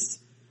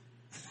list.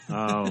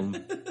 Well,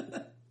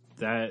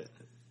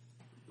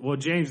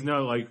 James,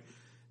 no, like,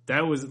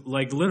 that was,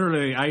 like,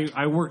 literally,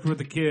 I worked with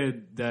a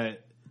kid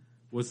that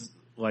was,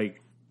 like,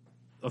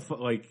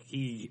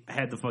 he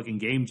had the fucking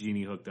Game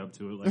Genie hooked up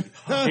to it.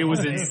 Like, it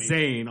was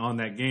insane on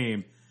that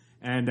game.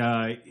 And,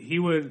 he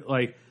would,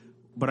 like,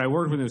 but I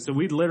worked with him, so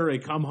we'd literally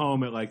come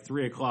home at, like,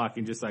 3 o'clock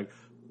and just, like,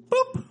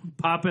 boop,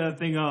 pop that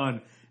thing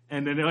on.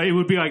 And then it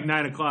would be like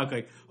 9 o'clock,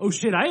 like, oh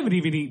shit, I haven't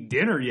even eaten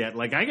dinner yet.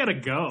 Like, I gotta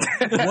go.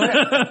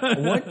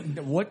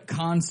 What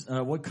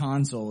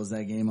console was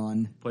that game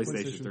on?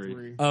 PlayStation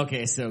 3.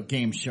 Okay, so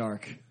Game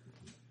Shark.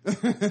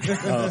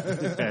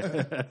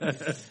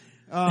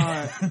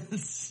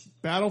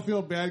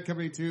 Battlefield Bad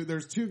Company 2.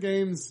 There's two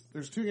games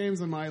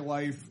in my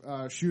life,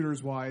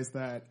 shooters wise,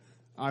 that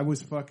I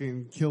was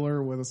fucking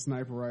killer with a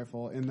sniper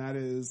rifle, and that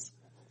is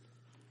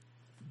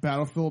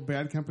Battlefield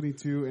Bad Company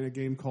 2 and a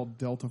game called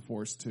Delta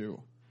Force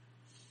 2.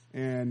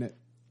 And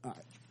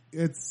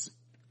it's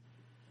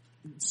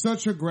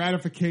such a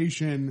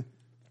gratification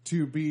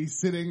to be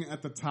sitting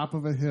at the top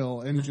of a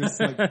hill and just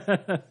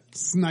like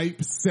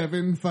snipe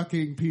 7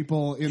 fucking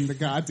people in the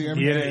goddamn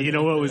head. You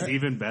know what was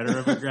even better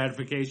of a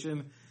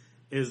gratification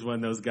is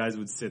when those guys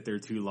would sit there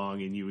too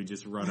long and you would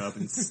just run up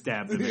and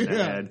stab them in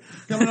the head.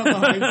 Coming up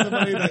behind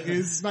somebody that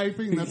is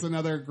sniping, that's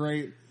another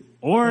great...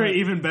 Or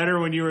even better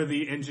when you were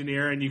the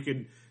engineer and you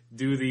could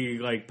do the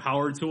like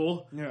power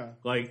tool. Yeah.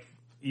 Like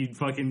you'd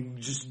fucking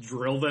just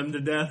drill them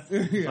to death.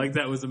 Yeah. Like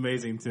that was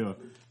amazing too.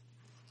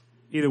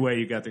 Either way,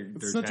 you got their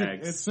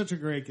tags. It's such a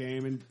great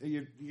game, and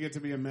you get to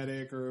be a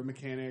medic or a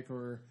mechanic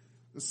or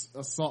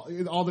assault,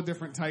 all the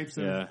different types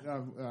of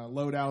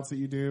loadouts that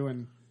you do.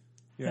 And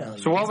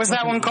So what was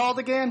that one called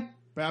again?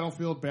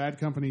 Battlefield Bad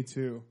Company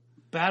 2.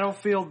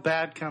 Battlefield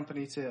Bad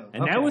Company 2.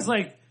 And that was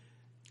like,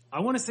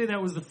 I want to say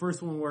that was the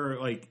first one where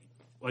like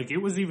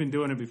it was even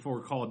doing it before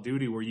Call of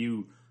Duty, where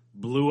you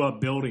blew up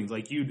buildings.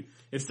 Like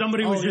if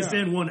somebody was just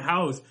in one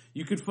house,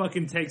 you could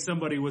fucking take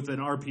somebody with an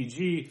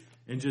RPG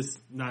and just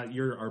not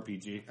your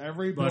RPG,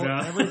 every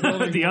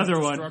building the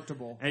other one,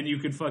 and you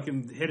could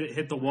fucking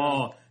hit the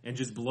wall and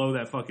just blow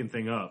that fucking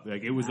thing up.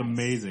 Like it was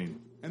amazing.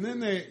 And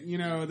then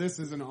this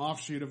is an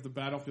offshoot of the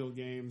Battlefield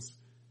games,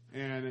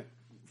 and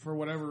for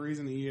whatever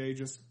reason, the EA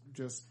just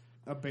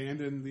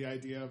abandoned the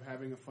idea of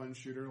having a fun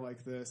shooter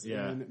like this.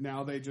 Yeah. And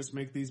now they just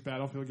make these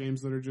Battlefield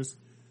games that are just,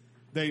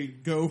 they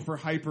go for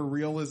hyper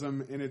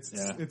realism, and it's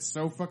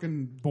so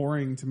fucking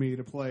boring to me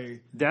to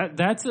play.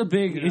 That's a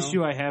big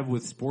issue I have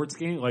with sports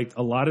games. Like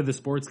a lot of the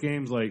sports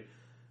games, like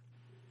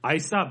I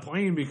stopped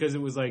playing because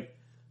it was like,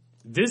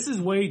 this is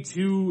way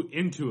too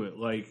into it.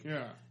 Like,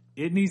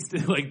 it needs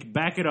to like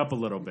back it up a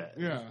little bit.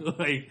 Yeah.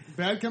 Like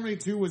Bad Company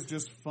 2 was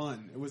just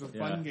fun. It was a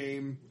fun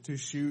game to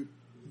shoot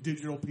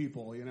digital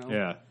people,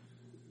 Yeah.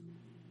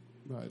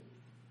 But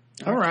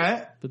all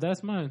right. But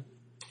that's mine.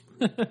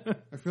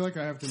 I feel like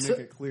I have to make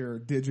it clear,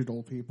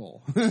 digital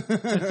people.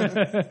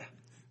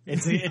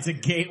 It's a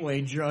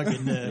gateway drug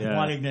into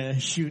wanting to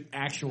shoot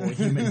actual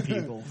human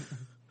people.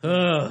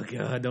 Oh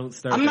God! Don't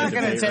start. I'm not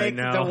going to take right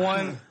now. the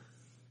one.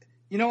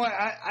 You know what?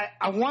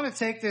 I want to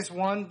take this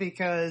one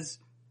because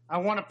I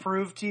want to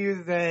prove to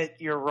you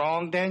that you're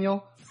wrong,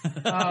 Daniel.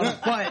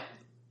 But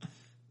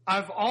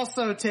I've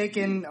also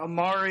taken a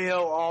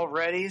Mario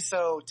already,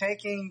 so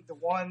taking the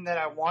one that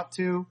I want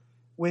to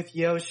with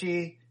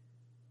Yoshi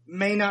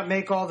may not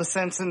make all the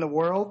sense in the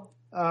world.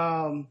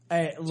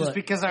 Just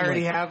because I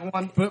already have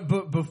one. But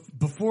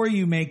before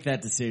you make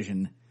that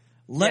decision,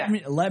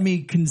 let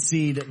me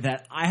concede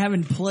that I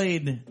haven't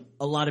played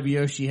a lot of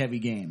Yoshi heavy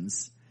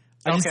games.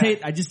 I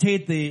just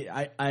hate the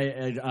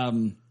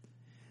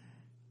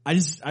I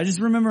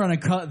just remember on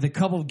the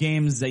couple of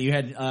games that you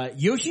had.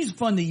 Yoshi's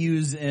fun to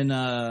use in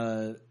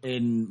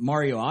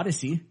Mario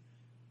Odyssey.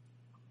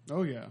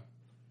 Oh yeah.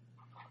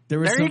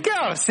 There you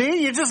go.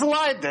 See, you just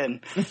lied then.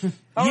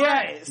 All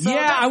right. So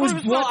I was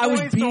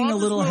being so a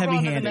little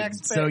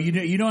heavy-handed. So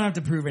you don't have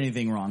to prove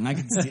anything wrong. I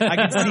can see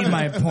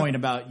my point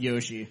about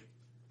Yoshi.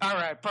 All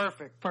right,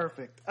 perfect.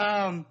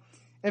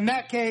 In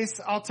that case,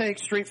 I'll take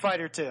Street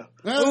Fighter 2.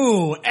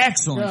 Ooh,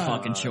 excellent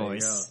fucking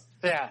choice.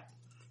 Yeah.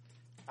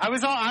 I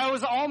was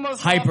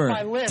almost Hyper.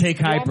 off my list. Take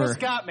You Hyper. almost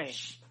got me.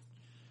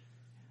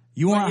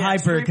 You want Hyper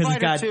Street because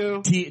it's got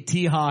Fighter 2.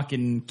 T-Hawk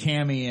and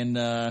Cammy and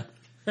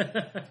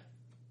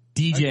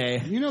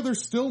DJ. They're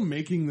still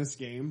making this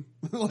game.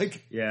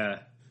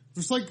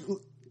 There's like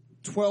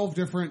 12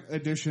 different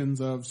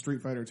editions of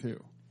Street Fighter 2.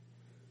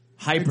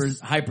 Hyper's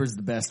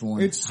the best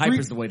one.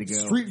 Hyper's the way to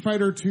go. Street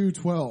Fighter 2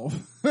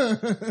 12.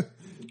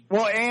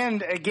 Well,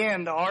 and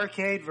again, the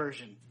arcade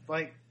version.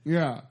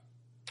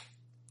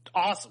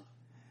 Awesome.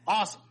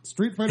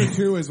 Street Fighter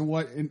 2 is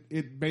what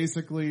it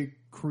basically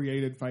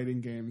created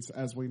fighting games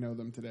as we know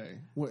them today.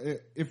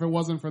 If it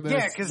wasn't for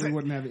this, we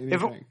wouldn't have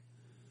anything.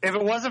 If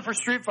it wasn't for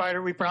Street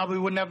Fighter, we probably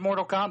wouldn't have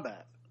Mortal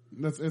Kombat.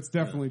 It's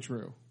definitely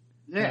true.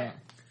 Yeah.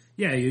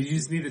 Yeah, you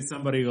just needed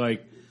somebody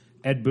like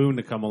Ed Boon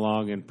to come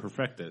along and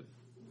perfect it.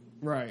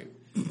 Right.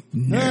 Are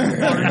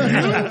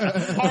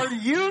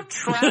you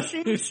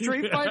trashing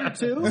Street Fighter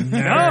 2?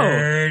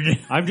 No.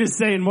 I'm just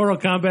saying Mortal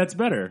Kombat's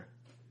better.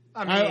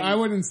 I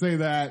wouldn't say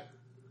that.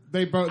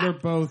 They're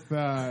both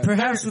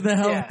perhaps with the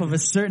help of a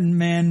certain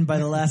man by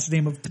the last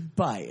name of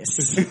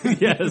Tobias.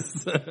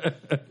 Yes.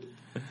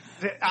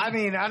 I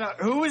mean, I don't.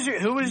 Who was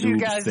you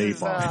guys'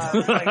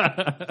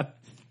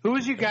 who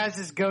was you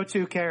guys'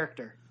 go-to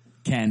character?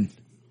 Ken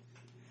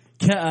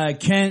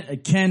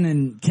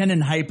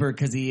and Hyper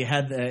because he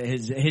had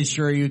his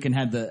Shoryuken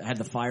had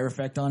the fire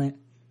effect on it.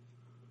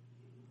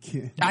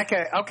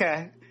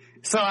 Okay.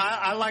 So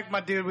I like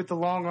my dude with the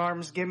long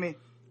arms. Give me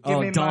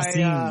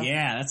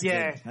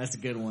Dalsim. That's a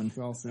good one.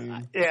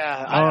 Dalsim.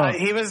 Yeah,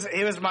 he was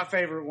my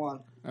favorite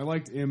one. I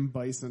liked M.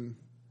 Bison.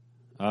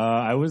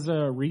 I was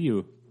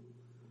Ryu.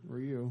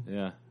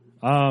 Yeah.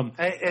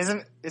 Hey,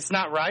 it's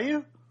not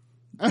Ryu?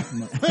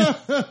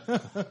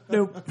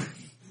 Nope.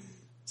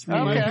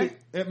 Okay.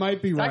 It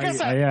might be Ryu. Like I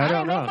said, I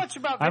don't know know. much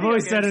about I've video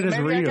always said games, it as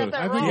so maybe Ryu. I got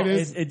that I think wrong. it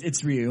is.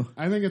 It's Ryu.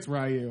 I think it's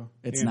Ryu.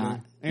 It's Andy. not.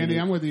 Andy,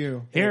 I'm with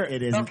you.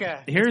 It isn't. Okay.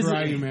 Here's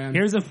Ryu, man.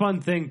 Here's a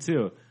fun thing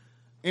too.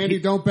 Andy,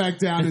 don't back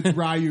down. It's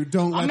Ryu.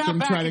 Don't I'm let not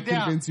them try to backing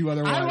down. convince you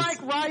otherwise. I like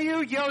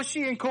Ryu,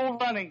 Yoshi, and Cool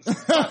Runnings.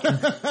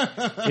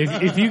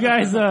 If you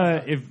guys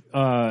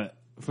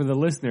for the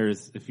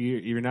listeners, if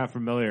you're not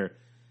familiar,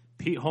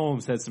 Pete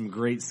Holmes had some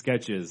great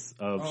sketches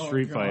of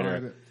Street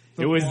Fighter.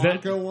 The it was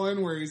Blanca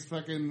one where he's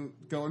fucking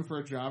going for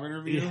a job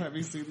interview. Yeah. Have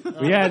you seen?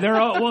 Yeah, they're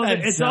all. Well,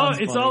 it's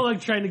all like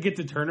trying to get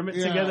the tournament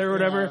together or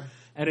whatever. Yeah.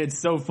 And it's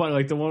so funny,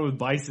 like the one with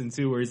Bison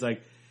too, where he's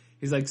like,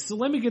 so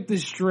let me get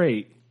this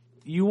straight.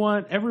 You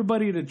want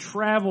everybody to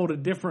travel to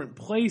different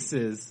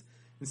places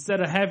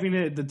instead of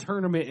having the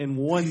tournament in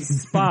one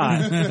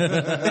spot.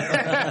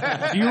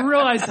 Do you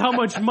realize how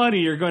much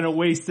money you're going to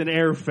waste in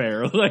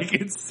airfare? Like,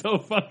 it's so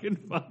fucking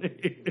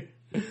funny.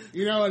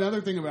 You know,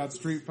 another thing about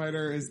Street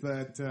Fighter is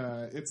that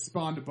it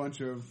spawned a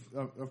bunch of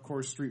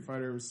course, Street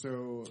Fighter was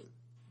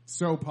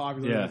so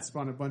popular that it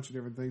spawned a bunch of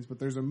different things. But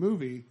there's a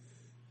movie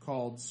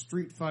called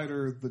Street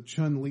Fighter: The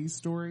Chun-Li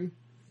Story,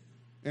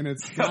 and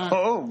it's got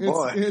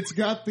it's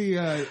got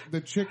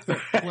the chick that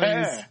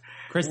plays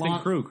Kristen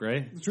Krug,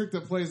 right? The chick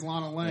that plays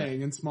Lana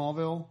Lang in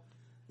Smallville.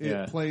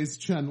 It plays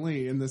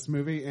Chun-Li in this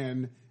movie,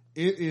 and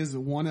it is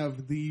one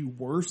of the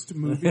worst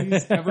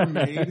movies ever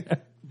made.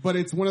 But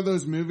it's one of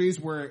those movies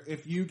where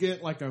if you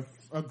get like a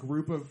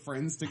group of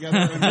friends together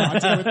and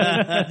watch it with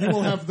them, you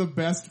will have the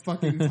best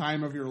fucking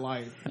time of your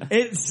life.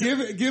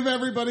 Give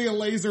everybody a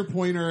laser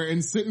pointer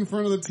and sit in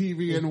front of the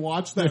TV and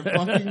watch that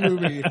fucking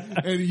movie,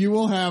 and you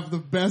will have the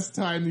best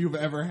time you've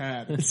ever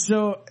had.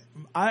 So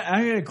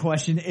I got a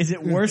question: is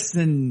it worse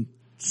than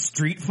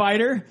Street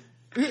Fighter?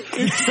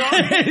 Street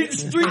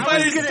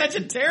Fighter is such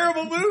a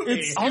terrible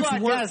movie. Hold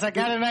on, guys, I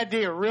got an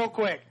idea real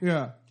quick.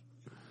 Yeah.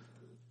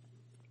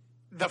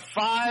 The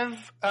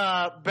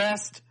 5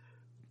 best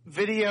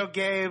video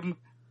game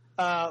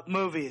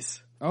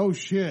movies. Oh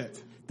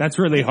shit. That's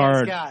really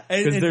hard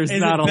because there's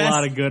not a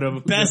lot of good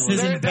of best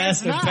isn't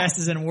best, or best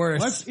isn't worse.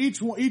 Let's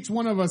each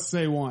one of us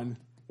say one.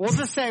 We'll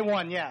just say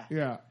one, yeah.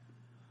 Yeah.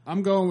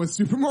 I'm going with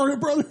Super Mario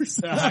Brothers.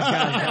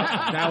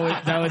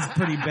 That was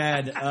pretty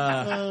bad.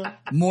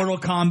 Mortal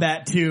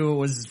Kombat 2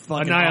 was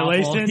fucking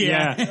Annihilation. Awful.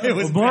 Yeah. It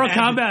was Mortal bad.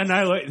 Kombat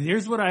Annihilation.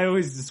 Here's what I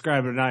always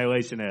describe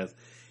Annihilation as.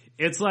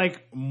 It's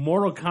like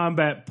Mortal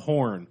Kombat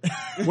porn,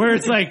 where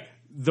it's like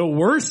the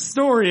worst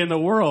story in the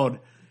world.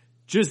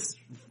 Just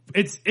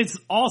it's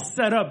all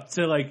set up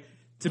to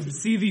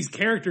see these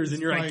characters,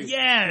 and you're like,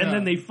 and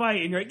then they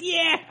fight, and you're like,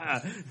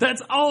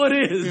 that's all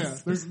it is. Yeah,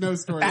 there's no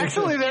story.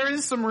 Actually, there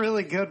is some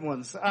really good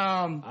ones.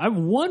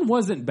 One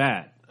wasn't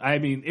bad. I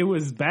mean, it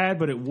was bad,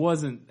 but it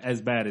wasn't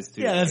as bad as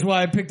 2. Yeah, that's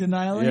why I picked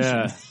Annihilation.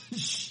 Yeah.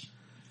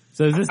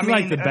 So is this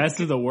like the best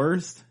of the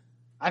worst?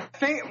 I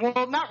think,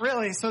 well, not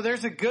really. So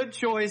there's a good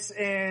choice,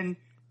 and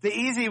the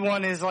easy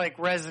one is like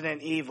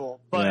Resident Evil.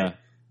 But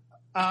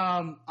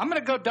I'm going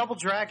to go Double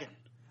Dragon.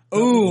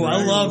 Ooh,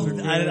 I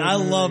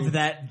love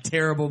that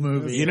terrible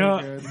movie. You know,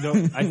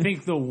 I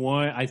think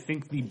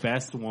the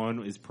best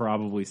one is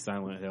probably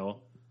Silent Hill.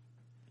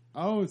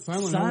 Oh,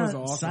 Silent Hill was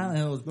awesome. Silent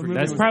Hill was pretty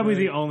That's probably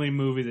the only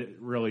movie that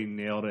really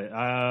nailed it.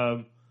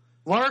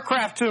 Lara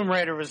Croft Tomb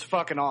Raider was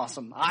fucking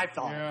awesome, I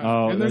thought. Yeah.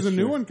 Oh, and there's a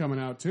new true. one coming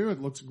out too.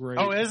 It looks great.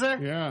 Oh, is there?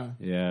 Yeah.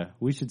 Yeah,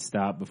 we should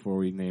stop before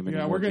we name it.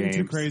 Yeah, we're getting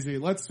too crazy.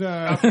 Let's do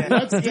a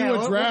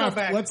we'll draft. go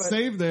back, Let's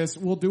save this.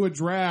 We'll do a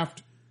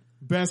draft.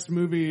 Best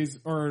movies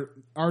or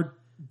our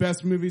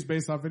best movies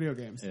based off video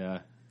games. Yeah.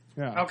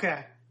 Yeah.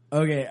 Okay.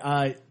 Okay.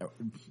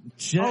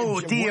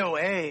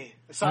 DOA.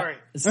 Sorry.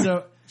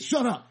 So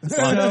shut up.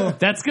 So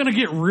that's gonna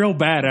get real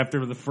bad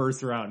after the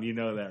first round. You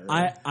know that,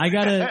 right? I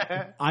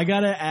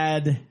gotta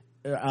add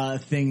a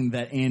thing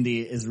that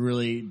Andy is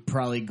really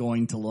probably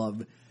going to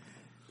love.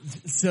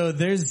 So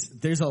there's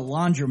a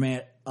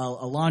laundromat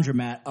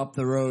up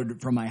the road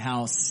from my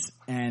house,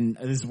 and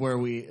this is where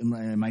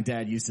my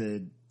dad used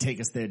to take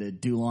us there to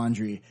do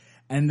laundry.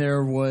 And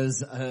there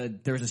was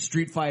a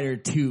Street Fighter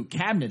 2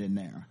 cabinet in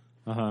there.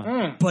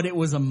 But it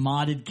was a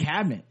modded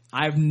cabinet.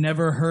 I've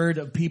never heard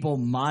of people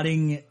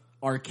modding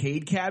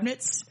arcade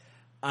cabinets.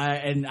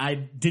 And I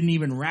didn't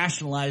even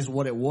rationalize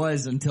what it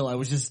was until I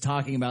was just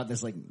talking about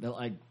this like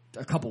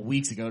a couple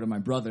weeks ago to my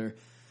brother.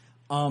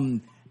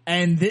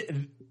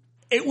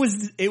 It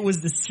was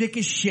the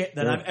sickest shit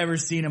that I've ever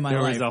seen in my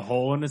life. There was a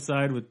hole in the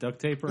side with duct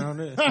tape around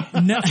it?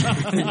 No.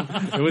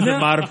 It wasn't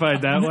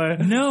modified that way?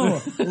 No.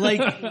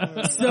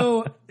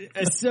 So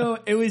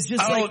it was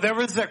just there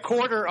was a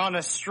quarter on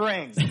a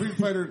string. Street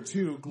Fighter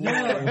 2.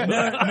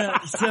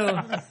 No.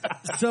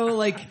 So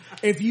like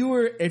if you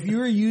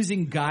were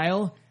using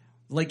Guile,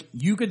 like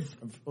you could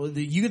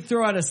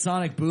throw out a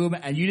sonic boom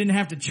and you didn't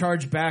have to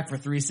charge back for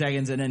 3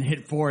 seconds and then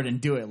hit forward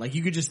and do it. Like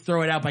you could just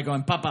throw it out by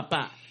going pa pa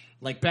pa.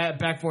 Like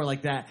back forward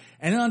like that.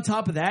 And then on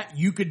top of that,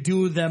 you could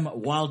do them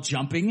while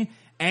jumping,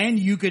 and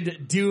you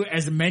could do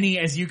as many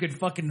as you could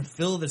fucking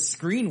fill the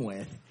screen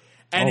with.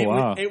 And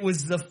it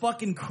was the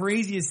fucking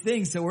craziest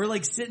thing. So we're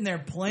like sitting there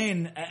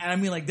playing, and I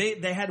mean like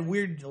they had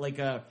weird like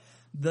the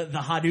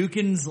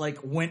Hadoukens like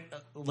went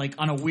like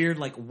on a weird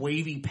like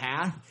wavy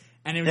path.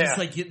 And it was just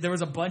like, there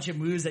was a bunch of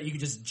moves that you could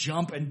just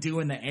jump and do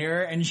in the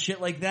air and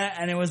shit like that.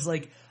 And it was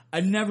like,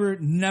 I've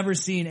never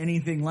seen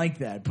anything like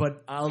that,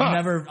 but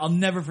I'll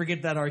never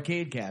forget that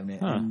arcade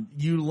cabinet. And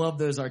you love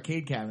those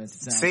arcade cabinets.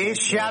 It sounds See,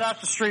 like, shout out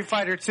to Street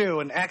Fighter 2,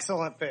 an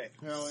excellent pick.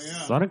 Hell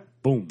yeah. Sonic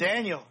Boom.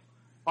 Daniel,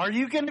 are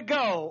you going to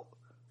go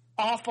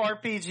off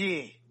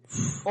RPG,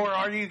 or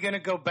are you going to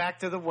go back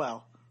to the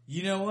well?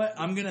 You know what?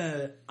 I'm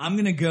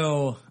gonna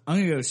go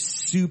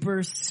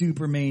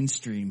super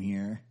mainstream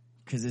here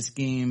because this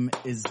game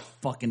is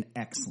fucking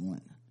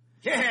excellent.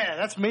 Yeah,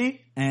 that's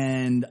me.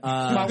 And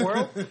My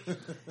world.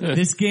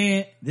 this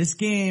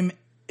game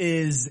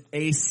is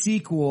a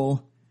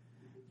sequel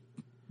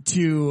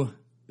to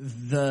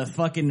the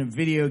fucking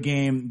video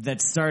game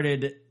that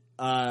started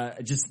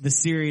just the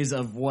series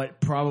of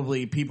what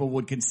probably people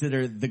would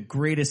consider the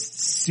greatest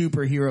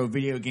superhero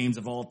video games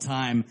of all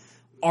time,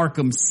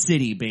 Arkham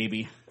City,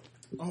 baby.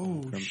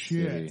 Oh, From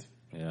shit. City.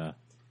 Yeah.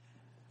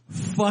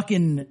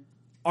 Fucking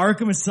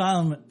Arkham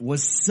Asylum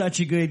was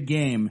such a good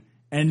game,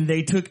 and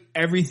they took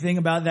everything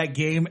about that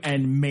game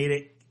and made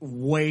it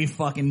way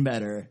fucking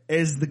better.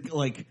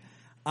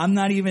 I'm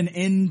not even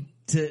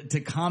into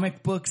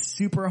comic books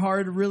super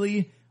hard,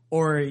 really,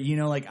 or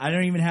I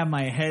don't even have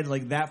my head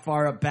like that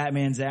far up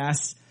Batman's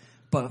ass.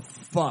 But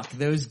fuck,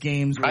 those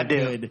games were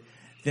good.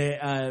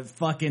 The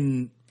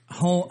fucking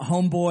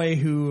homeboy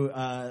who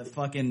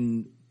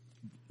fucking.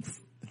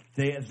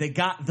 They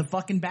got the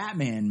fucking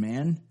Batman,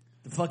 man.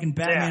 The fucking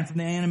Batman from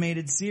the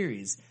animated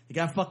series. They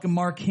got fucking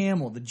Mark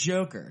Hamill, the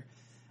Joker.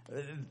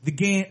 The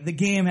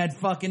game had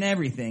fucking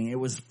everything. It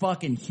was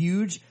fucking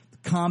huge.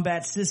 The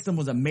combat system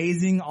was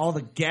amazing. All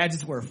the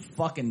gadgets were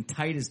fucking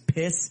tight as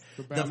piss.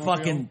 No, that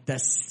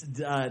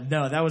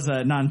was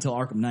not until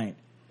Arkham Knight.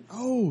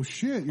 Oh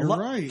shit, you're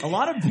right. A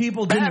lot of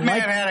people didn't Batman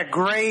like. had a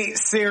great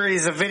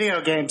series of video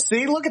games.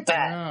 See, look at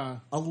that.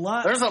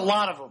 Yeah. There's a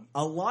lot of them.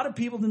 A lot of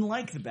people didn't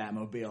like the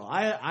Batmobile.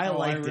 I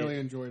liked it. I really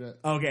enjoyed it.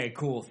 Okay,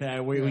 cool.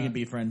 We can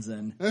be friends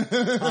then.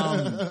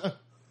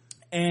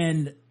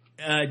 And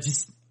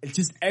just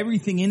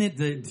everything in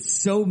it.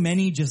 So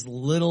many just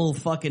little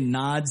fucking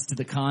nods to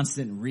the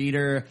constant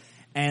reader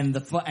and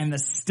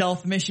the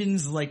stealth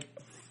missions. Like,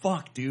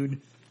 fuck, dude.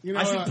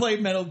 I should play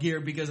Metal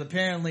Gear because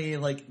apparently,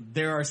 like,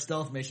 there are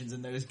stealth missions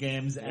in those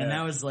games, and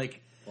that was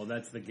like, well,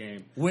 that's the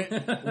game.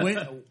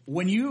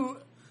 when you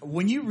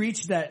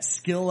reach that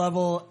skill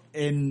level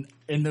in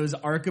those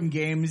Arkham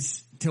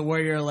games to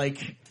where you're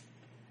like,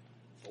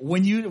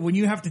 when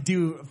you have to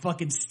do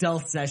fucking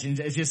stealth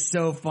sessions, it's just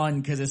so fun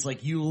because it's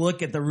like you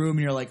look at the room and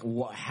you're like,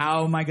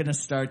 how am I going to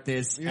start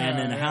this? And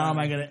then how am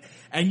I going to...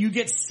 And you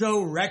get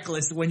so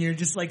reckless when you're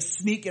just like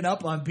sneaking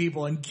up on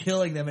people and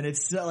killing them, and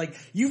it's so, like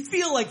you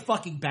feel like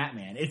fucking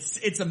Batman.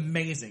 It's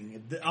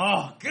amazing.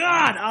 Oh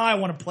God! Oh, I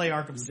want to play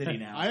Arkham City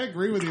now. I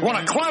agree with you. I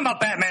want to climb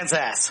up Batman's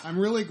ass. I'm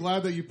really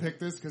glad that you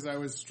picked this because I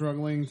was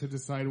struggling to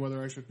decide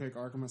whether I should pick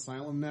Arkham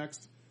Asylum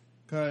next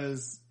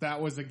because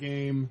that was a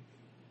game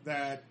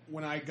that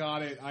when I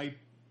got it, I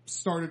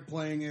started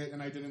playing it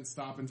and I didn't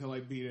stop until I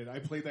beat it. I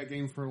played that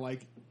game for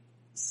like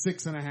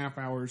 6.5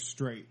 hours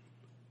straight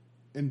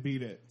and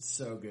beat it.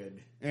 So good.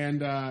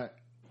 And I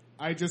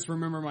just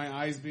remember my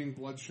eyes being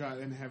bloodshot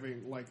and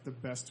having like the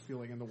best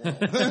feeling in the world.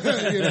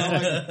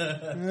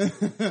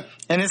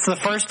 And it's the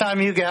first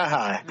time you got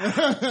high.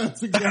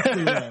 That's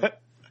exactly right.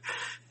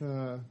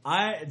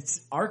 It's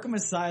Arkham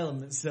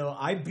Asylum. So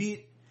I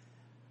beat.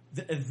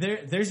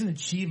 There's an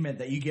achievement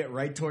that you get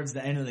right towards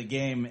the end of the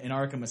game in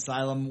Arkham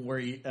Asylum where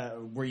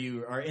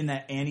you are in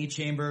that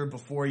antechamber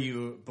before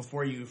you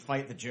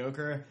fight the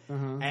Joker,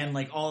 and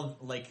like all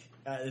like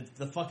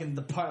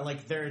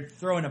they're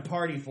throwing a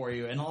party for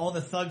you, and all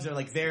the thugs are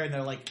like there and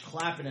they're like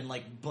clapping and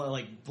like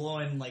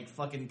blowing like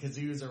fucking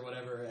kazoos or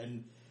whatever,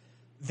 and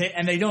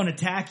they don't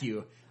attack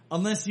you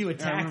unless you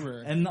attack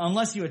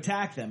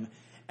them.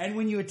 And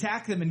when you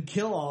attack them and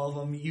kill all of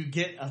them, you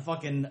get a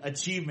fucking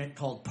achievement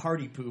called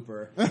Party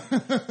Pooper.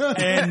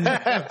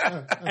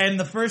 and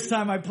the first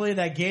time I played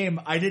that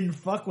game, I didn't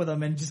fuck with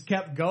them and just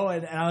kept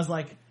going. And I was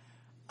like,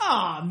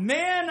 "Ah,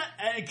 man,"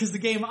 because the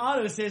game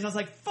auto saves. I was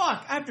like,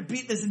 "Fuck, I have to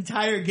beat this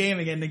entire game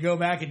again to go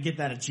back and get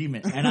that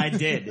achievement," and I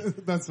did.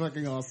 That's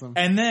fucking awesome.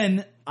 And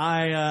then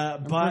I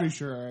bought. Pretty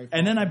sure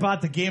and then I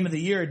bought the Game of the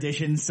Year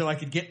edition so I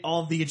could get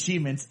all of the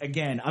achievements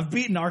again. I've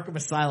beaten Arkham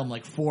Asylum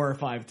like 4 or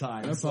 5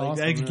 times. That's like,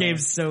 awesome. That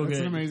game's so good. It's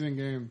an amazing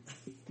game.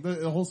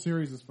 The whole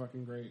series is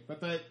fucking great.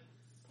 But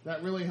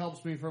that really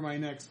helps me for my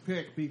next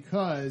pick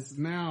because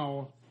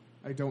now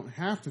I don't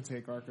have to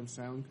take Arkham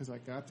Asylum because I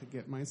got to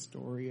get my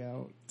story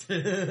out.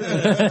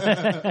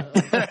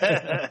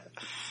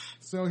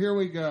 So here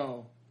we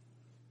go.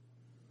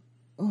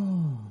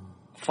 Oh,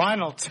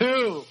 Final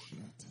 2.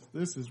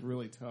 this is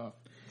really tough.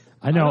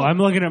 I know. I'm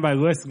looking at my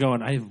list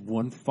going, I have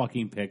one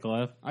fucking pick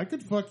left. I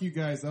could fuck you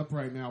guys up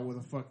right now with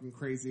a fucking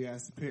crazy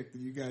ass pick that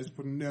you guys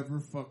would never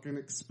fucking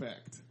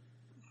expect.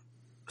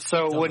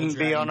 So it wouldn't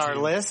be on our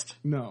list?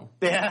 No.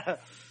 Yeah.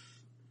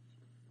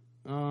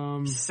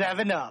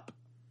 7 Up.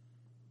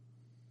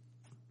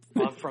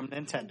 from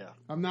Nintendo.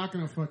 I'm not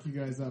gonna fuck you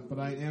guys up, but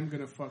I am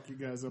gonna fuck you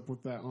guys up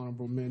with that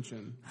honorable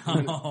mention.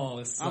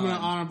 Oh, I'm gonna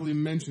honorably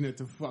mention it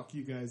to fuck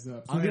you guys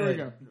up. So I'm here we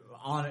gonna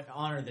go.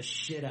 honor the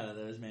shit out of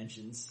those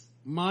mentions.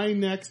 My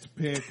next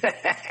pick.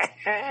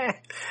 I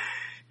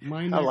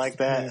like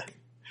that. pick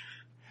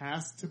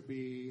has to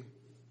be.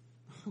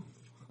 Oh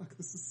fuck!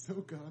 This is so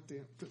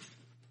goddamn.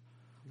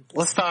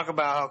 Let's talk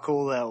about how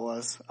cool that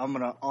was. I'm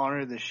going to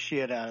honor the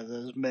shit out of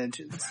those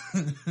mentions.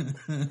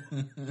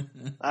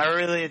 I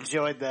really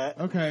enjoyed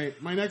that. Okay,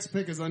 my next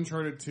pick is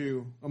Uncharted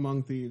 2: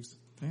 Among Thieves.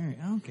 Very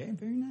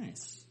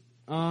nice.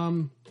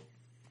 The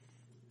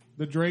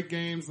Drake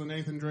games, the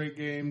Nathan Drake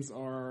games,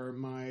 are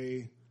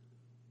my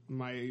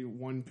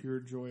one pure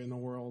joy in the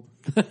world.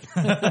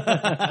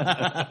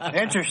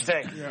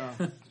 Interesting. Yeah,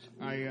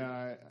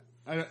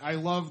 I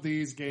love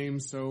these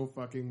games so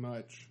fucking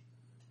much.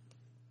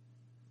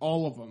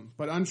 All of them.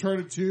 But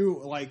Uncharted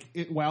 2, like,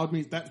 it wowed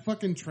me. That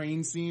fucking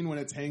train scene when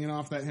it's hanging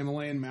off that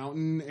Himalayan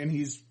mountain and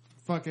he's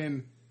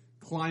fucking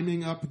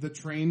climbing up the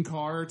train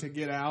car to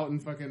get out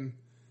and fucking...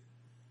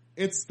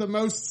 It's the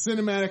most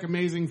cinematic,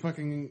 amazing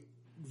fucking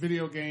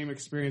video game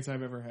experience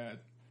I've ever had.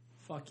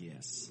 Fuck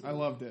yes. I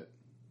loved it.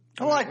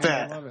 I like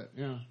that. I love it,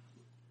 yeah.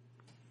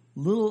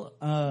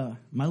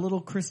 My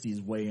little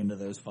Christy's way into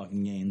those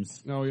fucking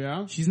games. Oh,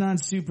 yeah? She's not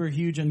super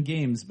huge on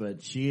games,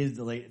 but she is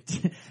like,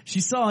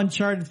 she saw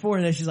Uncharted 4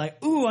 and she's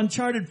like, ooh,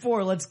 Uncharted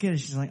 4, let's get it.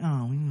 She's like,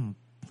 oh, we know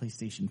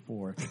PlayStation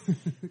 4.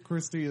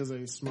 Christy is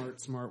a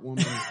smart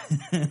woman.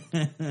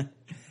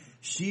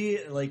 She,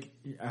 like,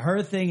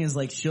 her thing is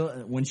like,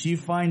 when she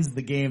finds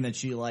the game that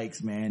she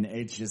likes, man,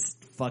 it's just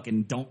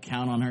fucking don't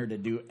count on her to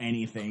do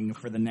anything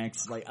for the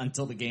next, like,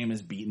 until the game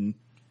is beaten.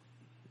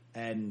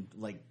 And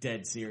like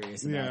dead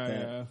serious about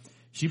that. Yeah.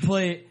 She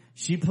played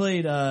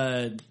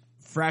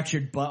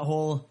Fractured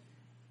Butthole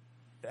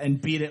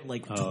and beat it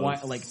like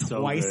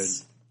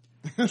twice.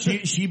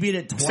 She beat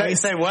it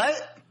twice. Say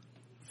what?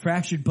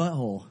 Fractured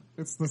Butthole.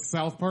 It's the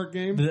South Park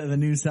game? The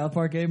new South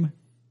Park game?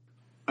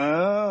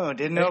 Oh,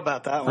 didn't know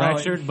about that one.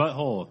 Fractured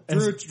Butthole.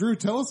 Drew,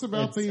 tell us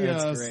about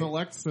the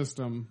select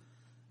system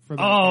for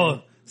that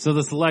game. So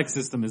the select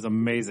system is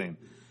amazing.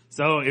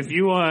 So if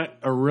you want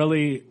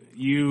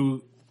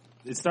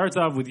it starts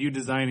off with you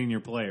designing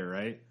your player,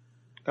 right?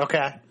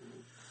 Okay.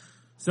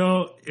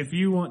 So if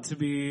you want to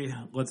be,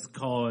 let's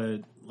call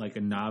it like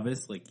a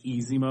novice, like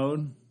easy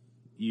mode,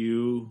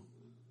 you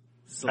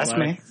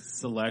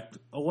select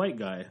a white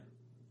guy.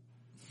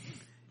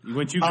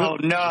 Once you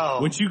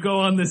go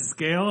on this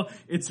scale,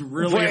 it's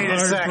really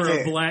hard for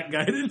a black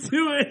guy to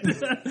do it.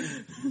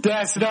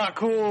 That's not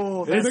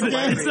cool.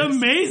 It's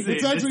amazing.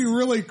 It's actually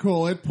really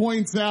cool. It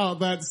points out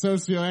that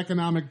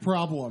socioeconomic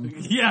problem.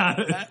 Yeah.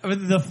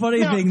 The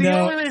funny thing, the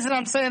though, only reason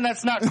I'm saying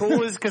that's not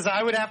cool is because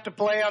I would have to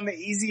play on the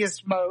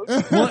easiest mode.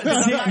 Well,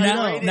 see,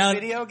 now,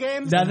 video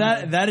games. Now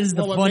that is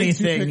the funny it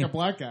makes you thing. pick a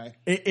black guy.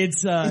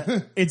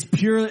 It's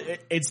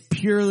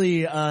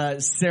purely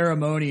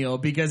ceremonial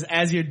because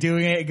as you're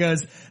doing it, it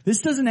goes,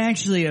 this doesn't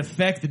actually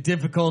affect the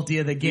difficulty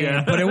of the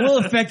game, but it will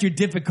affect your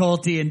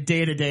difficulty in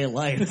day-to-day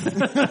life.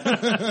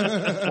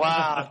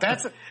 Wow,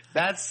 that's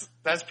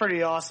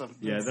pretty awesome.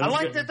 Yeah, I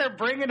like that they're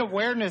bringing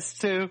awareness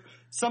to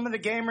some of the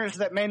gamers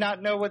that may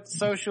not know what the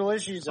social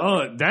issues are.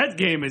 Oh, that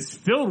game is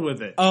filled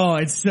with it. Oh,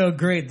 it's so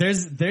great.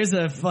 There's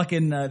a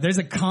fucking there's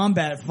a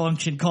combat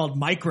function called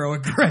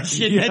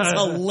microaggression. Yeah.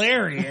 That's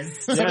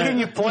hilarious. So can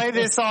you play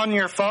this on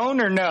your phone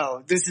or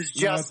no? This is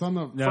just it's on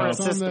the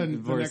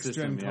next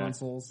gen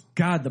consoles.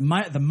 God, the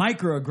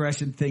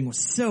microaggression thing was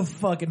so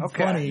fucking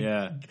funny.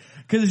 Yeah.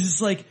 Cause it's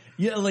just like,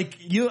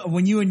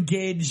 when you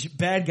engage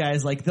bad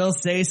guys, like they'll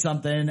say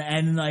something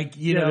and like,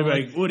 know,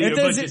 like, what are you, a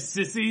bunch of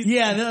sissies?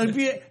 Yeah, they'll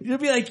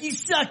be like, you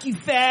suck, you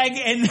fag,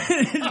 and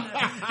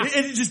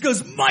it just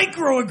goes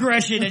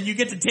microaggression and you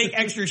get to take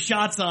extra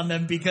shots on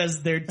them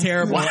because they're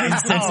terrible,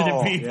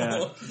 insensitive people.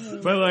 Yeah.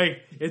 But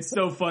like, it's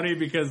so funny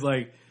because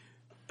like,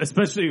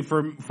 especially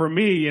for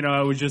me,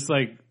 I was just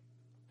like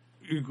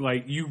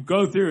you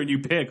go through and you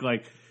pick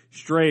like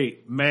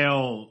straight,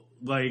 male,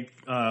 like,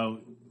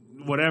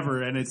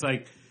 whatever, and it's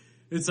like,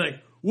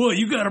 well,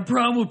 you got a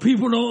problem with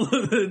people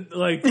don't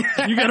like,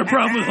 you got a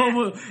problem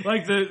with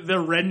like the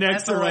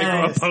rednecks are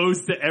like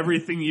opposed to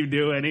everything you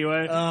do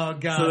anyway. Oh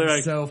god, so they're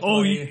like, so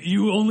funny. Oh,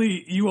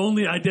 you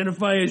only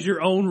identify as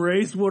your own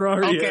race. What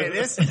are you? Okay,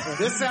 this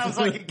sounds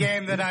like a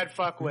game that I'd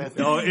fuck with.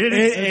 Oh,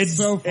 it's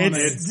so funny.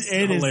 It's Is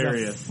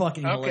hilarious. a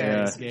fucking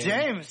hilarious game.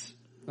 James.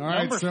 All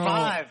right, number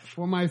 5.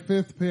 For my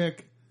 5th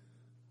pick,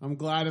 I'm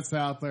glad it's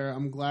out there.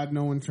 I'm glad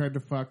no one tried to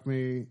fuck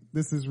me.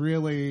 This is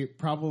really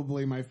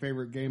probably my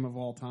favorite game of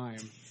all time.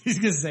 He's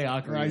gonna say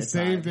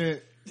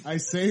Ocarina. I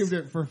saved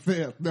it for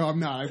 5th. No, I'm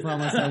not. I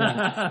promise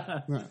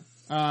I won't.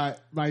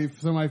 My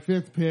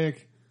 5th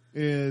pick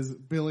is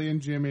Billy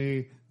and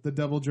Jimmy, the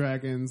Double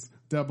Dragons,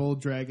 Double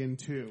Dragon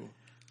 2.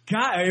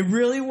 God, it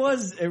really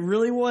was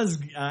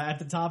at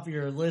the top of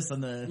your list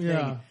on the thing.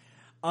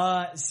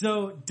 Yeah.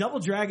 So Double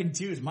Dragon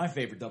 2 is my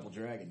favorite Double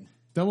Dragon.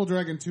 Double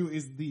Dragon 2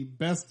 is the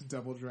best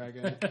Double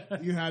Dragon.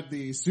 You had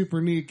the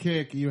super knee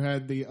kick, you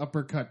had the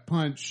uppercut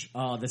punch.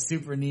 Oh, the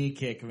super knee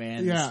kick,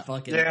 man. Yeah. This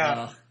fucking,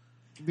 Yeah.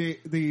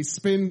 The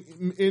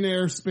spin,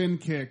 in-air spin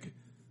kick.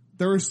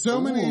 There were so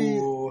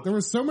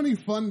many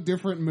fun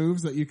different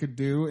moves that you could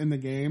do in the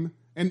game.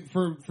 And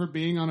for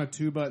being on a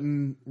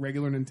 2-button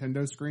regular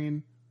Nintendo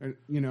screen,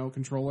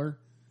 controller,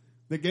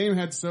 the game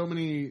had so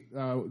many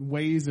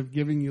ways of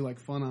giving you like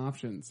fun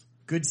options.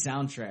 Good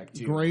soundtrack,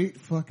 too. Great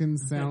fucking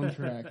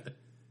soundtrack.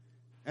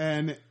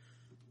 And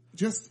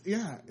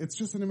it's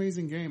just an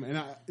amazing game.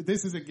 And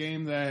this is a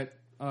game that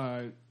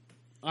I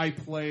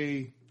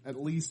play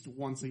at least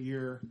once a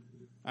year.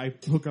 I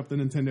hook up the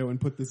Nintendo and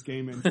put this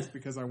game in just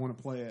because I want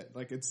to play it.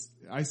 Like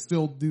I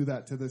still do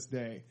that to this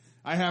day.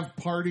 I have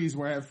parties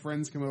where I have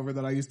friends come over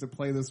that I used to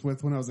play this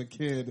with when I was a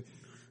kid,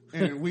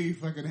 and we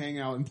fucking hang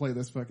out and play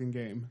this fucking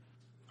game.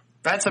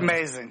 That's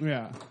amazing.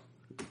 Yeah.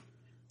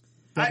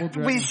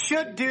 We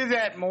should do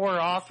that more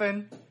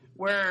often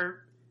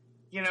where,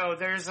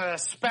 there's a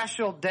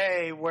special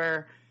day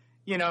where,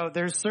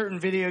 there's certain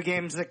video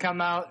games that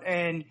come out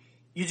and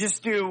you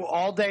just do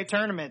all day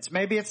tournaments.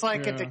 Maybe it's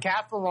like a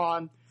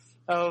decathlon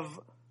of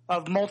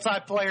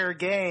multiplayer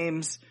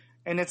games,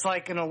 and it's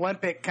like an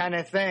Olympic kind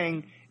of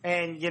thing.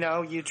 And,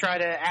 you try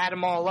to add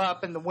them all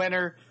up, and the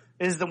winner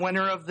is the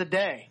winner of the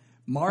day.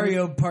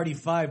 Mario Party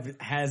 5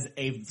 has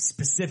a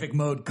specific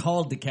mode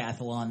called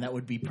Decathlon that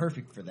would be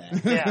perfect for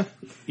that. Yeah.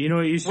 You know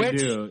what you should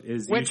do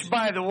is...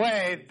 by the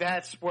way,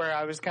 that's where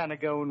I was kind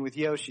of going with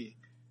Yoshi.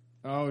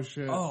 Oh,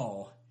 shit.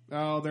 Oh.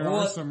 There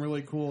are some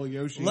really cool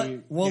Yoshi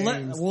games.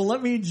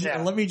 Let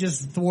me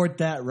just thwart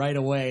that right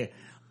away.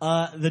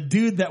 The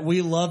dude that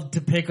we loved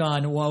to pick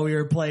on while we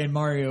were playing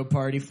Mario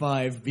Party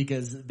 5,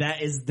 because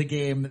that is the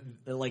game,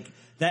 like,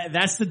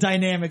 that's the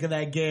dynamic of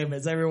that game,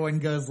 is everyone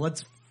goes,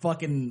 let's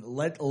fuck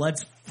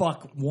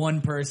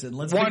one person.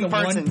 Let's pick one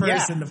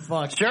person to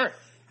fuck. Sure.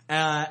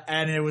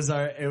 And it was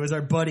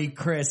our buddy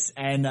Chris,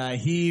 and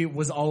he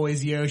was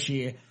always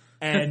Yoshi,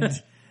 and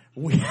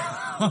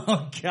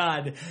oh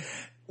god,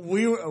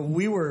 we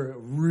were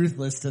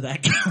ruthless to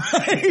that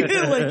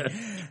guy.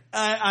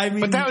 I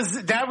mean, but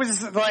that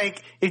was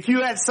like, if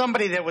you had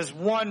somebody that was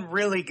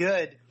really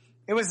good,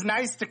 it was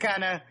nice to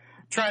kind of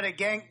try to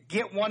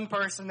get one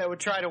person that would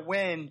try to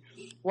win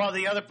while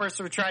the other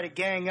person would try to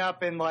gang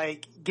up and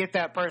like get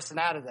that person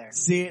out of there.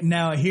 See,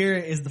 now here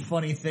is the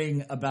funny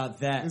thing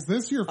about that. Is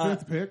this your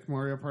fifth pick,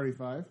 Mario Party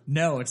 5?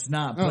 No, it's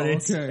not, but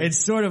okay.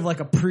 It's sort of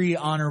like a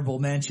pre-honorable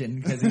mention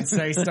because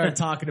I start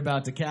talking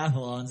about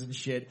decathlons and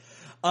shit.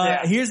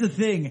 Here's the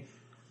thing.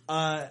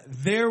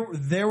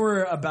 There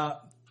were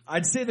about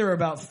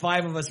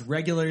 5 of us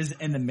regulars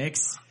in the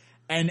mix,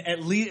 and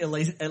at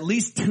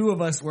least 2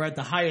 of us were at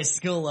the highest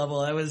skill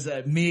level. That was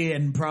me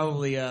and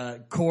probably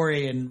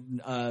Corey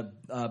and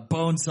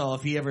Bonesaw,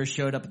 if he ever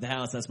showed up at the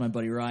house. That's my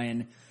buddy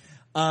Ryan.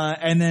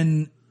 And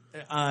then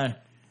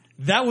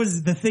that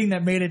was the thing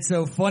that made it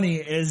so funny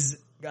is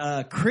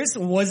Chris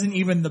wasn't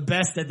even the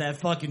best at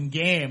that fucking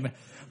game.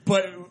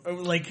 But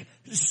like,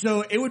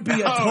 so it would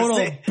be a total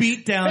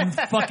beatdown,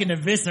 fucking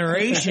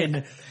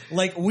evisceration.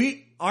 Like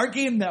our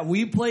game that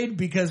we played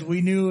because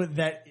we knew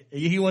that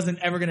he wasn't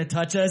ever going to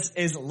touch us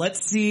is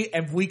let's see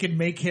if we could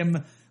make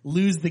him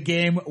lose the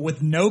game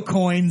with no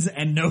coins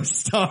and no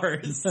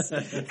stars.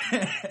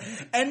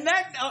 And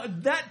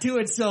that to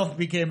itself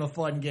became a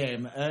fun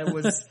game.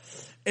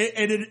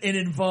 It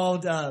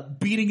involved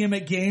beating him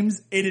at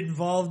games. It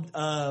involved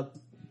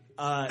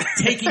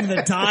taking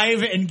the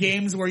dive in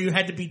games where you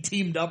had to be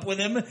teamed up with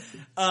him.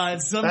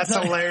 That's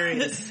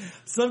hilarious.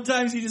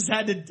 Sometimes you just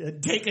had to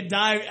take a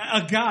dive.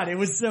 Oh god, it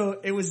was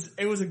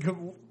a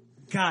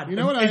god. You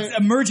know what? It's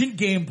emergent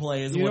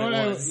gameplay is what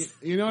it was.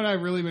 You know what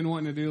I've really been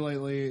wanting to do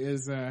lately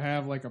is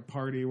have like a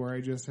party where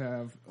I just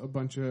have a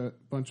bunch of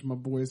my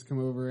boys come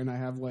over and I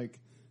have like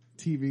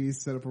TVs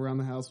set up around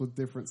the house with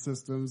different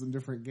systems and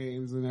different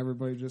games and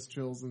everybody just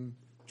chills and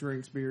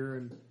drinks beer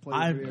and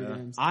plays video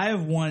games.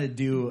 I've wanted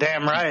to do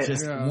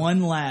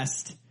one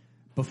last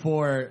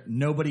before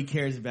nobody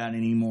cares about it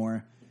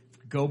anymore.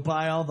 Go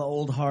buy all the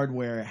old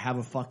hardware, have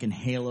a fucking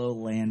Halo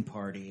LAN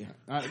party.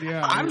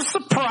 I'm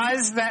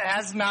surprised that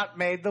has not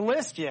made the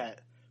list yet.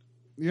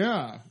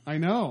 Yeah, I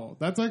know.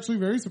 That's actually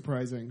very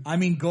surprising. I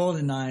mean,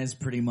 GoldenEye is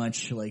pretty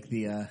much like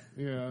the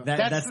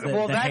that's the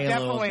Halo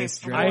definitely of this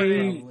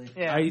generation.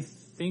 I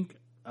think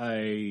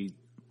I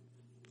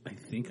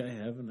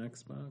have an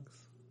Xbox.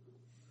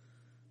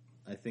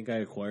 I think I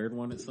acquired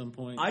one at some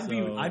point. I'd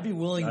be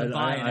willing to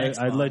buy an Xbox.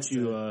 I'd let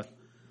you.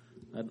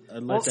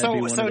 I'd let that be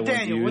one of the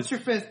Daniel, ones what's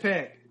your 5th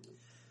pick?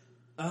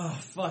 Oh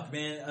fuck,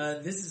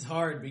 man! This is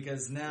hard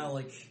because now,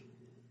 like,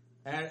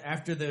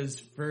 after those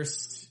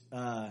first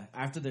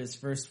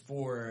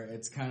 4,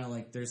 it's kind of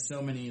like there's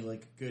so many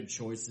like good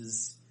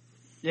choices.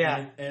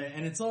 Yeah,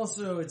 and it's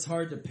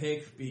hard to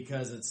pick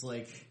because it's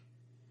like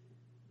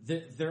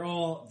they're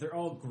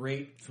all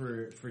great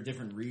for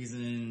different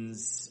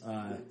reasons.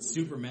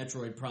 Super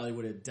Metroid probably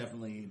would have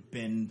definitely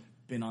been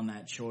on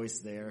that choice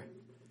there.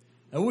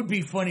 It would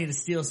be funny to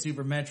steal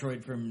Super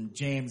Metroid from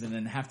James and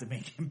then have to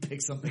make him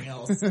pick something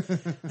else.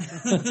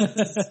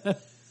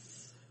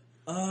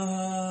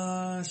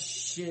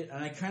 Shit.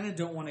 And I kind of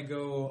don't want to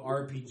go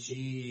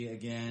RPG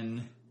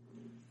again.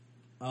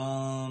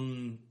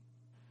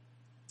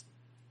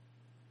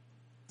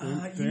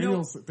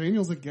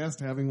 Daniel's a guest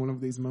having one of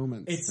these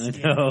moments. I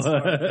know.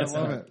 I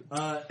love it.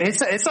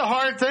 It's a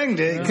hard thing,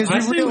 dude, because I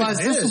you think realize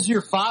it this is. is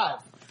your 5.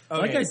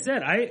 Okay. Like I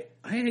said, I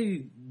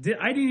didn't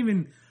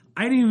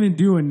even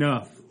do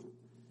enough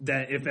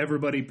that if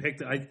everybody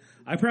picked, I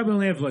probably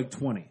only have like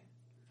 20.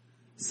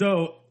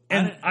 So,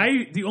 and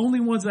the only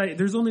ones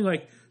there's only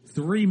like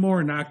 3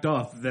 more knocked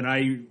off that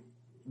I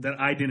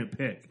didn't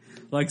pick.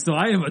 Like, so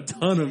I have a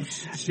ton of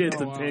shit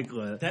to pick.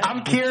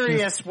 I'm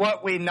curious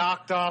what we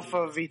knocked off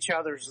of each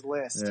other's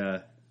list.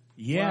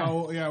 Yeah.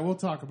 Well, we'll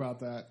talk about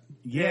that.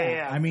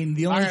 Yeah. I mean,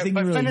 the only All right, thing but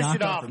you really finish knocked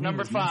it off off, for me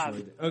number was 5.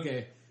 Metroid.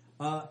 Okay.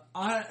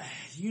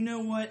 You know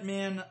what,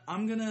 man?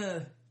 I'm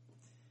gonna.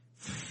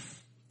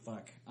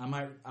 Fuck. I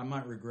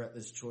might regret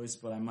this choice,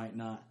 but I might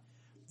not.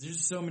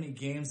 There's so many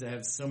games that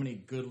have so many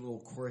good little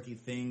quirky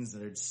things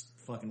that are just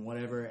fucking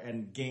whatever,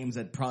 and games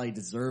that probably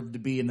deserve to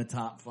be in the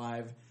top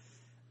 5.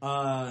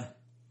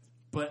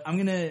 But I'm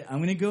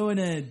gonna go in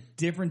a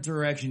different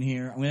direction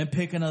here. I'm gonna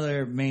pick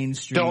another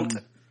mainstream.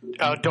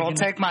 Don't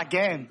take my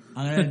game.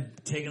 I'm gonna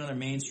take another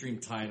mainstream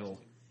title.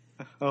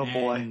 Oh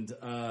boy. And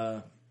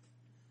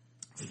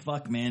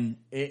fuck, man,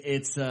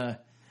 this Fuck,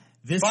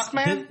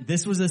 man?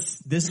 this was a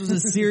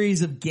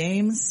series of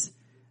games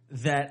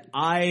that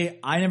I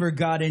never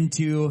got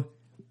into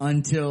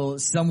until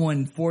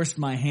someone forced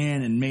my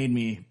hand and made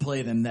me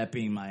play them. That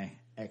being my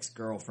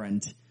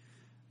ex-girlfriend.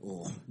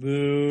 Ugh.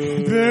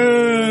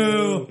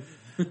 Boo!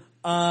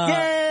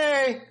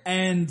 Yay!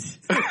 And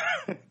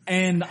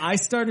I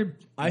started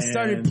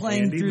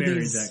playing Andy through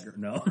married these. that girl.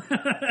 No.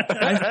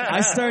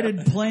 I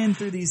started playing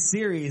through these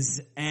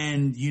series,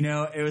 and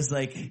it was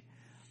like,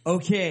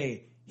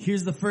 okay,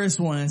 here's the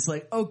first one. It's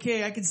like,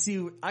 okay, I could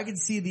see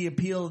the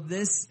appeal of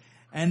this,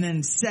 and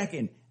then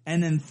second,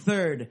 and then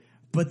third,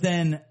 but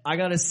then I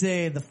gotta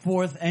say the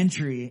 4th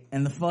entry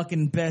and the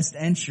fucking best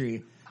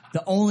entry,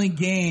 the only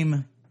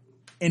game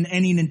in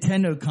any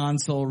Nintendo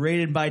console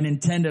rated by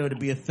Nintendo to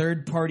be a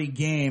third-party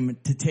game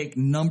to take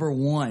number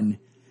 1,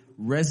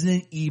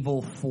 Resident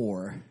Evil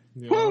 4.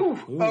 Yeah. Woo!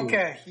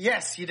 Okay.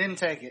 Yes, you didn't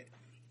take it.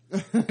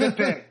 Good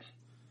pick.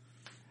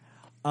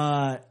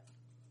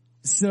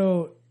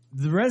 So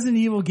the Resident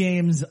Evil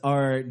games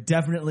are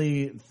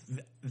definitely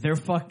they're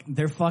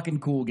fucking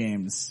cool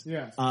games.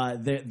 Yes.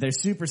 They're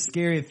super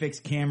scary,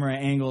 fixed camera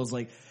angles.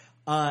 Like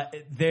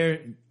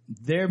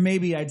they're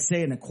maybe I'd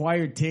say an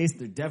acquired taste.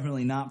 They're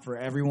definitely not for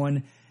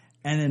everyone.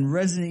 And then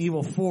Resident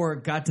Evil 4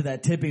 got to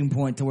that tipping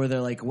point to where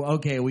they're like, well,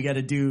 okay, we got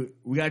to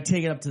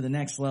take it up to the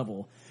next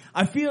level.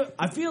 I feel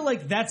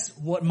like that's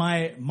what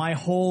my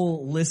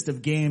whole list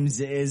of games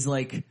is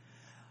like.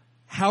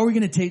 How are we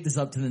going to take this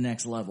up to the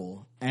next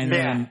level and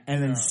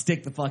then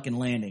stick the fucking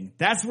landing?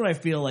 That's what I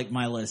feel like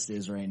my list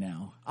is right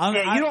now.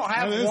 You don't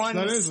have one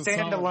that is a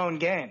standalone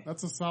game.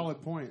 That's a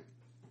solid point.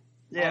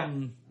 Yeah.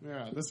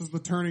 Yeah, this is the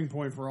turning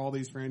point for all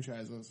these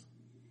franchises.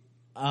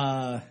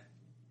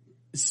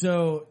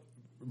 So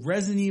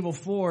Resident Evil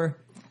 4,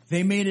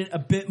 they made it a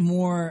bit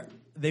more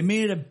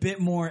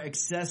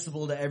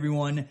accessible to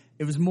everyone.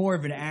 It was more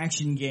of an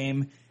action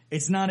game.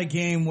 It's not a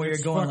game where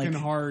It's you're going fucking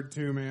like hard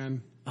too,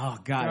 man. oh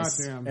guys,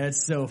 Goddamn.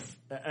 it's so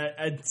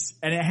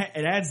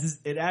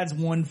it adds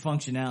one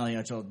functionality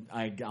which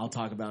I'll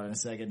talk about in a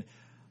second.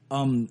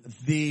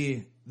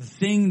 The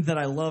thing that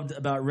I loved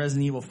about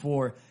Resident Evil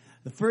 4,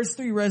 the first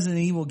 3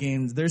 Resident Evil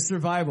games, they're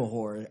survival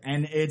horror,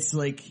 and it's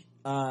like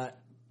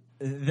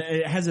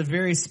it has a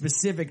very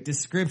specific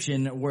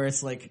description where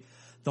it's like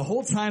the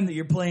whole time that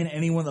you're playing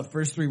any one of the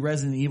first 3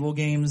 Resident Evil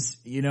games,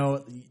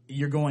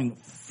 you're going,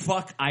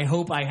 fuck, I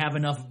hope I have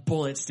enough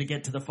bullets to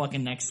get to the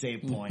fucking next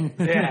save point.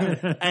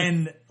 Yeah.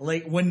 And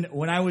like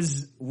when I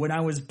was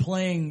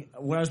playing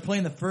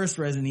the first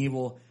Resident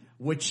Evil,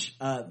 which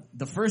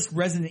the first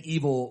Resident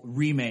Evil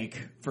remake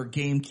for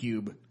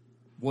GameCube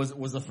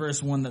was the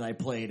first one that I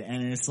played,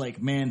 and it's like,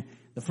 man,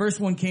 the first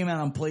one came out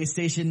on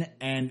PlayStation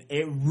and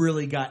it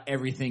really got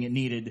everything it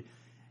needed.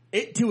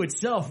 It to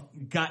itself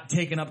got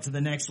taken up to the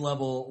next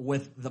level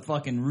with the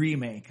fucking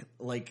remake.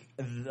 Like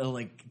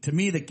to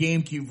me, the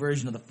GameCube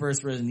version of the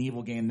first Resident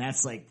Evil game,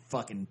 that's like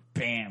fucking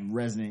bam,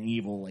 Resident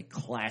Evil, like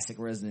classic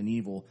Resident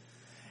Evil.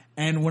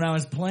 And when I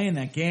was playing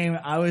that game,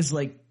 I was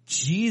like,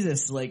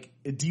 Jesus, like,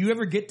 do you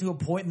ever get to a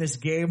point in this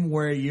game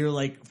where you're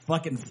like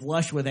fucking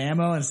flush with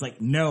ammo? And it's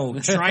like, no,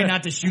 try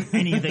not to shoot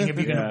anything if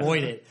you can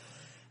avoid it.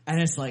 And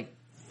it's like,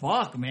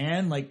 fuck,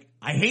 man, like,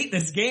 I hate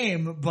this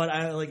game, but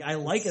I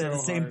like it at the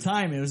same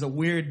time. It was a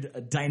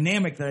weird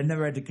dynamic that I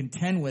never had to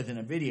contend with in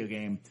a video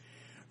game.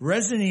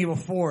 Resident Evil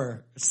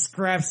 4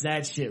 scraps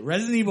that shit.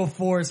 Resident Evil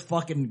 4 is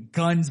fucking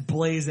guns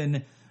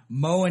blazing,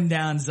 mowing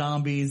down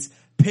zombies,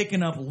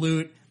 picking up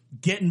loot,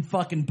 getting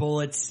fucking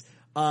bullets,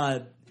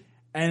 and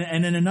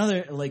then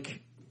another,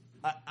 like,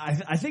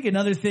 I think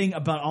another thing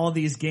about all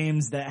these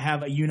games that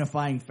have a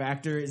unifying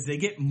factor is they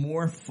get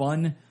more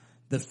fun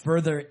the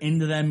further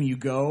into them you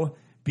go,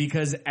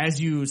 because as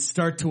you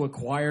start to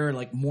acquire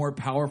like more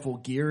powerful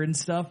gear and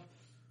stuff,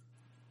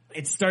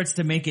 it starts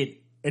to make it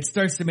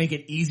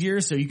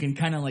easier, so you can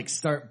kind of like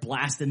start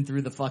blasting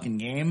through the fucking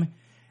game.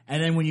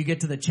 And then when you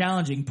get to the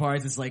challenging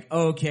parts, it's like,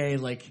 okay,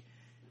 like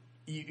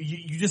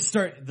you just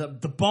start, the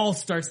ball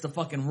starts to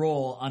fucking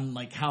roll on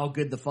like how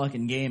good the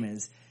fucking game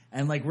is.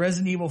 And like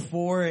Resident Evil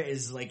 4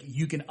 is like,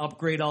 you can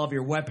upgrade all of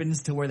your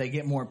weapons to where they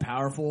get more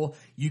powerful.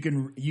 You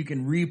can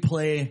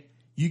replay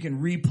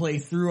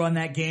through on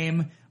that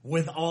game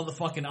with all the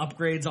fucking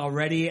upgrades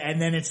already, and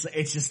then it's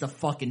just a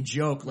fucking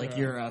joke, like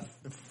you're a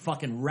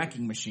fucking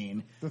wrecking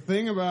machine. The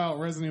thing about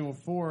Resident Evil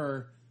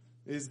 4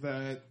 is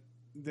that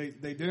they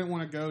didn't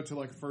want to go to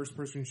like first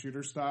person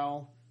shooter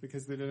style,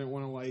 because they didn't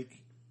want to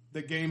like,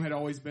 the game had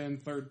always been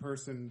third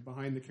person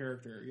behind the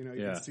character. You know,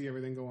 you can see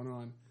everything going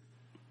on.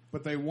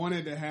 But they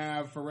wanted to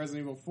have, for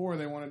Resident Evil 4,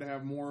 they wanted to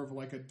have more of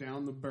like a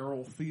down the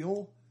barrel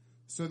feel.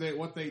 So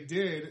what they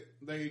did,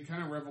 they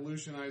kind of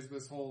revolutionized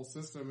this whole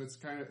system.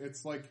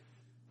 It's like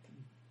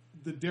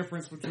the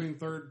difference between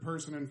third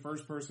person and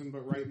first person, but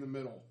right in the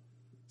middle.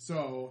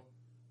 So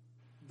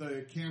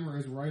the camera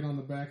is right on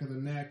the back of the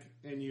neck,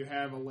 and you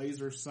have a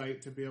laser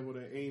sight to be able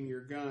to aim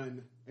your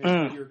gun,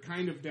 and you're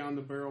kind of down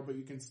the barrel, but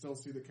you can still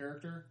see the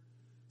character.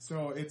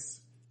 So it's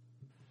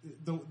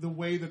the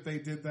way that they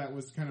did that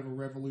was kind of a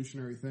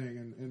revolutionary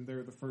thing, and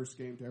they're the first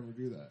game to ever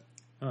do that.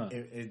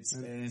 It's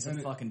a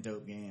fucking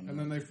dope game. And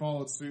then they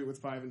followed suit with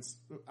 5 and...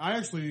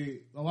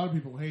 a lot of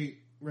people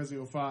hate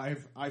Resident Evil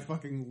 5. I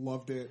fucking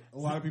loved it. A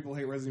lot of people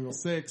hate Resident Evil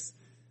 6.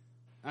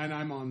 And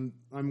I'm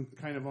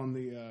kind of on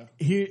the...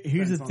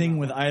 Here's the thing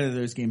with either of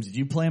those games. Did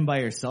you play them by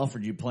yourself, or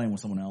did you play them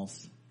with someone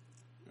else?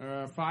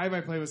 5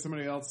 I played with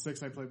somebody else.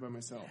 6 I played by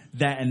myself.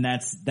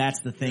 That's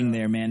the thing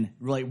there, man.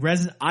 Like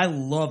I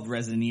loved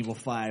Resident Evil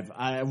 5.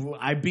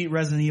 I beat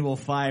Resident Evil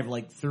 5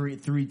 like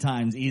three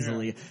times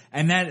easily.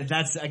 And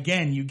that's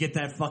again, you get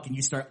that fucking,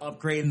 you start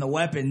upgrading the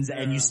weapons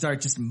and you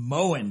start just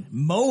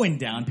mowing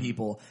down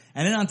people.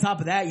 And then on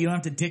top of that, you don't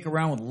have to dick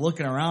around with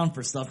looking around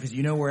for stuff, because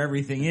you know where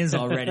everything is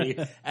already.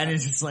 And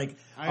it's just like,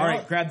 all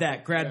right, grab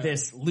that, grab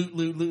this,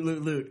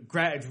 loot,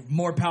 grab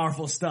more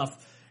powerful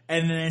stuff.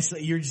 And then it's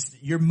like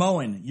you're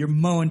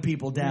mowing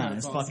people down.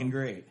 It's awesome. Fucking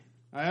great.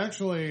 I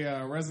actually,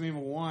 Resident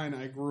Evil 1,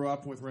 I grew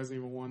up with Resident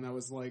Evil 1. That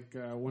was like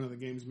one of the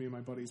games me and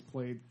my buddies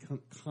played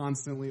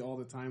constantly all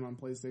the time on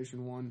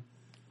PlayStation 1.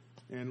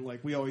 And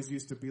like we always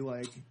used to be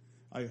like,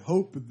 I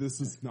hope this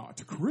is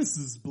not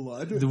Chris's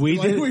blood. We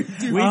did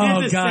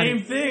the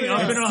same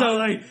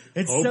thing.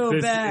 It's so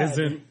bad.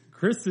 Isn't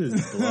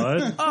Chris's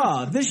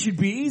blood. This should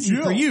be easy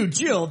for you,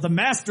 Jill, the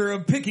master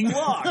of picking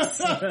locks.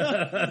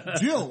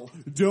 Jill,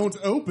 don't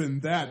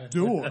open that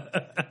door.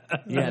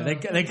 Yeah,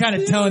 they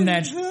kind of toned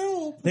that.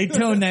 They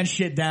toned that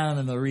shit down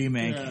in the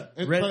remake. Yeah,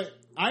 but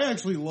I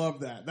actually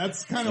love that.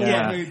 That's kind of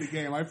what made the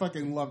game. I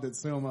fucking loved it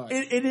so much.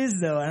 It is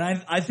though,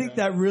 and I think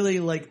that really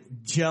like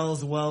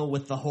gels well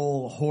with the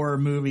whole horror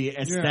movie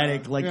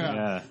aesthetic.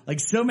 Like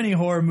so many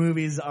horror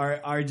movies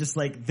are just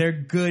like, they're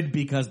good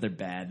because they're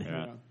bad.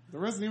 Yeah. The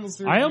Resident Evil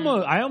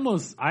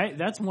series.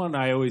 That's one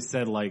I always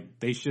said, like,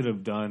 they should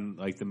have done,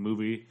 like, the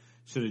movie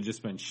should have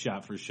just been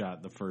shot for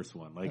shot the first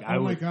one. Like,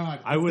 my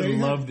God. I would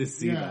love to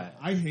see that.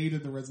 I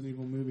hated the Resident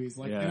Evil movies.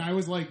 Like, and I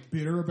was, like,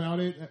 bitter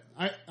about it.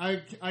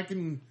 I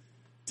can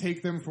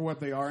take them for what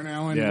they are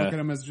now and look at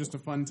them as just a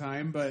fun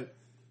time, but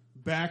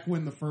back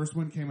when the first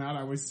one came out,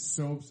 I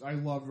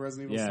loved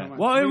Resident Evil so much.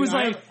 Well, I was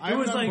have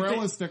an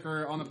umbrella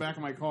sticker on the back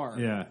of my car.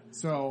 Yeah.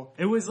 So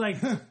it was like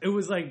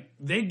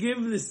they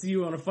give this to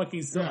you on a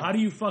fucking stone. How do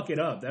you fuck it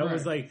up? That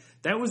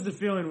was the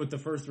feeling with the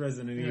first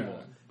Resident Evil.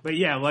 But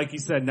yeah, like you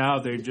said, now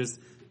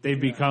they've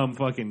become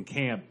fucking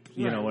camp.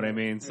 You know what I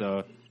mean?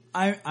 So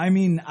I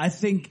mean, I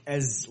think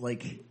as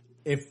like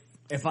if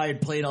I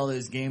had played all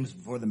those games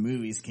before the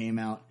movies came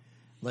out,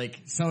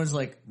 like, someone's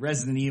like,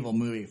 Resident Evil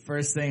movie.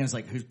 First thing is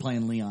like, who's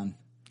playing Leon?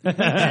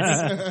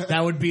 That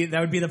would be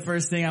the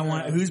first thing I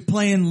want. Who's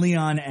playing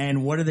Leon,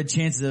 and what are the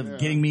chances of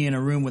getting me in a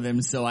room with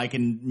him so I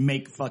can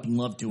make fucking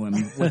love to him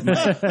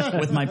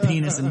with my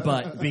penis and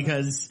butt?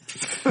 Because,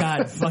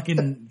 God,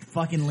 fucking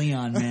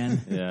Leon,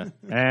 man. Yeah.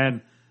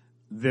 And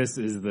this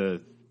is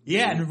the...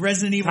 Yeah, and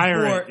Resident Evil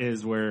 4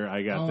 is where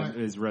I got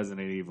is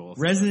Resident Evil.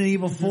 So. Resident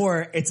Evil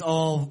 4, it's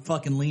all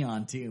fucking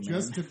Leon too, man.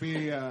 Just to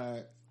be...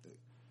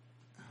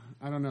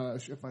 I don't know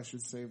if I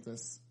should save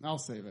this. I'll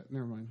save it.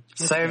 Never mind.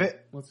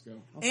 Let's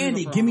go.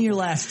 Andy, give me your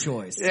last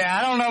choice. Yeah,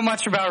 I don't know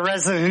much about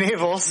Resident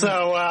Evil,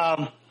 so,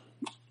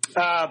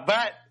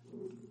 but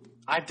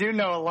I do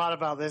know a lot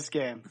about this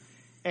game.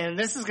 And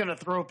this is going to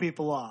throw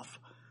people off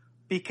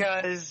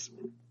because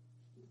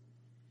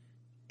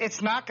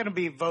it's not going to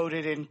be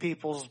voted in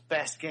people's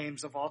best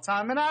games of all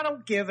time, and I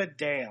don't give a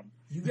damn.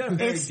 You got a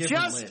very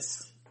different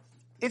list.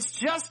 It's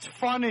just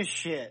fun as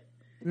shit.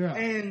 Yeah.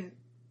 And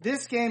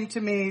this game,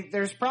 to me,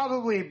 there's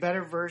probably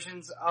better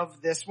versions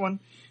of this one,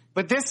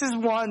 but this is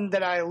one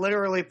that I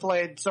literally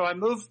played. So I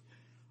moved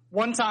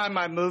one time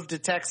I moved to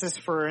Texas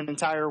for an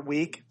entire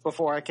week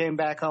before I came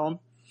back home.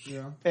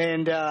 Yeah.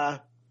 And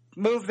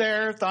moved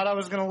there, thought I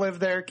was going to live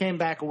there, came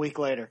back a week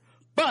later.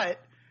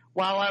 But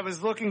while I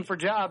was looking for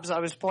jobs, I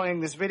was playing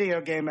this video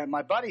game at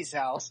my buddy's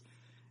house,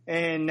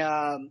 and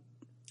I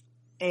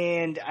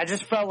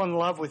just fell in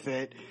love with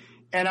it.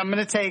 And I'm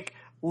going to take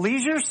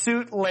Leisure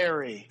Suit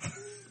Larry.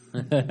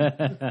 That's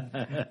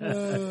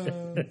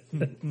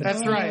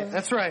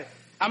right.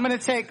 I'm going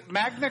to take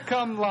Magna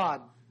Cum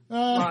Laude.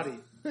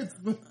 It's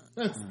the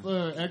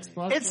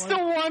Xbox. It's the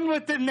one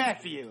with the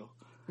nephew.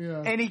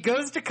 Yeah. And he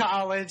goes to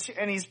college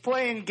and he's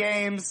playing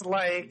games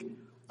like,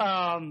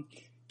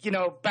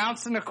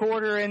 bouncing a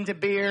quarter into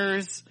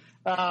beers,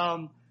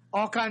 all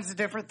kinds of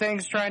different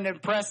things, trying to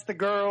impress the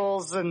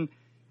girls and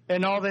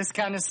all this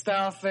kind of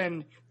stuff.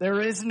 And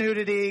there is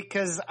nudity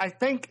because I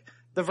think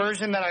the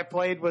version that I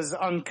played was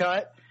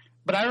uncut.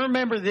 But I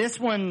remember this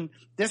one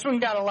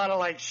got a lot of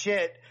like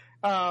shit,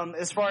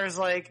 as far as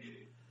like,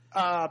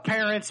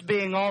 parents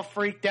being all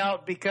freaked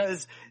out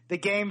because the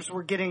games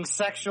were getting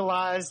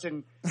sexualized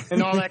and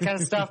all that kind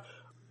of stuff.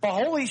 But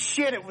holy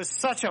shit, it was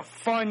such a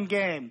fun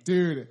game.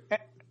 Dude,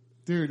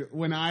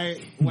 when I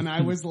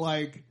was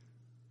like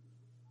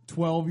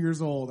 12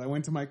 years old, I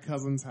went to my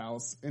cousin's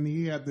house and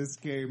he had this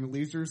game,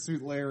 Leisure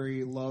Suit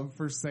Larry Love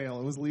for Sale.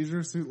 It was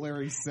Leisure Suit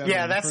Larry 7.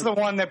 Yeah, that's the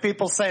one that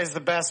people say is the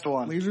best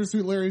one. Leisure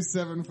Suit Larry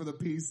 7 for the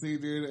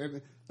PC,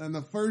 dude. And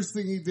the first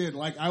thing he did,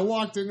 like I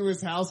walked into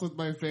his house with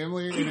my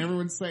family and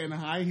everyone's saying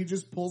hi. He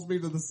just pulls me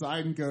to the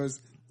side and goes,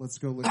 "Let's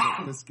go look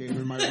at this game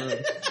in my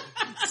room."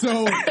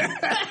 So,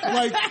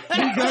 like,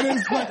 he got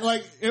his,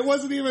 like, it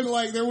wasn't even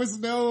like, there was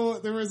no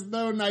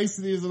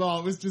niceties at all.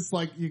 It was just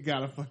like, you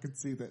gotta fucking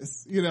see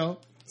this, you know?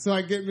 So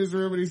I get in his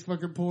room and he's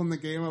fucking pulling the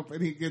game up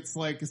and he gets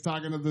like, he's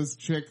talking to this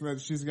chick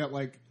that she's got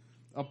like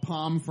a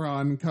palm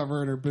frond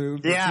covering her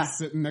boob. Yeah. She's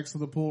sitting next to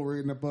the pool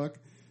reading a book.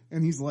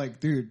 And he's like,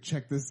 dude,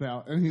 check this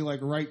out. And he like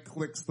right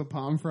clicks the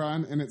palm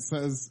frond and it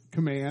says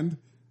command.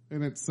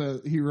 And it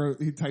says,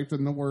 he typed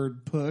in the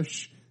word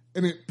push.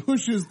 And it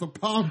pushes the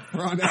palm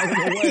frond out of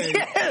the way.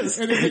 Yes.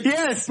 And it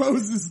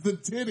exposes the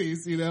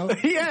titties, you know?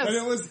 Yes. And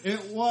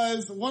it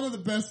was one of the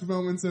best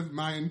moments of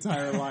my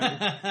entire life.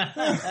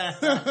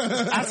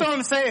 That's what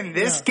I'm saying.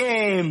 This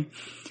game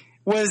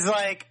was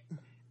like,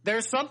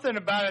 there's something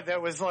about it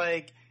that was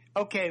like,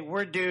 okay,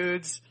 we're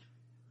dudes.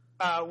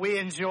 We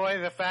enjoy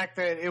the fact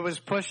that it was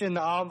pushing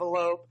the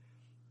envelope.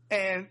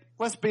 And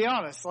let's be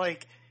honest,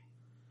 like,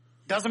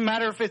 doesn't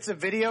matter if it's a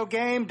video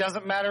game,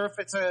 doesn't matter if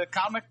it's a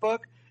comic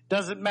book,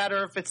 doesn't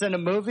matter if it's in a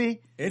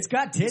movie. It's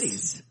got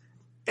titties.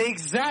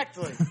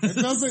 Exactly. It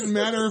doesn't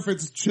matter if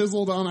it's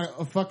chiseled on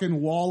a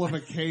fucking wall of a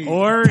cave.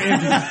 Or if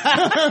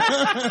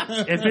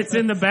it's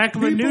in the back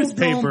of a People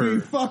newspaper. Don't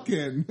be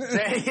fucking.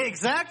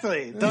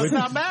 Exactly. Does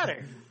not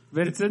matter.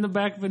 But it's in the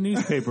back of a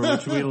newspaper,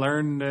 which we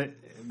learned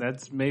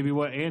that's maybe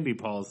what Andy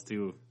Paul's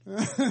to.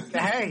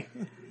 Hey,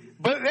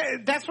 but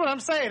that's what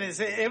I'm saying is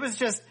it was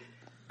just,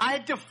 I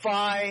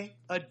defy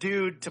a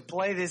dude to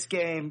play this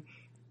game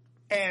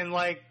and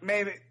like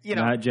maybe, you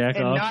know, not jack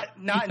and off?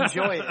 not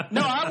enjoy it.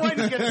 No, I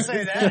wasn't going to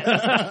say that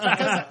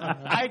because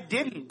I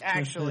didn't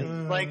actually.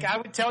 Like I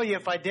would tell you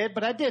if I did,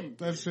 but I didn't.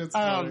 That shit's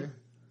funny.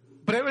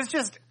 But it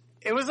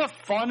was a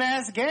fun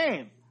ass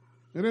game.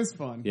 It is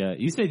fun. Yeah,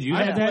 you said you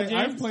had that,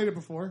 James? I've played it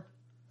before.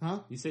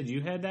 Huh? You said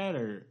you had that,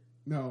 or?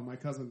 No, my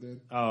cousin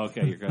did. Oh,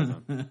 okay, your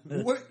cousin.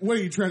 What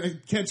are you trying to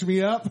catch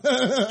me up? No.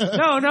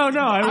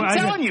 I'm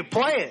telling you,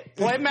 play it.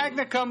 Play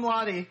Magna Cum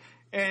Laude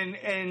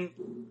and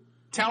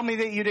tell me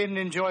that you didn't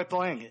enjoy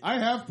playing it. I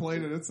have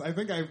played it. I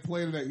think I've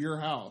played it at your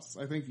house.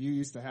 I think you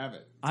used to have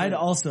it. I'd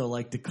also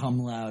like to come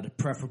loud,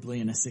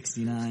 preferably in a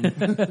 69.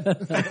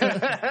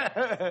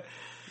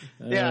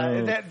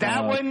 Yeah,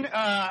 that one,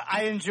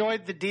 I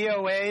enjoyed the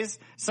DOAs.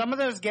 Some of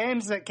those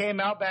games that came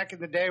out back in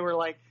the day were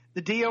like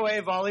the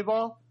DOA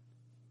volleyball,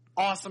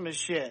 awesome as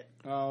shit.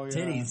 Oh, yeah.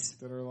 Titties.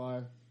 That are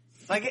live.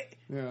 Like,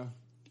 Yeah.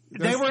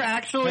 they were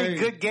actually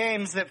good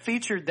games that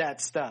featured that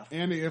stuff.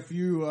 Andy, if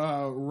you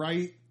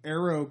right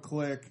arrow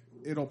click,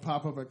 it'll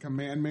pop up a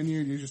command menu.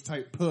 You just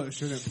type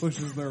push, and it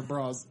pushes their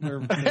bras, their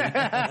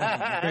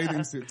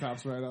bathing suit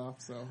tops right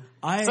off. So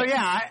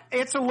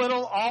it's a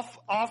little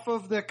off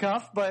of the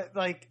cuff, but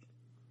like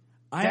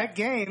that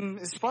game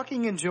is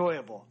fucking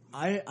enjoyable.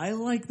 I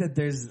like that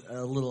there's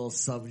a little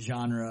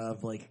subgenre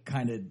of like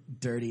kind of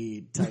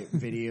dirty type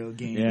video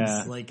games.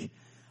 Yeah. Like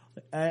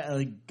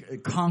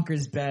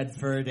Conker's Bad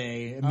Fur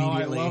Day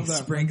immediately love that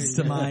springs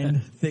to fucking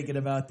mind thinking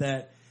about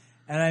that.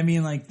 And I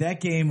mean, like, that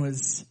game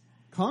was...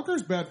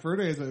 Conker's Bad Fur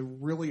Day is a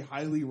really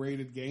highly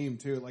rated game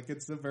too. Like,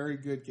 it's a very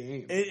good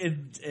game.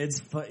 It's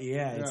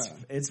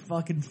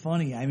fucking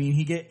funny. I mean,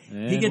 he gets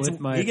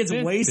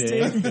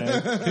wasted.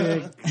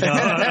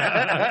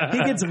 He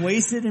gets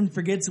wasted and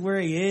forgets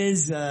where he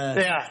is.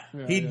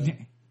 He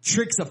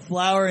tricks a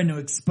flower into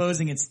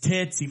exposing its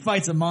tits. He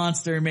fights a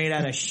monster made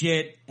out of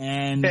shit,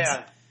 and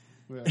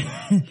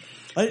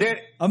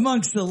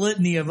amongst the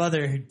litany of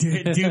other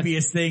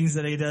dubious things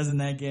that he does in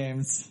that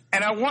game.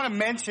 And I want to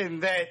mention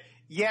that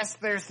yes,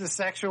 there's the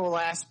sexual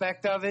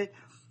aspect of it,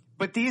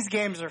 but these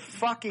games are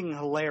fucking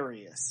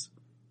hilarious.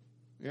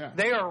 Yeah.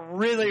 They are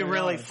really,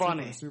 really Super,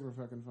 funny. super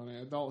fucking funny.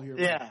 Adult humor.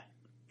 Yeah.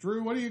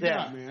 Drew, what do you Yeah.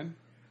 got, man?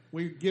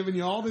 We've given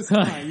you all this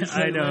time. You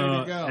should I be know, ready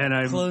to go.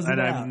 and Close it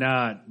out. I'm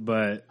not.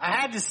 But I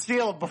had to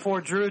steal it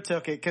before Drew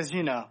took it because,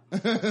 you know.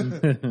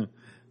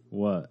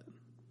 what?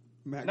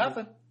 Matt,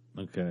 Nothing.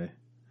 Okay.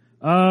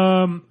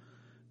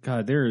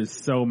 God, there is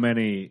so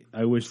many.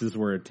 I wish this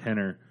were a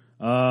tenor.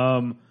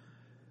 I'm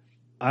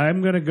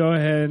gonna go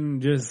ahead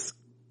and just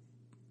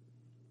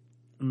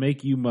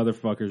make you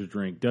motherfuckers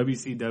drink.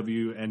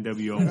 WCW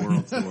NWO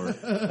World Tour.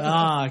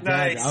 Ah, God.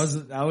 Nice.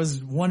 I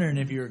was wondering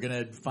if you were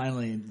gonna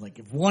finally, like,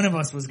 if one of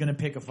us was gonna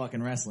pick a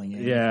fucking wrestling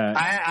game. Yeah.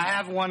 I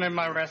have one in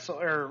my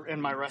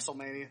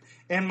WrestleMania,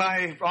 in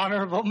my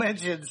honorable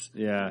mentions.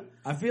 Yeah.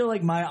 I feel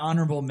like my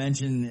honorable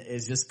mention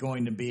is just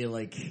going to be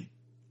like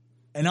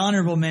an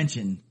honorable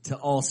mention to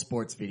all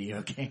sports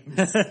video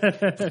games.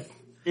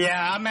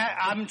 Yeah,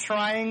 I'm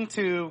trying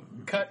to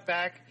cut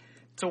back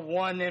to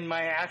one in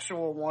my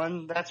actual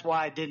one. That's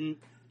why I didn't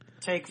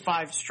take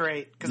 5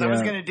 straight, because I was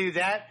Yeah. going to do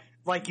that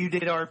like you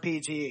did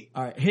RPG.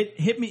 All right,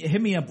 hit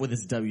me up with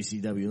this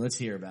WCW. Let's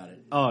hear about it.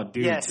 Oh,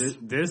 dude, Yes.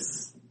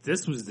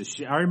 this was the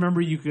shit. I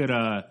remember you could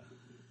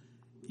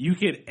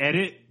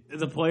edit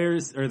the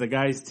players or the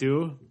guys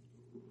too.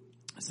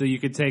 So you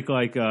could take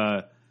like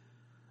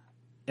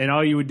and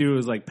all you would do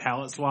is like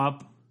palette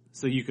swap.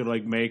 So you could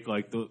like make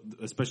like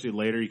especially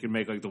later you could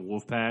make like the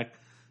Wolfpack.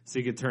 So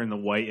you could turn the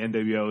white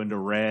NWO into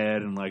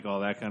red and like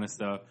all that kind of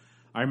stuff.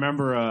 I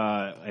remember,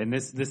 and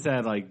this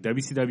had like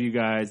WCW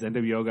guys,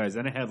 NWO guys,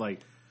 and it had like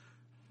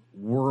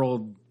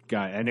world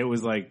guy, and it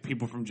was like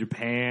people from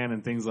Japan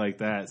and things like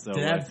that. So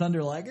Did it have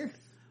Thunder Liger?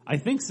 I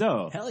think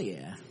so. Hell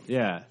yeah.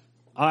 Yeah.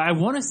 I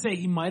want to say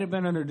he might have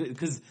been under,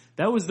 because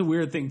that was the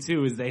weird thing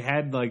too, is they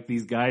had like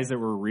these guys that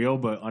were real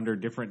but under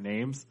different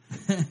names.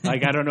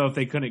 Like I don't know if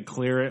they couldn't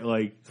clear it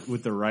like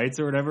with the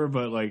rights or whatever,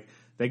 but like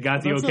they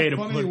got the That's okay a to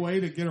funny put. way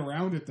to get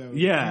around it, though.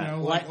 Yeah. You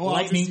know, like, I'll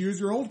Lightning- just use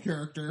your old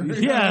character.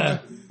 Yeah.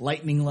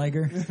 Lightning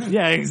Liger.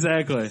 Yeah,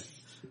 exactly.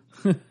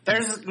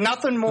 There's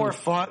nothing more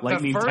fun.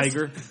 Lightning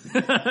Tiger.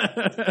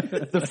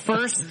 The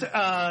first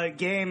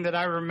game that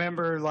I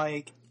remember,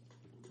 like,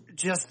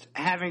 just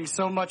having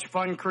so much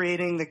fun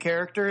creating the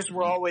characters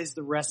were always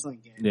the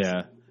wrestling games.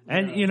 Yeah.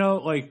 And you know,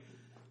 like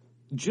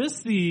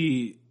just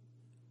the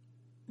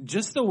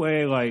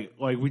way like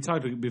we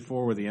talked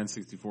before with the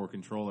N64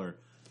 controller,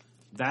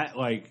 that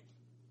like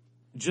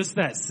just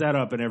that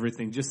setup and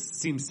everything just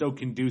seems so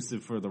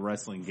conducive for the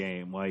wrestling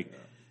game. Like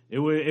it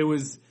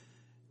was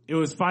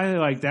finally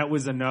like that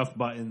was enough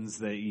buttons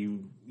that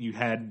you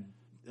had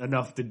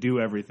enough to do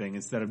everything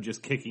instead of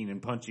just kicking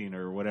and punching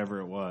or whatever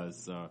it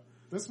was. So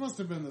This must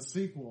have been the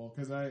sequel,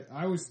 because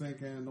I was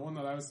thinking, the one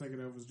that I was thinking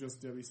of was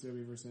just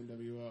WCW versus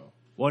NWO.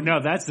 well,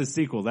 no, that's the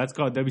sequel. That's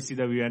called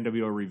WCW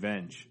NWO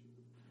Revenge.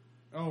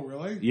 Oh,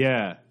 really?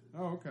 Yeah.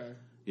 Oh, okay.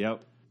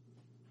 Yep.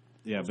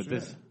 Yeah, Oh, but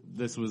shit.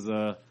 this was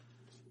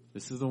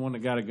this is the one that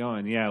got it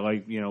going. Yeah,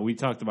 like you know we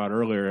talked about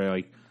earlier.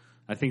 Like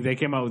I think they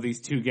came out with these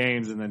 2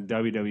 games, and then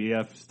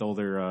WWF stole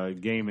their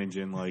game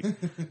engine. Like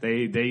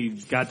they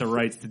got the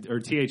rights to, or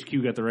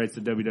THQ got the rights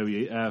to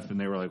WWF, and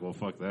they were like, well,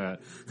 fuck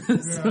that.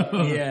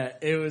 So, Yeah,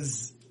 it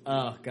was.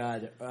 Oh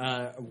God,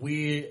 I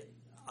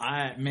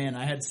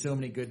had so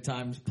many good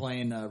times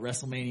playing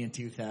WrestleMania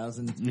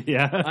 2000.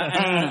 yeah,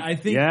 I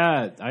think.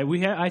 yeah,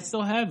 I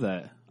still have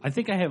that. I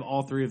think I have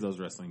all 3 of those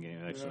wrestling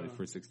games actually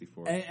for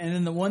 64. And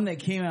then the one that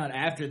came out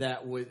after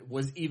that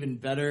was even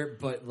better,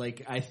 but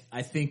like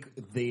I think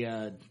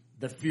the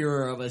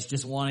fear of us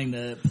just wanting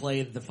to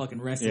play the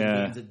fucking wrestling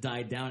games had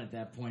died down at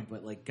that point.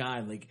 But like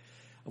God, like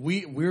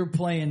we were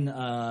playing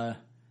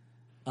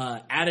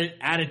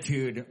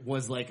Attitude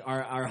was like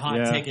our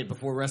hot ticket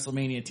before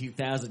WrestleMania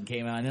 2000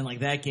 came out, and then like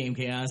that game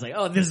came out, I was like,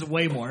 oh, this is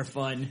way more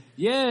fun.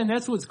 Yeah, and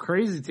that's what's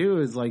crazy too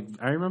is like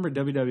I remember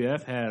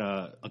WWF had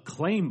a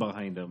claim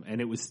behind them,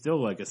 and it was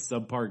still like a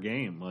subpar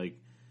game. Like,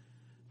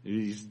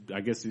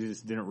 I guess you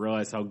just didn't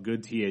realize how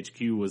good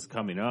THQ was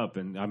coming up,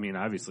 and I mean,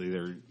 obviously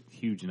they're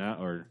huge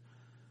now, or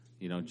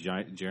you know,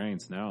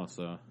 giants now.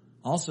 So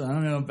Also, I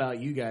don't know about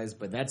you guys,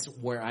 but that's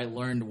where I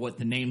learned what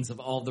the names of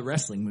all the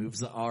wrestling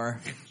moves are.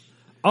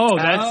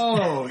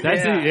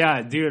 that's it,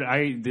 yeah,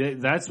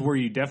 dude. That's where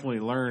you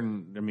definitely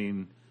learn. I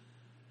mean,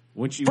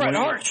 Bret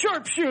Hart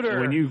sharpshooter.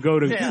 when you go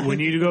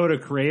to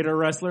create a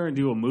wrestler and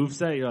do a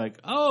moveset, you're like,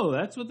 oh,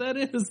 that's what that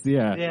is.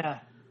 Yeah. Yeah.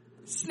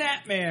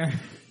 Snapmare.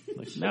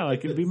 Like, now I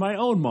can be my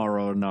own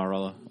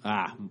Maranello.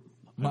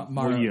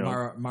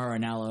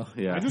 Maranello.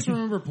 Yeah. I just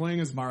remember playing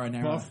as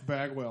Marinara. Buff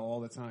Bagwell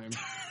all the time.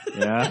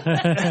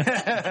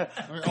 Yeah.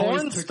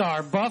 Porn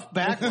star Buff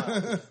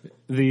Backwell.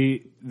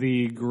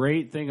 The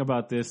great thing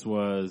about this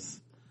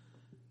was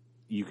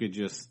you could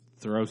just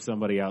throw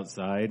somebody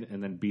outside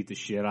and then beat the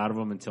shit out of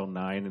them until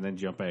 9 and then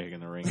jump back in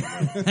the ring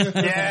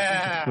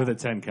Yeah. with a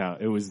 10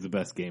 count. It was the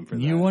best game for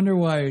that. You wonder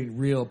why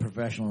real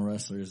professional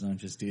wrestlers don't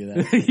just do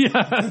that.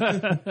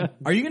 Yeah.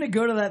 Are you going to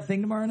go to that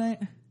thing tomorrow night?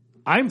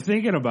 I'm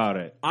thinking about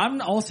it.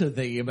 I'm also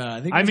thinking about it.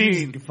 I think I we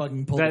should mean, just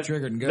fucking pull the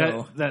trigger and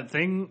go. That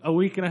thing a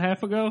week and a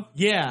half ago?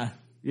 Yeah.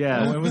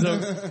 Yeah.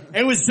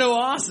 It was so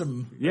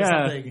awesome.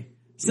 Yeah.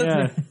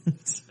 Something.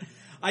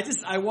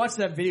 I watched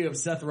that video of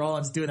Seth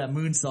Rollins doing that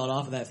moonsault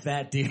off of that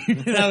fat dude,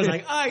 and I was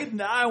like,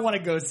 I want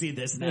to go see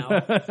this now.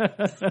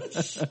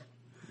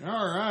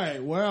 All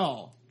right,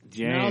 well,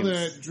 now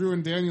that Drew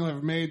and Daniel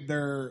have made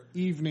their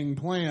evening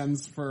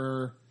plans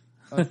for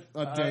a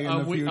day in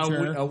the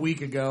future. A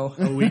week ago.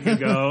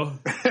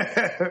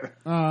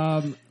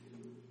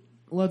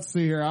 Let's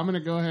see here. I'm going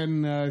to go ahead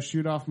and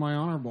shoot off my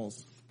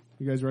honorables.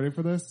 You guys ready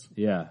for this?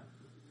 Yeah.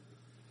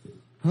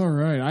 All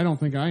right. I don't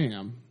think I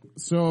am.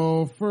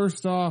 So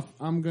first off,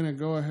 I'm going to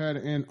go ahead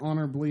and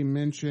honorably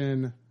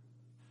mention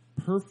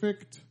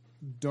Perfect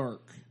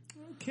Dark.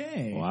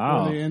 Okay.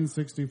 Wow. For the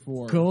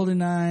N64.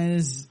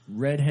 GoldenEye's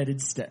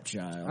redheaded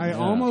stepchild. I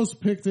almost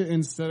picked it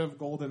instead of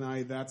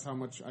GoldenEye. That's how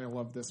much I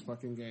love this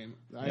fucking game.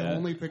 I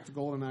only picked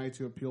GoldenEye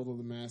to appeal to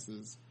the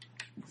masses.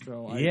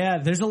 So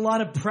there's a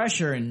lot of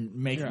pressure in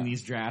making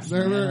these drafts.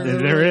 There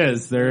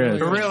is. It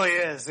really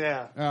is,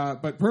 yeah.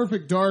 But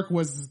Perfect Dark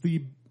was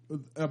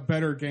a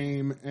better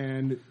game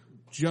and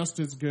just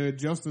as good,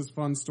 just as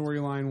fun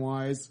storyline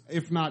wise,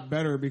 if not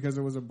better, because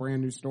it was a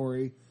brand new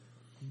story,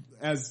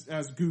 as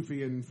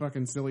goofy and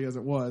fucking silly as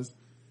it was.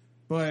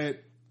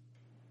 But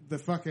the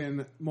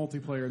fucking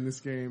multiplayer in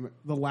this game,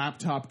 the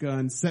laptop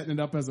gun, setting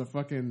it up as a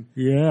fucking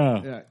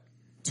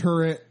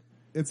turret,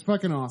 it's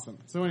fucking awesome.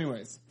 So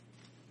anyways,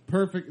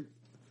 Perfect.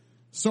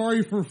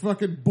 Sorry for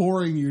fucking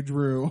boring you,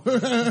 Drew.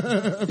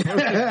 Perfect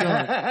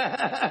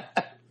Dark.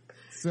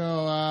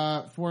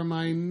 So for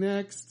my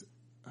next.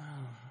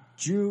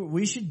 Drew,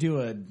 we should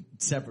do a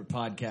separate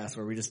podcast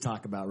where we just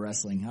talk about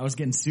wrestling. I was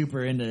getting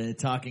super into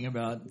talking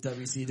about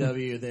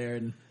WCW there.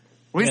 And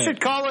we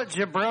should call it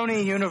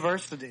Jabroni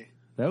University.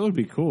 That would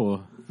be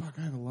cool. Fuck,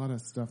 I have a lot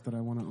of stuff that I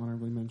want to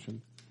honorably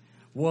mention.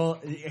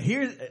 Well,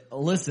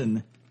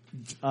 listen,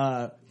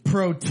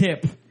 pro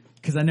tip,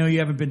 because I know you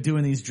haven't been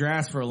doing these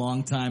drafts for a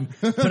long time,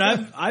 but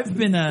I've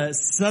been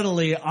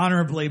subtly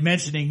honorably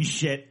mentioning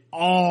shit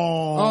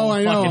all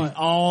I know.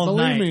 All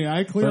Believe night. me,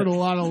 I cleared a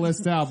lot of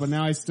lists out, but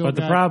now I still. But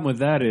the problem with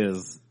that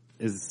is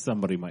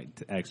somebody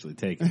might actually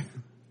take it.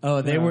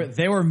 Oh, they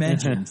were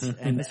mentioned,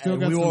 and still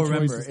got we some will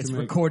remember. choices to It's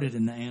make. recorded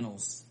in the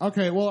annals.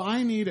 Okay, well,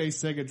 I need a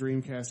Sega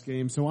Dreamcast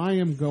game, so I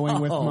am going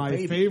with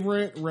my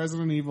favorite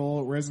Resident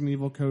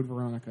Evil Code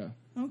Veronica.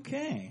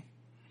 Okay.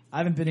 I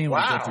haven't been able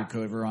to get through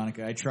Code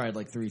Veronica. I tried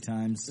like 3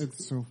 times.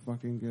 It's so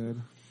fucking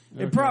good.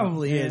 It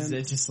probably is.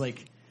 It's just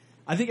like,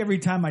 I think every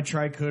time I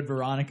try Code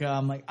Veronica,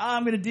 I'm like,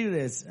 I'm going to do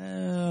this.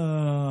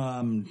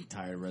 I'm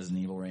tired of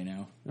Resident Evil right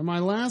now. And my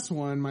last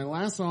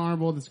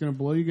honorable that's going to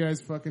blow you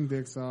guys fucking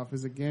dicks off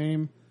is a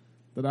game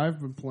that I've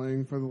been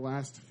playing for the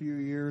last few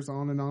years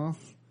on and off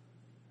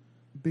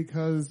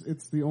because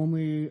it's the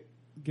only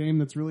game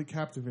that's really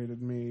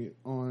captivated me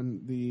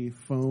on the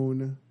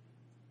phone,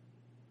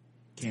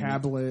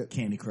 tablet,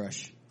 Candy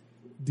Crush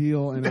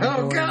deal. And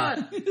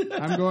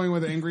I'm going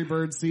with Angry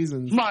Birds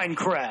Seasons.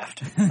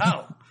 Minecraft.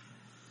 Oh.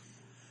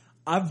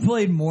 I've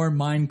played more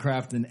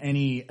Minecraft than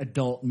any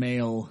adult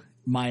male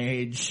my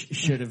age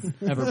should have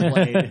ever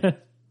played.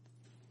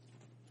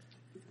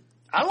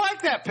 I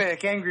like that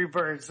pick, Angry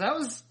Birds. That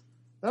was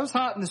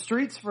hot in the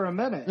streets for a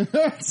minute.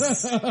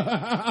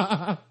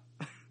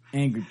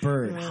 Angry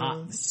Bird, hot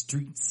in the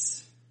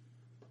streets.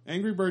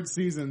 Angry Birds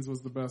Seasons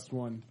was the best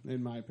one,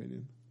 in my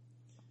opinion.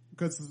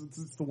 Because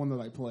it's the one that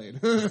I played.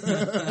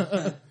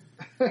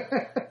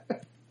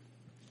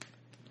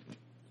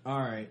 All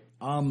right.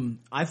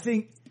 I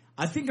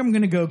think I'm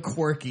gonna go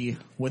quirky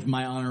with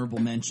my honorable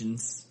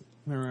mentions.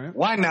 All right.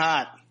 Why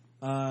not?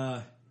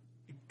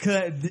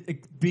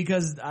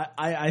 Because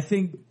I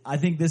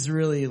think this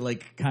really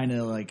like kind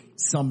of like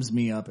sums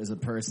me up as a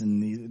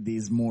person.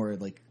 These more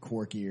like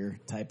quirkier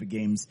type of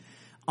games.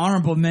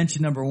 Honorable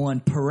mention number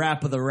 1: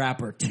 Parappa the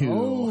Rapper 2.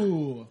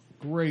 Oh,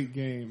 great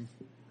game.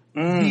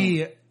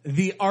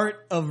 The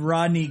art of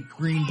Rodney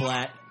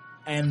Greenblatt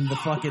and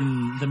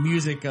the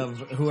music of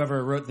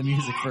whoever wrote the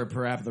music for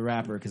Parappa the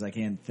Rapper, because I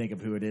can't think of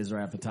who it is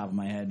right off the top of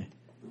my head.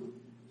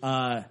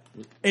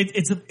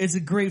 It's a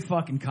great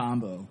fucking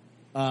combo.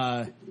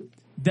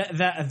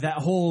 That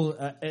whole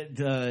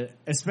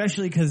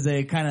especially because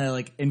they kind of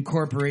like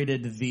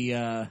incorporated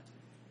the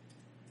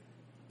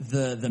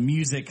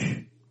music,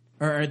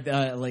 or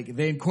like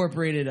they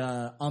incorporated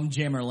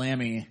Jammer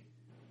Lammy,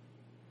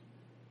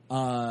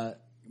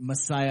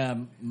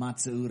 Masaya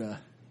Matsuura.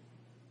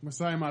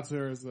 Masaya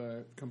Matsuura is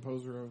the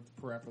composer of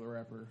Parappa the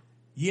Rapper.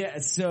 Yeah,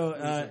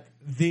 so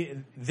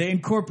they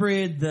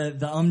incorporated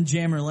the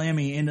Jammer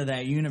Lammy into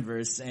that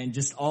universe, and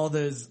just all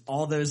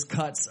those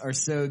cuts are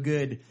so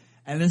good.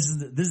 And this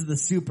is the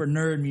super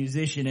nerd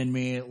musician in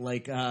me.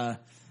 Like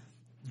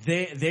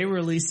they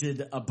released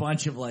a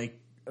bunch of like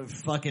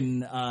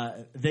fucking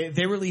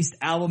they released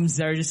albums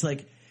that are just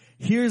like,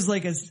 here's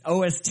like an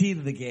OST to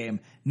the game.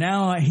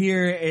 Now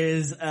here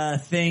is a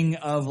thing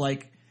of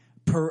like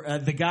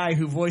the guy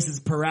who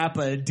voices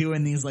Parappa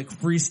doing these like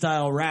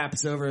freestyle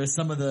raps over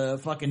some of the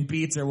fucking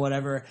beats or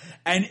whatever,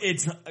 and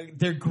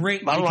they're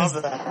great. I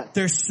love that.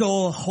 They're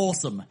so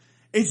wholesome.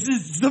 It's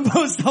just the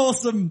most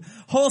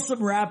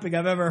wholesome rapping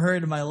I've ever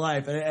heard in my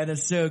life, and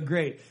it's so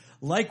great.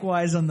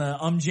 Likewise, on the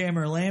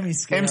Jammer Lammy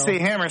scale, MC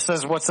Hammer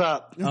says, "What's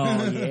up?"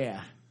 Oh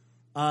yeah,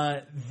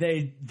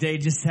 they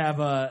just have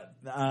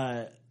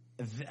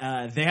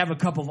they have a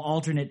couple of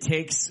alternate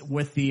takes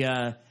with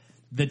the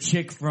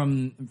chick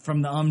from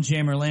the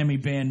Jammer Lammy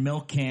band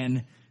Milk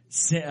Can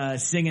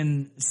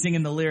singing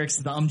the lyrics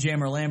to the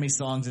Jammer Lammy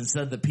songs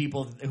instead of the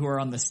people who are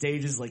on the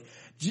stages, like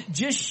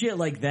just shit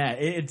like that.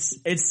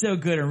 It's so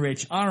good and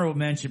rich. Honorable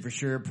mention for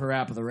sure.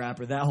 Parappa the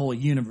Rapper, that whole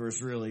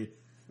universe really.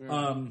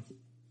 Yeah.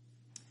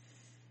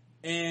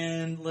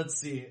 And let's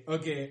see.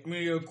 Okay, I'm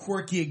gonna go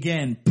quirky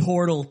again.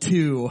 Portal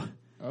 2.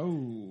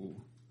 Oh.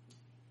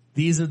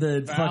 These are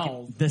the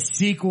fucking the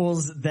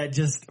sequels that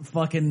just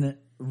fucking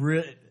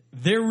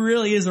there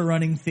really is a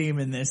running theme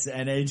in this,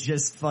 and it's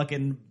just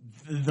fucking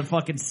the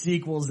fucking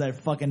sequels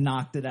that fucking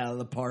knocked it out of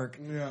the park.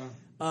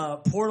 Yeah.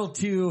 Portal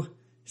 2,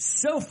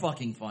 so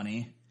fucking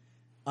funny.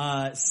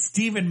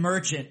 Stephen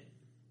Merchant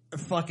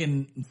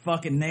fucking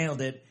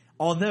nailed it.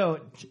 Although,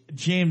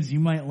 James,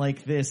 you might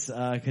like this,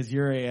 cause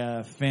you're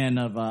a fan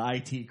of,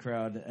 IT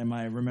Crowd. Am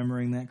I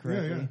remembering that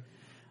correctly?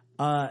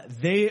 Yeah.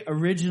 They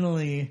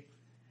originally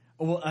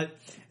wanted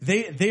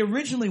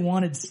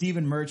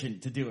Stephen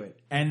Merchant to do it,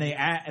 and they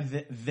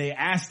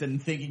asked him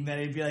thinking that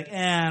he'd be like,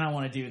 I don't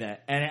want to do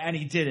that. And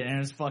he did it, and it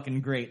was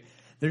fucking great.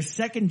 Their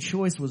second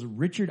choice was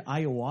Richard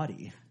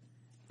Iowati.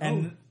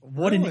 And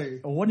what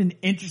an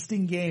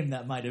interesting game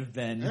that might have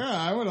been. Yeah,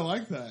 I would have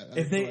liked that.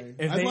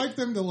 I'd like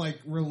them to like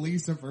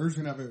release a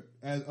version of it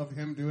of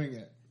him doing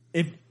it.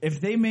 If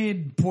they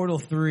made Portal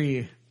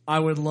 3, I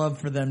would love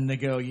for them to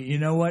go, you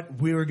know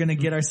what? We were going to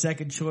get our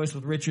second choice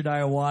with Richard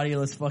Iowati.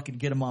 Let's fucking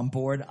get him on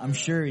board. I'm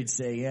sure he'd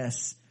say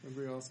yes. That'd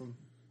be awesome.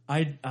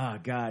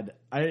 God.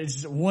 It's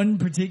just one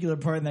particular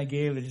part in that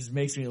game that just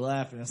makes me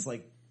laugh, and it's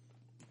like,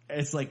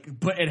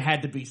 but it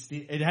had to be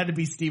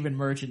Stephen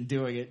Merchant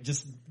doing it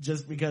just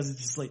because it's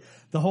just like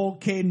the whole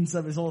cadence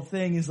of his whole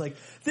thing is like,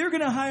 they're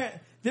going to hire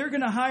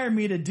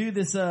me to do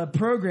this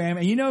program,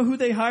 and you know who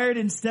they hired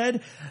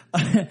instead?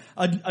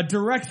 a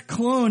direct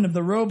clone of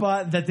the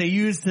robot that they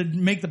used to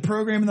make the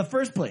program in the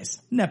first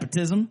place.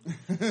 Nepotism.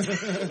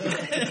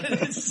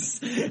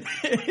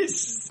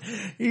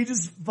 He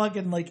just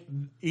fucking like,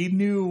 he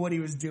knew what he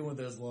was doing with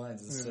those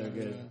lines. It's so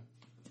good. Yeah.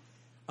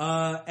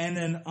 And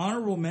then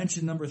honorable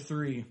mention number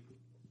 3.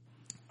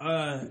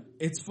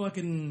 It's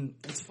fucking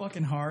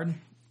hard.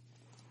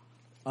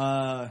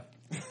 But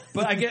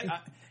I get,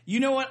 you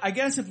know what? I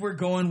guess if we're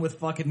going with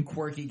fucking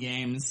quirky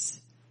games,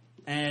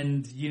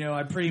 and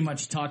I pretty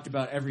much talked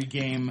about every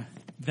game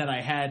that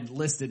I had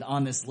listed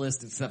on this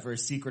list except for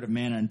Secret of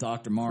Mana and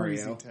Dr.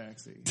 Mario.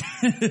 Taxi.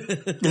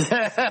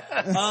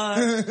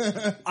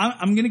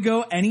 I'm gonna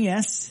go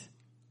NES.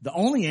 The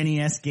only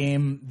NES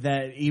game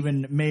that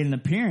even made an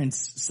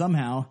appearance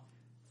somehow.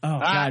 Oh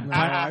God! No,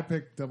 I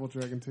picked Double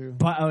Dragon 2.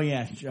 Oh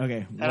yeah,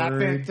 okay. And I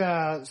picked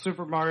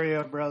Super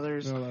Mario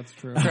Brothers. No, that's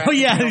true. Oh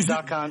yeah.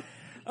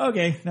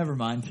 Okay, never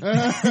mind.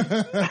 Man,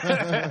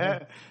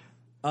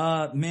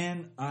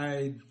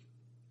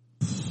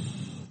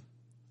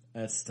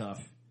 that's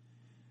tough.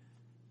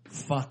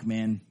 Fuck,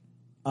 man.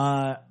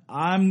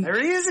 There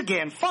he is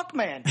again. Fuck,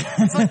 man.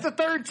 It's like the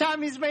third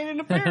time he's made an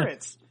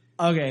appearance.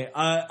 Okay,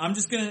 I'm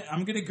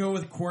gonna go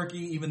with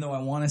quirky, even though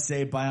I want to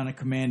say Bionic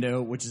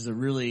Commando, which is a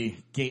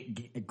really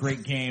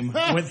great game.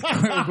 With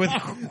I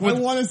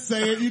want to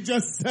say it. You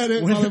just said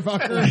it,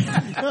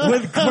 motherfucker.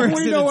 With quirks,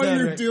 we know what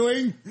you're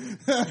doing.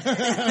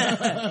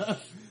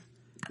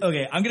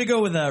 Okay, I'm gonna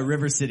go with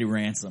River City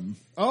Ransom.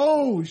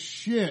 Oh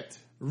shit!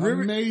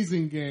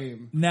 Amazing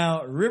game.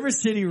 Now, River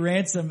City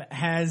Ransom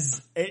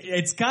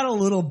it's got a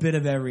little bit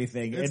of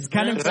everything. It's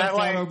kind of Grand Theft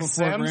Auto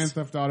before Grand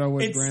Theft Auto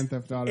was Grand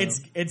Theft Auto.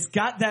 It's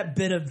got that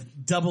bit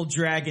of Double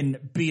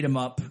Dragon beat 'em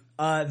up.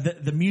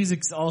 The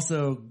music's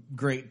also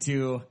great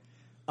too.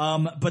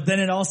 But then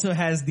it also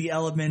has the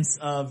elements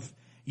of,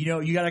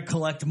 you gotta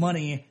collect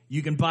money,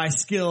 you can buy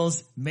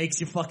skills,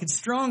 makes you fucking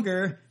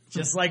stronger,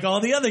 just like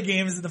all the other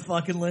games in the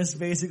fucking list,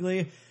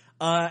 basically.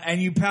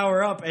 And you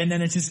power up, and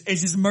then it's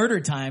just murder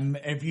time.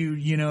 If you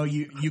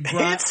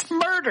grind, it's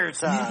murder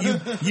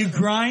time. You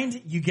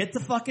grind, you get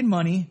the fucking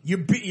money. You're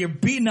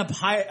beating up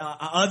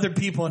other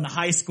people in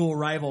high school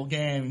rival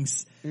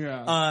gangs.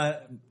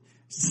 Yeah.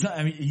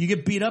 You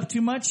get beat up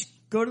too much,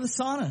 go to the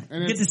sauna.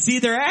 And you get to see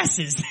their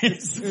asses.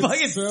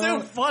 It's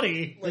so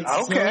funny. Like,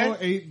 okay. So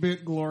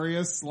 8-bit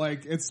glorious.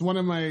 Like, it's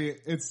fucking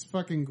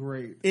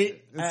great.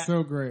 It's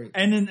so great.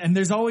 And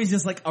there's always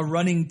just like a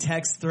running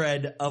text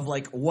thread of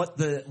like what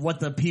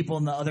the people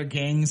in the other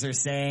gangs are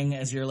saying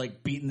as you're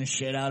like beating the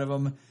shit out of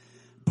them.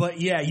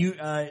 But yeah,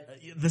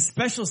 the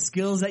special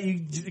skills that you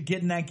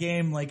get in that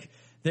game, like,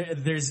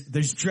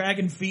 there's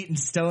dragon feet and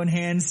stone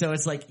hands, so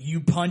it's like you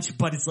punch,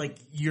 but it's like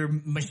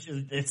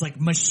it's like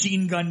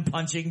machine gun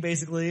punching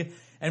basically,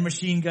 and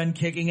machine gun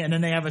kicking, and then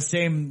they have a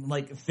same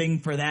like thing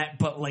for that,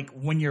 but like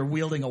when you're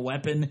wielding a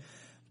weapon,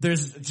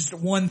 there's just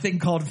one thing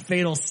called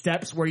fatal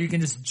steps where you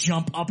can just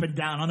jump up and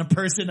down on a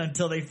person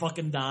until they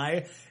fucking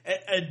die.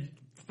 And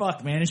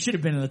Fuck, man, it should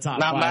have been in the top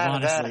Not 5, mad at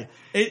honestly.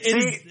 that. It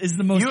See, is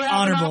the most you have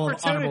an honorable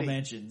opportunity.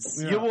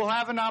 mentions. You will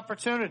have an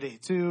opportunity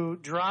to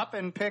drop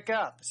and pick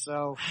up.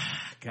 So,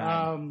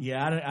 God.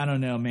 I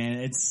don't know,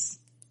 man.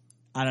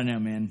 I don't know,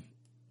 man.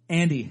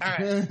 Andy. all right,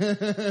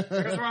 here's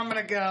where I'm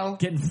gonna go.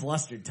 Getting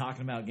flustered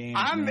talking about games,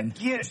 man.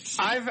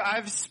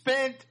 I've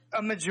spent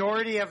a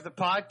majority of the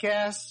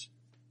podcast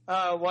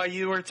while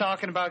you were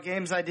talking about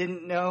games I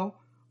didn't know,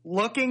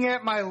 looking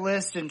at my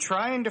list and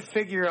trying to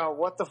figure out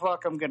what the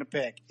fuck I'm gonna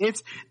pick.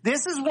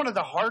 This is one of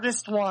the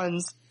hardest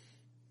ones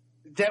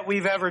that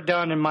we've ever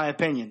done, in my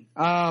opinion.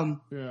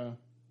 Yeah.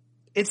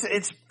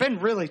 It's been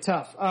really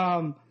tough.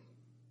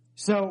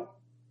 So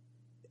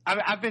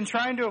I've been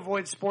trying to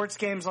avoid sports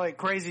games like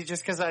crazy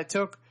just because I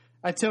took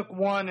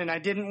one and I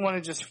didn't want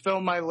to just fill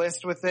my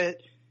list with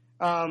it.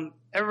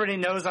 Everybody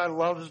knows I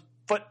love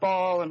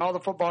football and all the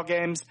football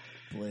games,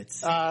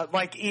 Blitz.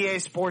 like EA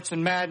Sports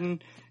and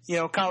Madden,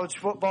 college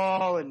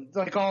football and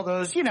like all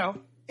those,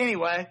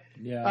 Anyway,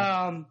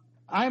 Yeah.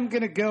 I'm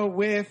gonna go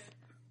with.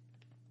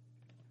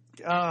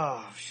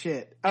 Oh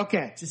shit!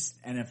 Okay,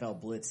 Just NFL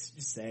Blitz.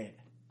 Just say it.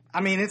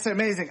 I mean it's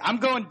amazing. I'm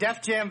going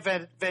Def Jam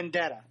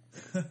Vendetta.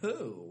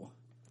 Ooh.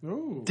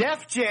 Ooh.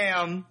 Def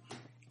Jam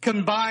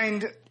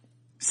combined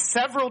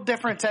several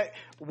different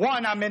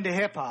one, I'm into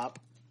hip hop.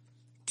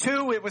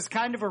 2, it was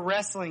kind of a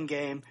wrestling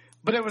game,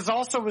 but it was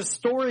also a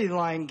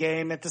storyline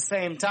game at the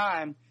same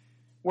time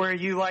where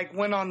you like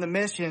went on the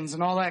missions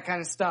and all that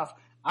kind of stuff.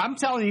 I'm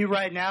telling you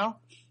right now,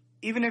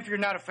 even if you're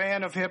not a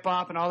fan of hip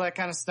hop and all that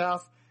kind of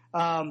stuff,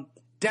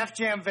 Def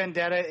Jam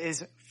Vendetta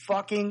is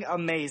fucking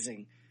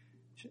amazing.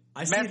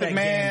 I see Method that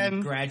Man.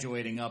 game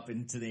graduating up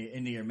into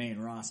your main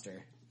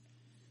roster.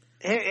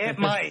 It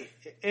might.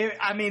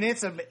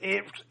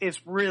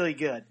 It's really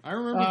good. I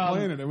remember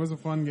playing it. It was a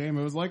fun game.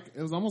 It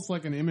was almost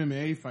like an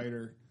MMA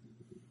fighter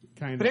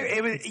kind But of.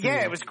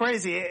 it was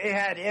crazy. It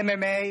had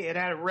MMA, it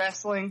had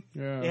wrestling,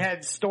 Yeah. it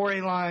had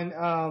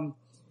storyline.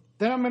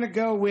 Then I'm going to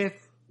go with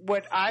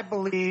what I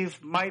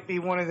believe might be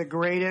one of the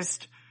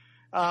greatest.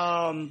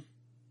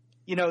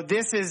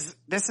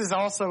 This is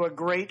also a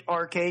great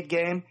arcade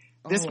game.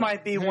 This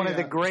might be one of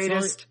the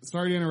greatest.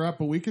 Sorry to interrupt,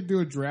 but we could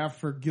do a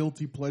draft for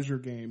guilty pleasure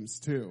games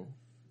too.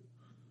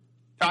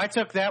 I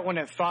took that one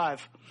at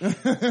 5.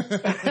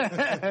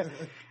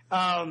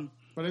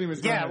 But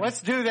anyways, go Yeah, ahead.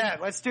 let's do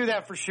that. Let's do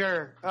that for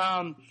sure.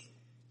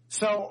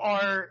 So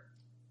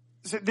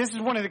this is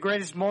one of the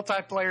greatest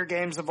multiplayer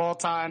games of all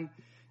time.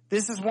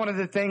 This is one of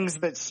the things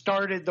that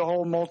started the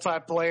whole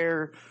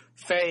multiplayer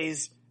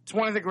phase. It's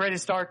one of the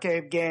greatest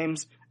arcade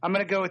games. I'm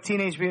going to go with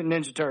Teenage Mutant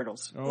Ninja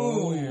Turtles.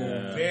 Oh, Ooh,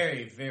 yeah.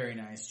 very, very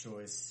nice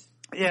choice.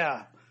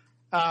 Yeah.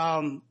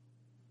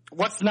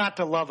 What's not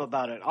to love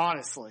about it,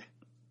 honestly?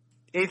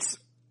 It's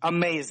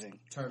amazing.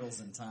 Turtles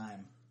in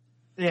Time.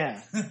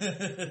 Yeah.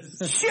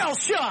 Shell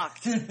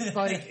shocked.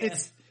 Like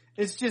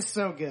it's just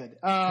so good.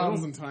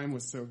 Turtles in Time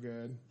was so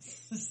good.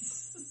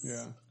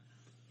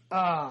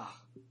 Yeah.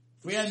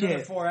 If we had Shit.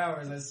 another 4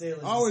 hours, I'd say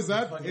let's Oh, just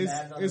fucking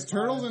add another is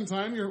Turtles 5. in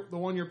Time the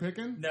one you're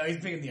picking? No, he's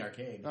picking the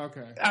arcade.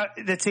 Okay.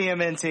 The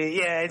TMNT.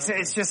 Yeah,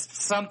 it's just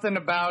something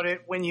about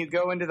it when you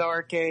go into the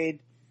arcade.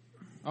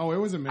 Oh, it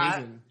was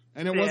amazing.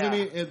 And it yeah.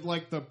 wasn't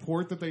like the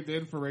port that they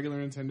did for regular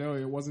Nintendo.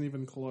 It wasn't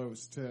even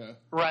close to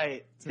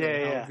Right. how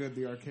Yeah. good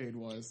the arcade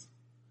was.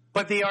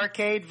 But the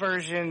arcade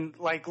version,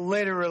 like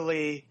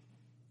literally,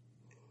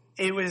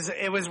 it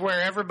was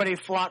where everybody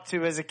flocked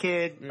to as a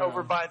kid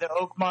over by the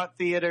Oakmont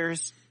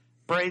theaters,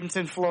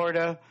 Bradenton,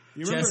 Florida.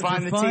 You Just remember, for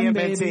Find the fun,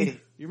 TMNT.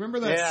 baby. you remember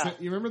that? Yeah.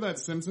 You remember that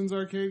Simpsons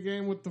arcade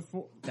game with the?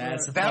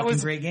 That's a That fucking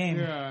was- great game.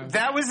 Yeah.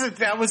 That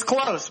was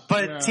close,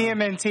 but Yeah.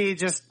 TMNT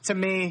just to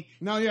me.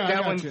 No, yeah, that I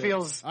got one you.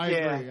 feels. I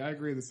yeah. agree. I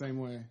agree the same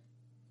way.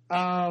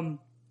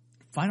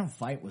 Final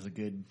Fight was a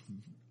good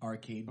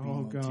arcade beat 'em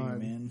Oh up too, god,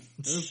 man.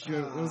 it was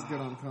good. It was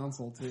good on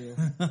console too.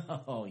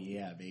 Oh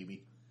yeah,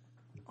 baby.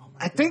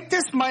 I think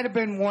this might have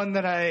been one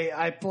that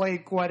I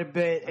played quite a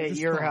bit I at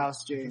just your thought-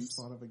 house, I James. just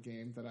thought of a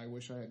game that I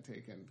wish I had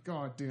taken.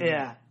 God damn.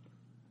 Yeah.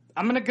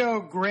 I'm gonna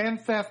go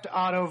Grand Theft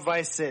Auto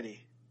Vice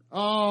City.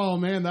 Oh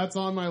man, that's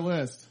on my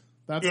list.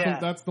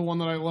 That's the one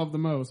that I love the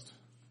most.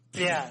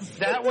 Yeah,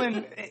 that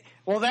one.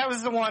 Well, that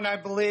was the one I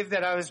believe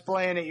that I was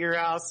playing at your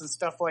house and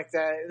stuff like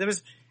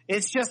that.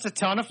 It's just a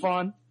ton of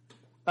fun.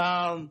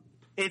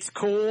 It's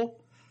cool.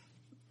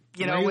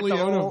 Ray with the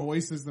Liotta whole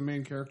voices the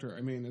main character.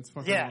 I mean, it's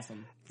fucking yeah.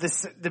 awesome. The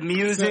Set in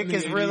music the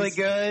is really 80s.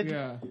 good.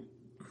 Yeah,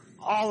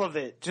 All of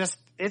it, just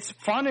it's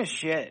fun as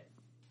shit.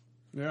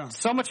 yeah.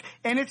 So much,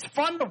 and it's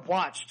fun to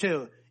watch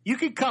too. You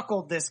can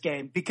cuckold this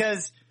game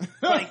because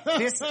like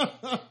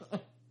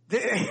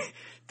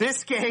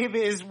this game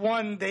is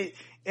one that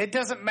it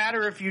doesn't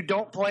matter if you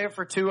don't play it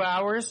for 2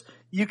 hours.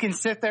 You can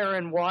sit there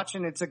and watch,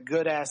 and it's a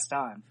good ass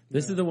time.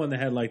 This is the one that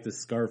had like the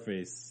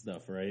Scarface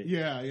stuff, right?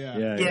 Yeah.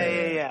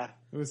 Yeah.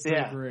 It was so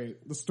Yeah.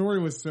 great. The story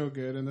was so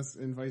good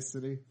in Vice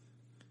City.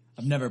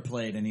 I've never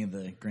played any of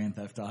the Grand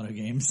Theft Auto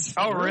games.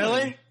 Oh,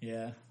 really?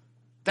 Yeah.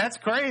 That's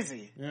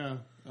crazy. Yeah.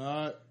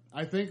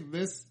 I think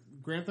this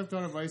Grand Theft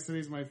Auto Vice City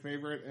is my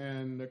favorite,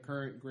 and the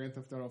current Grand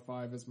Theft Auto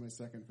 5 is my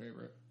second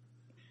favorite.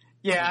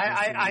 Yeah,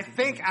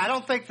 I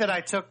don't think that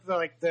I took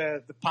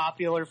the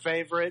popular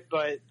favorite,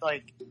 but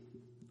like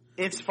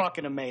it's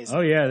fucking amazing.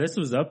 Oh yeah, this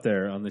was up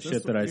there on the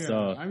shit that I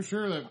saw. I'm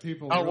sure that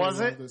people. Oh, really was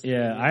love it? This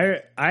Yeah,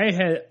 I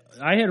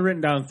had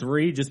written down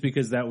 3 just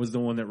because that was the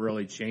one that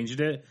really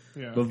changed it.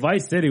 Yeah. But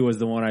Vice City was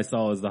the one I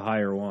saw as the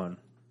higher one.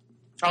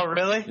 Oh,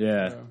 really?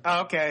 Yeah.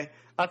 Oh, okay.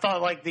 I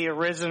thought like the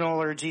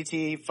original or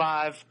GTA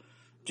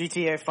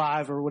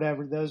 5 or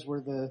whatever, those were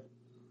the...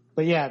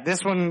 But yeah,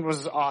 this one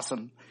was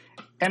awesome.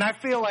 And I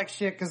feel like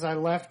shit because I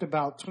left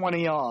about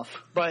 20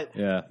 off. But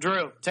Yeah.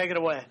 Drew, take it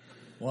away.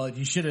 Well,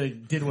 you should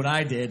have did what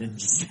I did and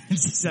just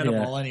set them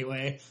Yeah. all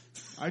anyway.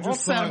 We'll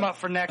set them up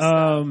for next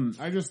time.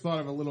 I just thought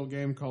of a little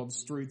game called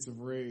Streets of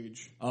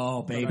Rage.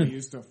 Oh, That I baby.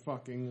 used to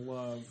fucking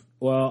love.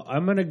 Well,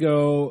 I'm gonna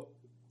go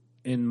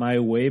in my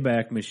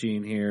Wayback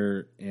Machine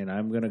here, and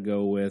I'm gonna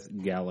go with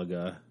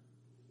Galaga.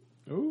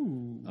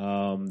 Ooh.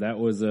 That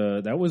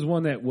was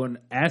one that when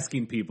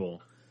asking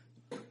people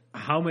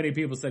how many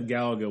people said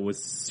Galaga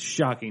was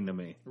shocking to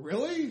me.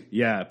 Really?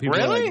 Yeah, people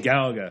were Really? like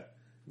Galaga.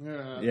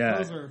 Yeah.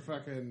 Those are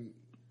fucking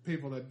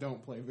people that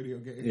don't play video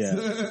games.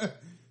 Yeah.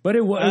 But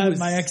it was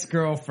My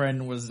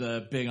ex-girlfriend was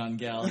big on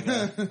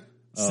Galaga.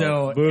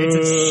 So boo. it's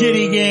a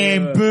shitty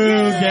game.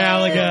 Boo,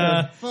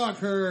 Galaga. Fuck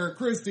her.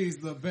 Christie's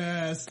the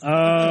best.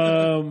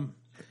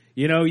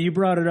 You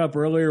brought it up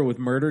earlier with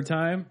Murder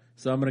Time,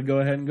 so I'm gonna go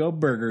ahead and go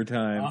Burger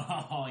Time.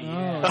 Oh,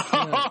 yeah.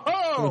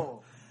 Oh,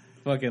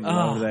 Fucking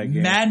love that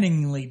game.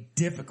 Maddeningly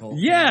difficult.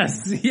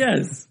 Yes.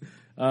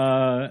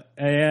 fuck,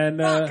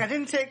 I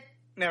didn't take...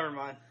 Never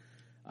mind.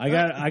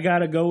 I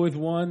gotta go with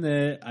one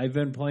that I've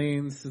been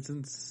playing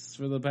since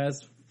for the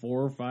past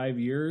 4 or 5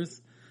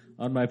 years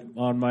on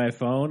my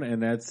phone,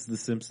 and that's The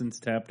Simpsons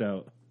Tapped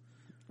Out.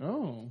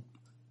 Oh.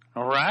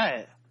 All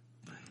right.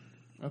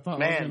 I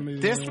thought I was gonna Man, be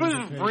the this only one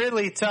was to take-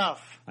 really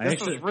tough. This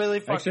was really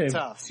fucking have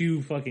tough.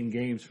 2 fucking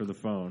games for the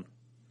phone.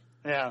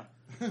 Yeah.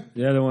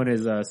 The other one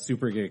is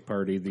Super Geek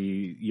Party,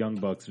 the Young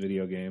Bucks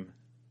video game.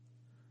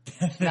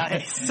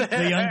 Nice.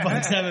 The Young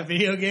Bucks have a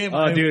video game. Oh,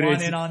 I dude,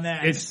 want in on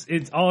that.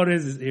 It's all it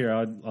is here.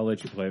 I'll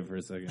let you play it for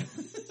a second.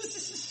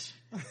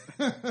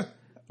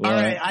 All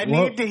right, I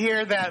need to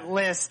hear that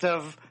list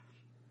of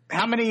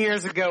how many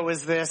years ago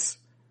was this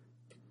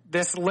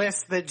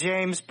list that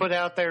James put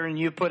out there and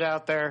you put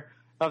out there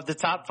of the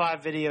top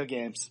 5 video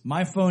games.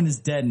 My phone is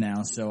dead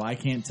now, so I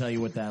can't tell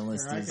you what that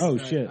list I is. can Oh,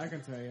 tell- shit. I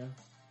can tell you.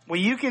 Well,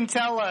 you can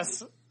tell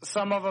us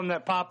some of them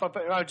that pop up.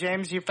 Oh,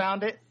 James, you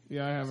found it?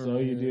 Yeah, I have it. So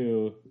right you here.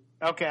 do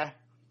Okay.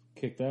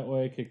 kick that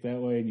way,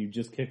 and you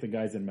just kick the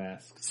guys in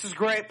masks. This is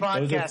great Those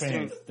are podcasting.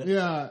 fans.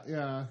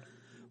 Yeah.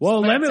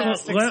 Well,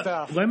 Fantastic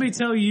stuff. let me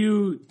tell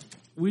you.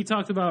 We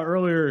talked about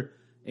earlier,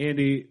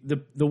 Andy.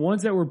 The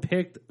ones that were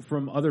picked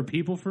from other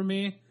people for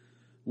me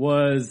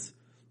was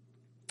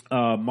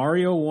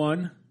Mario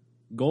 1,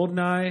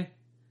 GoldenEye,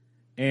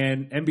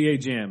 and NBA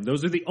Jam.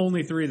 Those are the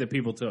only 3 that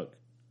people took.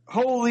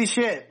 Holy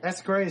shit,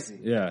 that's crazy.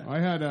 Yeah. I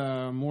had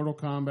Mortal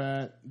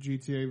Kombat,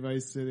 GTA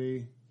Vice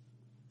City,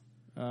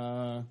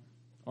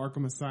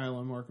 Arkham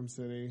Asylum, Arkham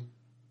City.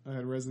 I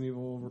had Resident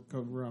Evil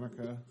Code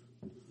Veronica.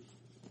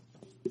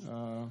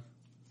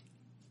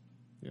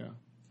 Yeah.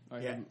 I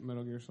had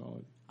Metal Gear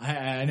Solid.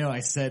 I know I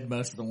said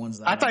most of the ones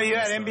that I thought you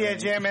had listed NBA already.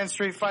 Jam and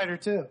Street Fighter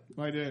too.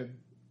 I did.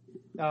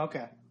 Oh,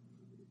 okay.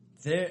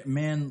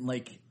 Man,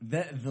 like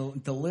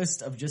the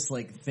list of just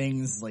like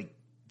things like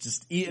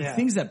just Yeah.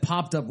 things that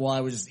popped up while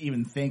I was just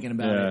even thinking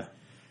about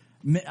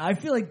Yeah. it. I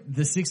feel like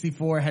the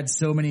 64 had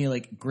so many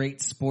like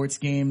great sports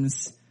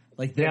games.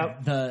 Like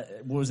Yep.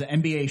 what was it?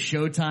 NBA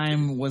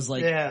Showtime was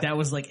like that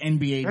was like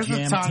NBA There's a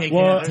Jam ton- taking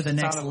Well, it to there's the a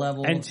ton next of them.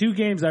 level. And 2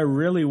 games I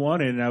really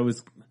wanted, and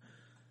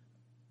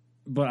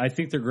but I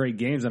think they're great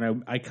games,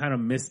 and I kind of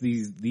miss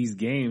these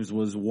games.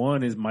 Was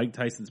one is Mike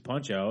Tyson's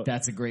Punch Out,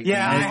 That's a great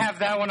Yeah, I game. have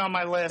that one on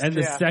my list. and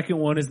the yeah. second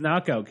one is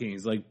Knockout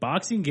Kings. Like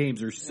boxing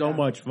games are so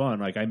much fun.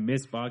 Like I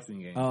miss boxing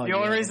games. Oh, The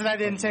only reason I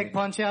didn't take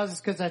Punch Out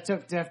is because I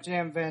took Def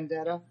Jam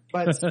Vendetta.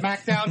 But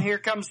SmackDown Here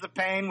Comes the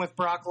Pain with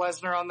Brock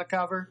Lesnar on the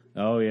cover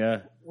Oh yeah,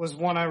 was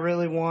one I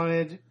really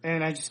wanted,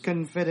 and I just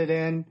couldn't fit it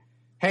in.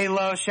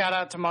 Halo, shout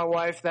out to my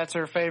wife. That's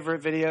her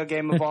favorite video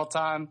game of all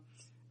time.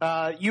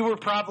 You were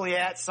probably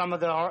at some of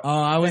the Halo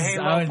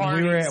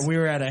parties. we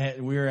were at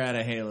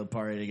a Halo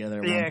party together.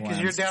 At Yeah, one point. because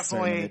you're I'm certain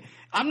of definitely. it.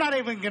 I'm not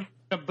even going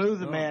to boo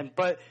the man,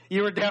 but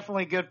you were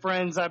definitely good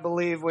friends, I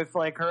believe, with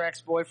like her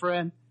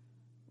ex-boyfriend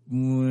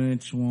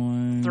Which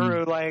one?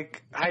 through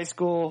like high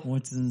school.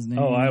 What's his name?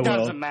 oh I will.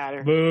 Doesn't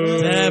matter.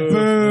 Boo.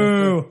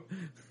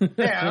 Boo!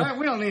 Yeah,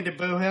 we don't need to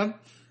boo him.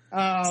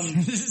 I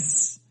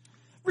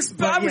But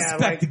yeah,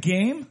 respect like- the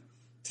game.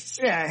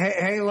 Yeah,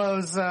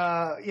 Halo's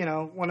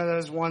one of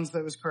those ones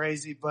that was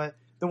crazy. But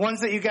the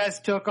ones that you guys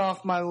took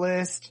off my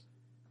list,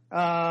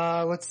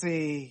 let's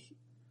see,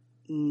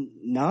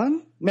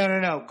 none?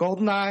 No.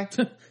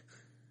 GoldenEye.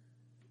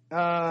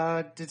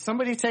 Did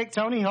somebody take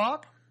Tony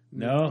Hawk?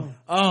 No,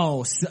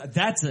 Oh, so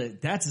that's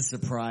a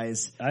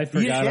surprise. I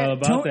forgot Yeah, all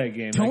about that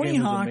game. Tony that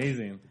game Hawk- was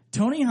amazing.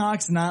 Tony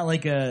Hawk's not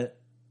like a.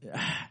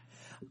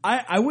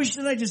 I wish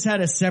that I just had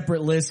a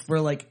separate list for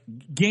like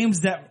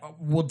games that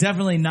will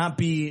definitely not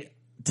be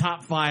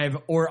top 5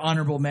 or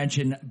honorable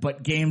mention,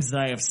 but games that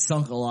I have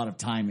sunk a lot of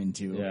time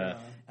into. Yeah.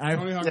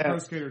 Tony Hawk Pro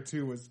Skater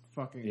 2 was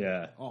fucking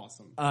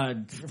awesome.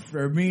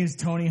 For me, it's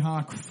Tony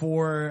Hawk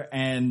 4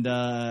 and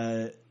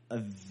the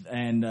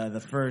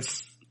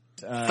first.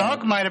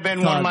 Thug might have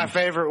been one of my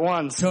favorite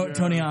ones.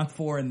 Tony Hawk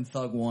 4 and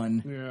Thug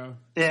 1.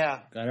 Yeah.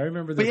 God, I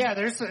remember But yeah,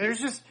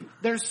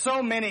 there's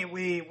so many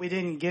we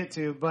didn't get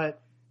to,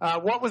 but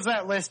what was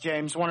that list,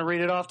 James? Want to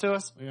read it off to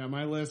us? Yeah,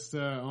 my list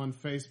on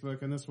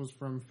Facebook, and this was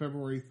from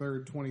February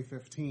 3rd,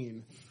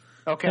 2015.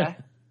 Okay.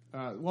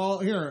 Well,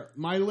 here,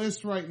 my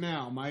list right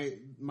now,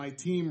 my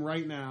team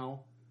right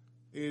now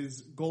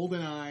is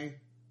GoldenEye,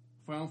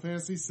 Final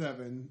Fantasy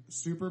VII,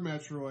 Super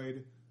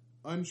Metroid,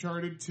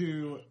 Uncharted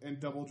 2, and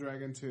Double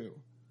Dragon 2.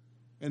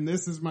 And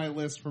this is my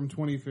list from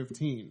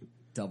 2015.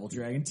 Double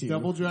Dragon 2.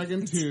 Double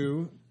Dragon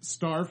 2,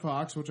 Star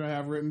Fox, which I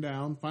have written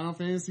down, Final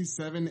Fantasy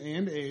 7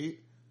 and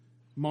 8,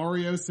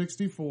 Mario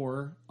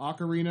 64,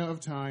 Ocarina of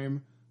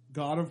Time,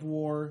 God of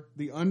War,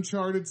 the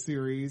Uncharted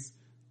series,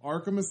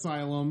 Arkham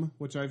Asylum,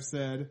 which I've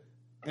said,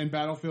 and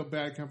Battlefield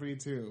Bad Company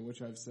 2,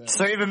 which I've said.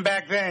 So even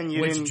back then,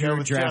 you didn't go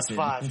with just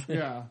 5.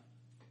 Yeah.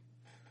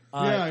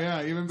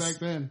 Yeah, even back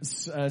then.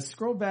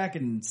 Scroll back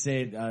and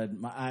say, I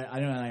don't know,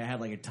 I had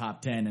like a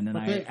top 10 and then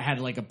I had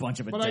like a bunch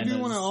of But I do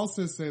want to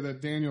also say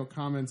that Daniel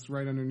comments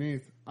right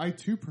underneath, I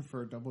too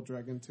prefer Double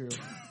Dragon 2.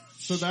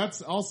 So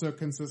that's also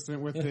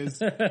consistent with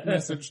his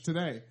message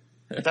today.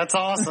 That's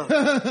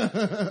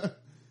awesome.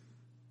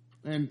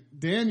 And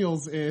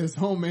Daniel's is,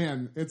 oh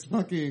man, it's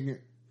fucking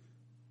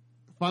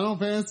Final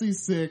Fantasy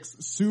VI,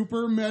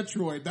 Super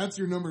Metroid. That's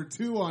your number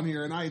 2 on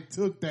here, and I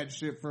took that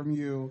shit from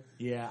you.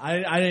 Yeah,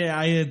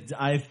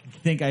 I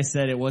think I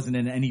said it wasn't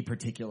in any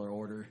particular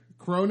order.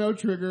 Chrono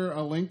Trigger,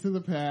 A Link to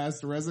the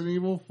Past, Resident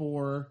Evil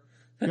 4.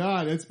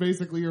 God, it's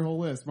basically your whole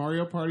list.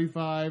 Mario Party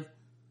 5,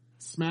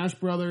 Smash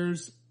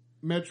Brothers,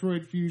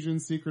 Metroid Fusion,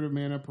 Secret of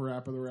Mana,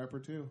 Parappa the Rapper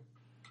 2.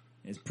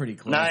 It's pretty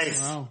close.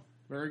 Nice. Wow,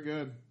 very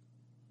good.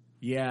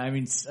 Yeah, I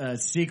mean,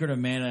 Secret of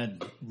Mana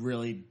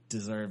really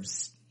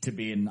deserves to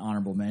be an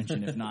honorable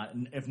mention,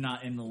 if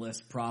not in the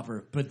list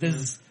proper. But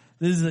this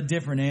is a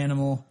different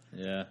animal.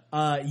 Yeah.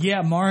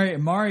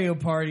 Mario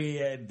Party,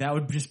 that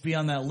would just be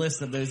on that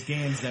list of those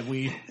games that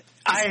we.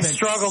 I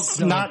struggled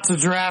not to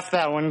draft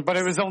that one, but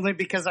it was only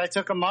because I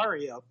took a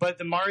Mario. But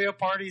the Mario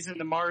Parties and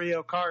the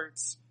Mario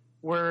Karts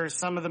were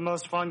some of the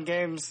most fun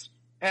games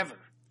ever.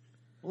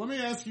 Well, let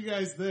me ask you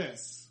guys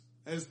this: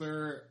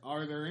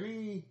 are there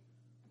any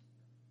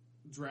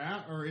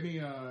draft or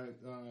any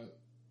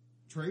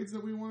trades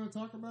that we want to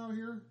talk about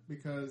here?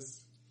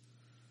 Because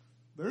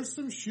there's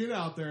some shit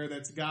out there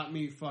that's got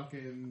me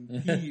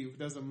fucking peeved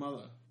as a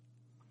mother.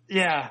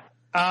 Yeah.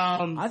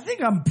 I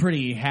think I'm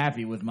pretty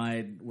happy with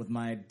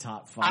my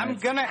top 5. I'm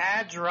gonna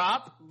add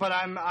drop, but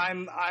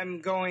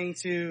I'm going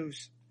to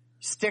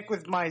stick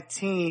with my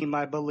team,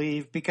 I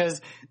believe,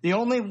 because the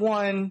only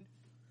one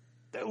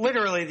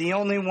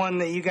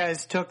that you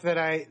guys took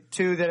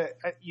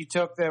you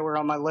took that were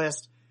on my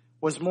list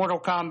was Mortal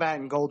Kombat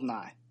and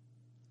GoldenEye.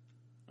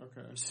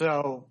 Okay.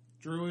 So,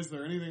 Drew, is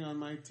there anything on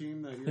my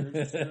team that you're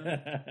interested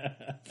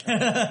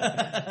in?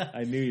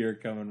 I knew you were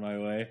coming my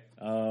way.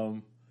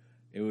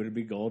 It would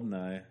be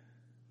GoldenEye.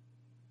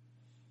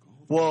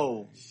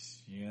 whoa.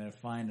 You gotta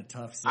find a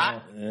tough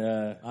sell.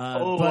 Yeah.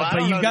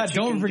 But you got,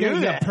 don't forget,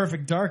 you got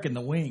Perfect Dark in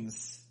the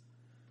wings.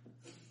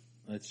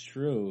 That's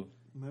true.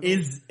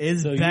 Is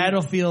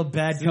Battlefield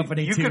Bad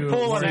Company 2? You could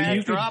pull an ad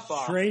you drop could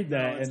off. trade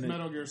that. It's and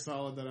Metal Gear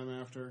Solid that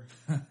I'm after.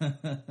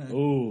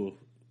 Ooh,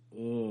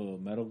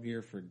 Metal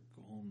Gear for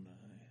GoldenEye.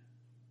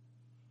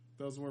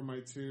 Those were my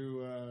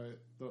two.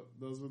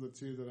 Those were the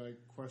two that I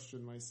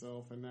questioned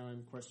myself, and now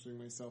I'm questioning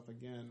myself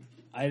again.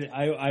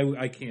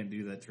 I can't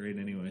do that trade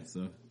anyway.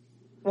 So,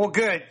 well,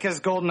 good,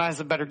 because GoldenEye's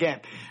a better game.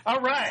 All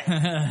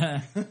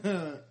right.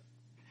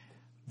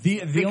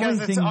 Because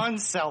only it's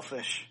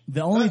unselfish.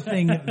 The only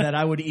thing that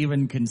I would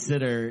even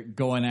consider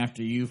going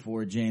after you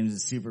for, James,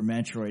 is Super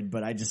Metroid,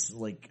 but I just,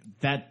 like,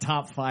 that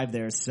top 5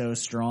 there is so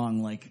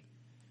strong, like.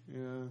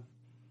 Yeah.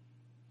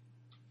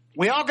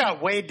 We all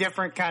got way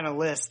different kind of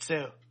lists,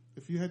 too.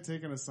 If you had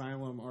taken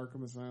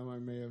Arkham Asylum, I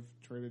may have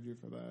traded you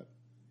for that,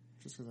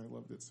 just because I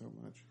loved it so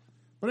much.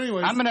 But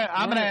anyways, I'm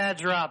gonna add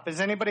drop.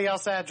 Is anybody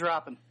else add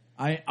dropping?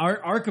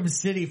 Arkham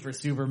City for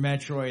Super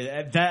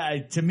Metroid.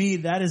 That to me,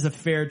 that is a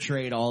fair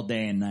trade all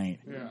day and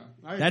night. Yeah,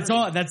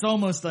 that's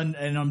almost an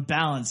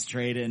unbalanced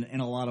trade in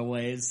a lot of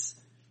ways.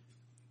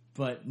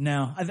 But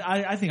no,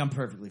 I think I'm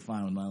perfectly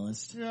fine with my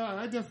list. Yeah,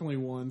 I definitely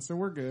won, so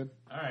we're good.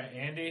 all right,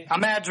 Andy.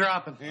 I'm add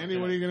dropping. Andy,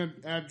 what are you going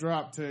to add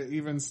drop to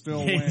even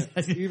still win,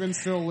 even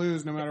still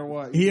lose no matter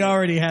what? He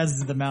already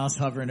has the mouse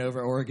hovering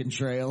over Oregon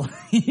Trail.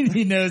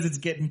 He knows it's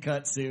getting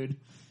cut soon.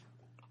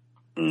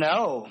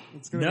 No.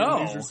 It's going to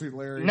be Leisure Suit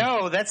Larry.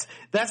 No, that's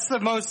the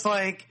most,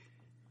 like,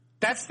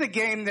 that's the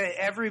game that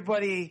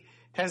everybody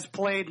has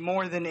played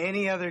more than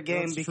any other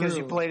game. That's because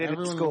true. You played it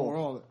Everyone at school. In the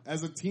world,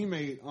 as a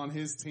teammate on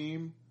his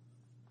team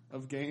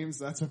of games,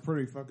 that's a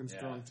pretty fucking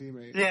strong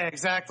teammate. Yeah,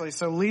 exactly.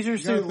 So Leisure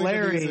Suit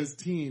Larry as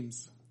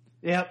teams.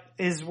 Yep,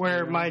 is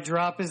where my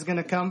drop is going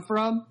to come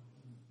from.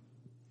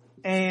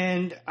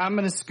 and I'm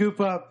going to scoop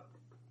up,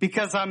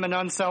 because I'm an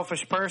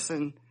unselfish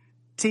person,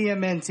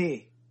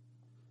 TMNT.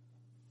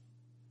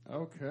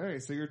 Okay,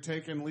 so you're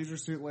taking Leisure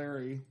Suit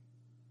Larry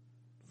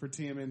for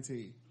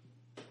TMNT.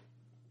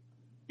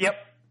 Yep.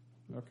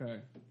 Okay.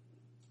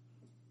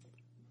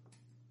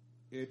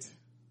 It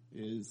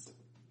is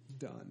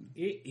done.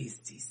 It is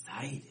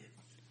decided.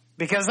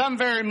 Because I'm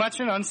very much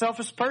an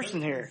unselfish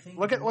person here.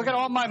 Look at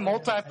all my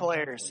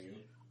multiplayers.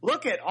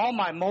 Look at all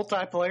my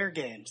multiplayer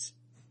games.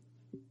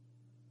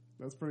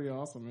 That's pretty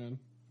awesome, man.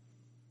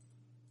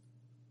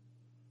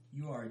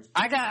 You are.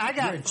 I got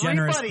You're a 3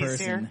 generous buddies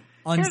person. here.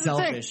 Here's the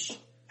thing. Unselfish.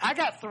 I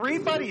got 3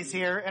 buddies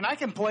here, and I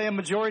can play a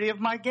majority of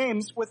my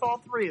games with all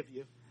 3 of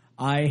you.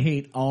 I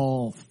hate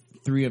all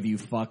 3 of you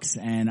fucks,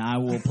 and I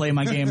will play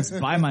my games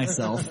by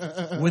myself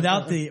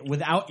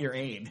without your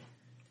aid.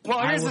 Well,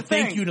 I here's will the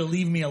thing. thank you to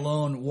leave me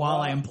alone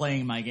while I am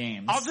playing my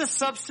games. I'll just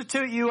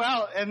substitute you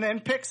out and then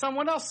pick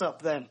someone else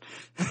up then.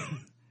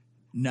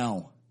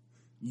 No,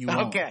 you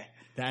won't. Okay.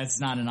 That's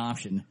not an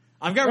option.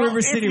 I've got Well, River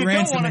if City you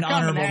Ransom don't an wanna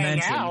come honorable and hang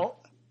mention. out,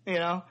 you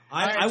know.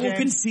 I will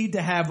concede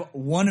to have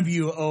one of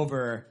you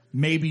over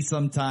maybe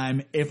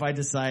sometime if I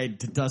decide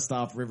to dust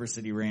off River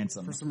City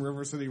Ransom. For some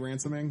River City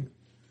ransoming.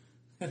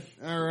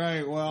 All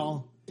right,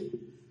 well,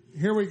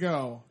 here we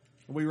go.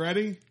 Are we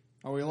ready?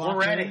 Are we locked We're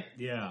ready. in?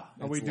 Yeah.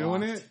 Are we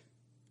doing it?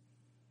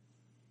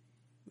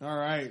 All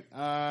right.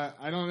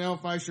 I don't know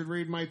if I should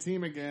read my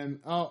team again.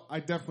 Oh, I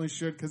definitely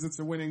should because it's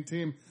a winning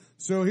team.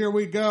 So here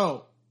we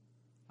go.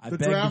 I The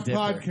beg to Draft differ.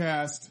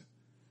 Podcast,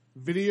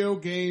 Video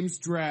Games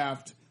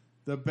Draft,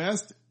 the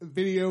best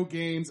video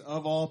games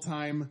of all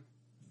time,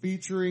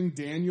 featuring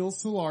Daniel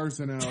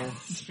Solorzano.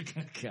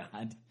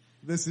 God.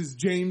 This is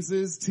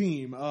James's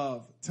team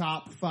of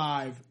top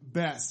 5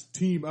 best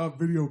team of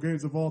video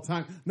games of all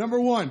time. Number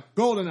 1,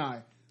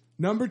 GoldenEye.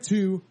 Number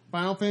 2,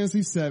 Final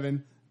Fantasy VII.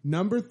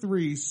 Number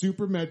 3,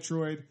 Super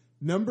Metroid.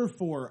 Number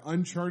 4,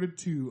 Uncharted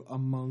 2,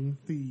 Among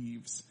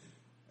Thieves.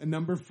 And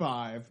number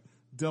 5,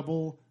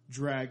 Double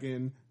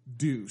Dragon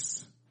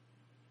Deuce.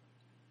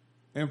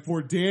 And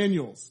for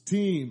Daniel's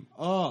team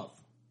of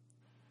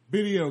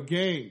video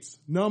games,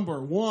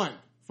 number 1,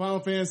 Final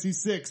Fantasy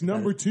VI.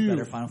 Number 2,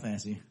 Better Final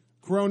Fantasy.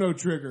 Chrono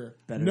Trigger.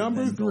 Better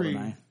Number than 3,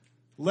 GoldenEye.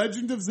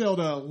 Legend of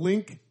Zelda,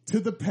 Link to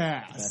the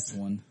Past. Best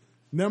one.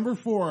 Number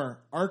 4,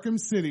 Arkham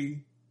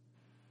City.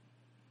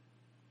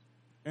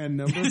 And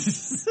number...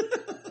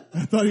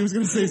 I thought he was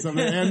going to say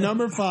something. And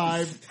number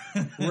 5,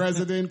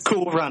 Resident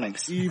Cool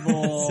Runnings.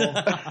 Evil,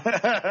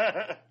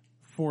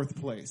 4th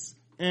place.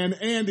 And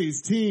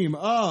Andy's team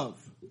of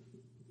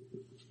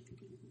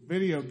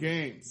video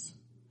games.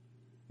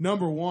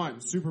 Number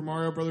 1, Super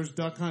Mario Brothers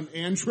Duck Hunt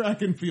and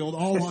Track and Field,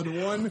 all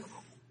on one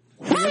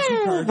fancy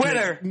cartridge.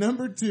 Winner.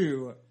 Number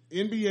 2,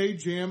 NBA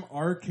Jam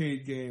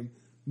arcade game.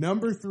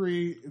 Number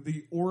 3,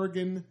 The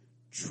Oregon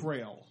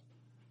Trail.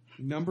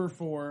 Number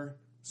 4,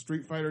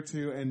 Street Fighter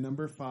 2. And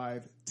number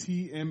 5,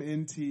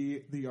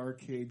 TMNT, the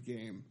arcade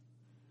game.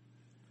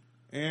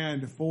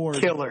 And for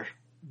Killer.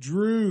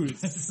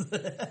 Drew's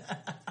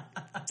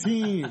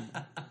team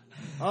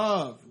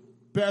of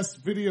best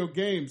video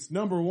games.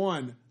 Number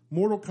 1,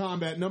 Mortal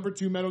Kombat. Number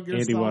 2, Metal Gear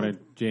Andy Solid. wanted.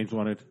 James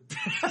wanted.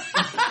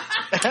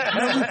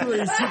 Number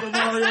 3, Super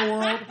Mario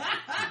World.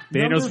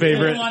 Daniel's Number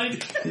favorite.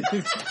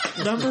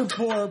 Number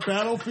 4,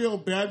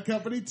 Battlefield Bad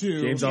Company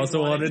 2. James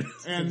also wanted.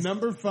 And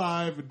number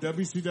 5,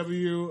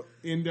 WCW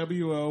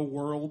NWO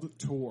World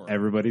Tour.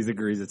 Everybody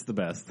agrees it's the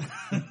best.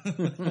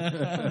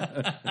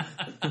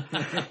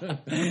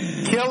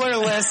 Killer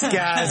list,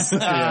 guys.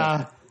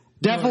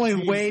 Definitely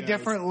teams, way guys.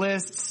 different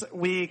lists.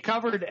 We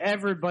covered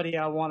everybody,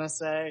 I want to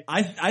say.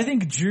 I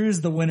think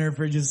Drew's the winner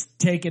for just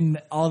taking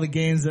all the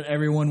games that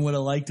everyone would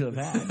have liked to have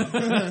had.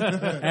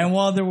 And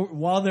while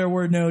there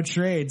were no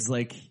trades,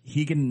 like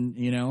he can,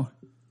 you know,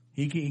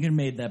 he can have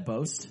made that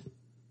boast.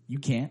 You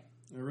can't.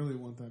 I really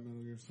want that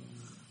Metal Gear Solid.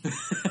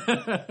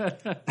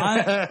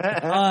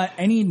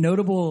 Any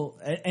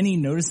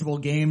noticeable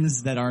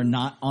games that are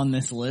not on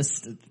this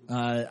list?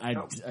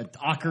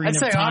 Ocarina I'd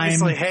say of Time.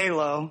 obviously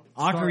Halo.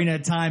 Ocarina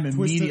of Time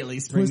immediately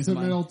springs to Twisted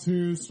mind. Metal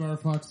 2, Star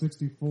Fox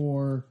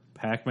 64,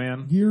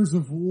 Pac-Man. Gears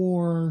of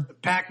War,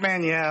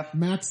 Pac-Man, yeah.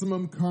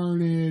 Maximum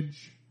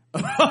Carnage.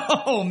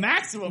 Oh,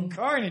 Maximum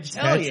Carnage!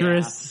 Hell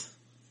Tetris.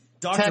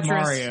 yeah, Dr. Tetris,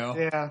 Mario.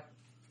 yeah.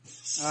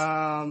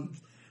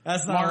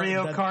 That's not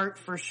Mario that- Kart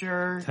for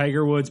sure.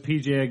 Tiger Woods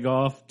PGA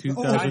Golf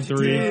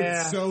 2003.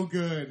 Yeah. So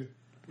good.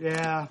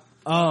 Yeah.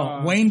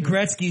 Wayne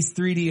Gretzky's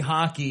 3D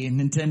hockey in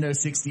Nintendo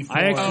 64.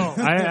 I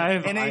actually, I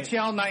have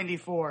NHL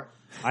 94.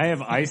 I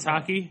have ice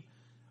hockey.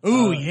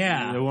 Ooh,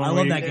 yeah. The one I where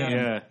love you- that game.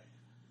 Yeah.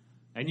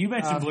 And you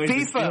mentioned Blades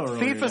of Steel earlier.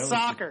 That FIFA was-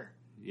 soccer.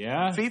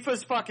 Yeah.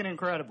 FIFA's fucking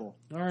incredible.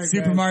 All right,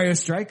 Super guys. Mario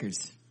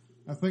Strikers.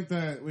 I think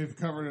that we've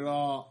covered it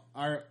all.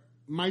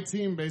 My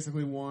team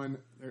basically won.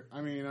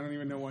 I mean, I don't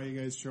even know why you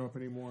guys show up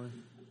anymore.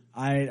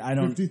 I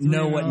don't 53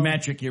 know what 0.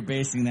 metric you're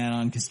basing that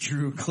on because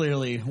Drew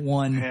clearly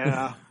won.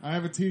 Yeah. I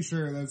have a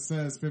T-shirt that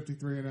says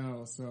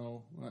 53-0,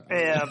 so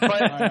Yeah, but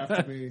I have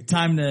to be.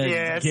 Time to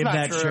Yeah, it's give not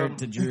that true. shirt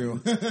to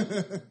Drew.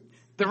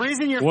 The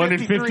reason you're 1 in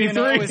 53 and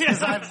 0 is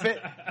 53. because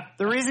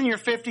the reason you're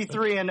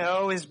 53 and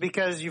 0 is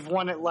because you've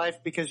won at life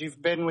because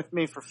you've been with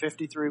me for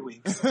 53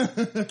 weeks.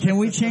 Can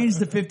we change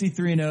the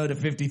 53 and 0 to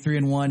 53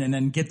 and 1 and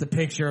then get the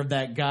picture of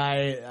that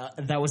guy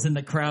that was in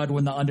the crowd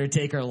when the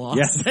Undertaker lost?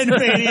 Yes. And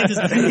Mania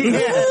just,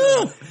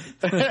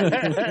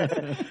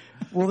 Yeah.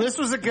 Well, this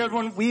was a good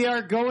one. We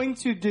are going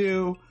to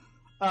do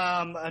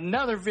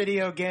another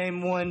video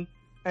game one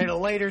at a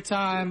later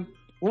time.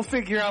 We'll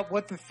figure out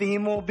what the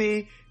theme will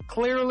be.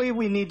 Clearly,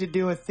 we need to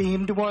do a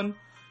themed one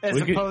as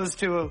We could- opposed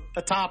to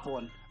a top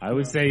one. I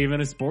would say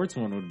even a sports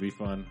one would be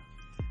fun.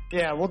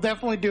 Yeah, we'll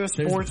definitely do a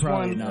there's sports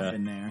probably one. enough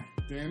in there.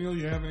 Daniel,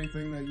 you have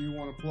anything that you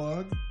want to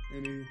plug?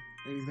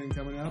 Anything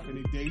coming up?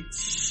 Any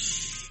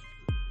dates?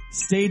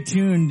 Stay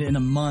tuned in a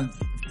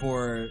month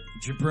for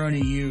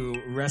Jabroni U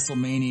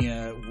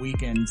WrestleMania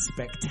Weekend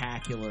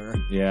Spectacular.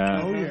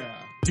 Yeah. Oh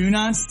yeah. Do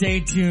not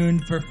stay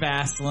tuned for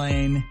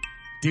Fastlane.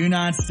 Do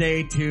not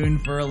stay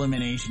tuned for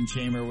Elimination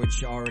Chamber,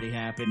 which already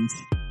happened.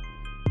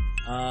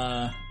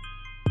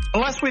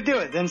 Unless we do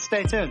it, then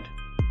stay tuned.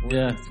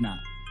 Yeah. It's not.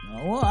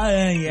 Well,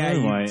 yeah,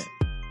 We might.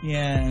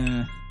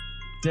 yeah.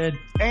 Did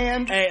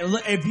And hey,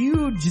 if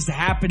you just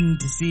happen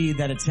to see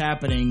that it's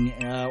happening,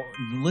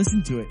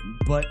 listen to it.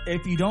 But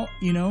if you don't,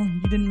 you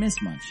didn't miss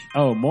much.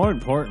 Oh, more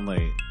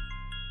importantly,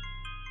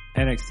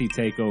 NXT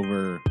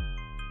TakeOver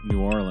New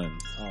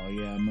Orleans. Oh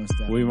yeah, most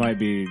definitely. We might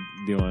be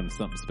doing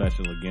something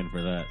special again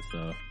for that.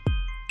 So,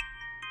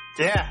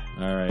 yeah,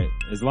 all right.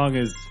 As long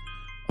as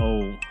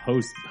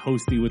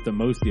hosty with the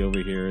mosty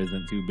over here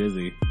isn't too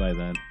busy by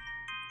then.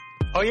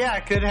 oh yeah,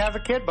 I could have a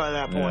kid by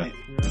that point.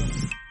 Yeah.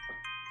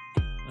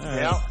 All right.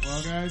 Yeah.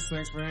 Well, guys,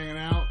 thanks for hanging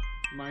out.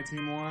 My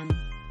team won.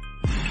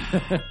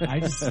 I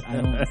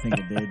don't think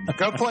it did.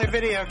 Go play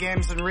video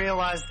games and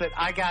realize that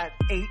I got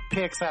 8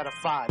 picks out of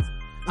 5.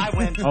 I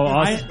win.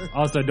 Oh,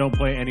 also don't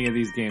play any of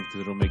these games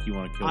because it'll make you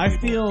want to kill I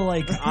people. feel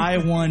like I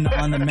won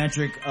on the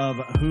metric of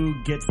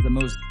who gets the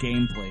most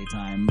gameplay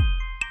time.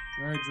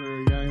 All right,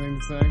 Drew, you got anything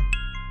to say?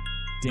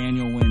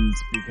 Daniel wins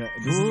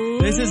because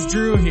this is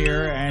Drew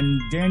here,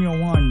 and Daniel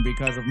won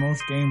because of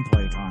most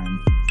gameplay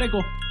time. Stay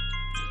cool.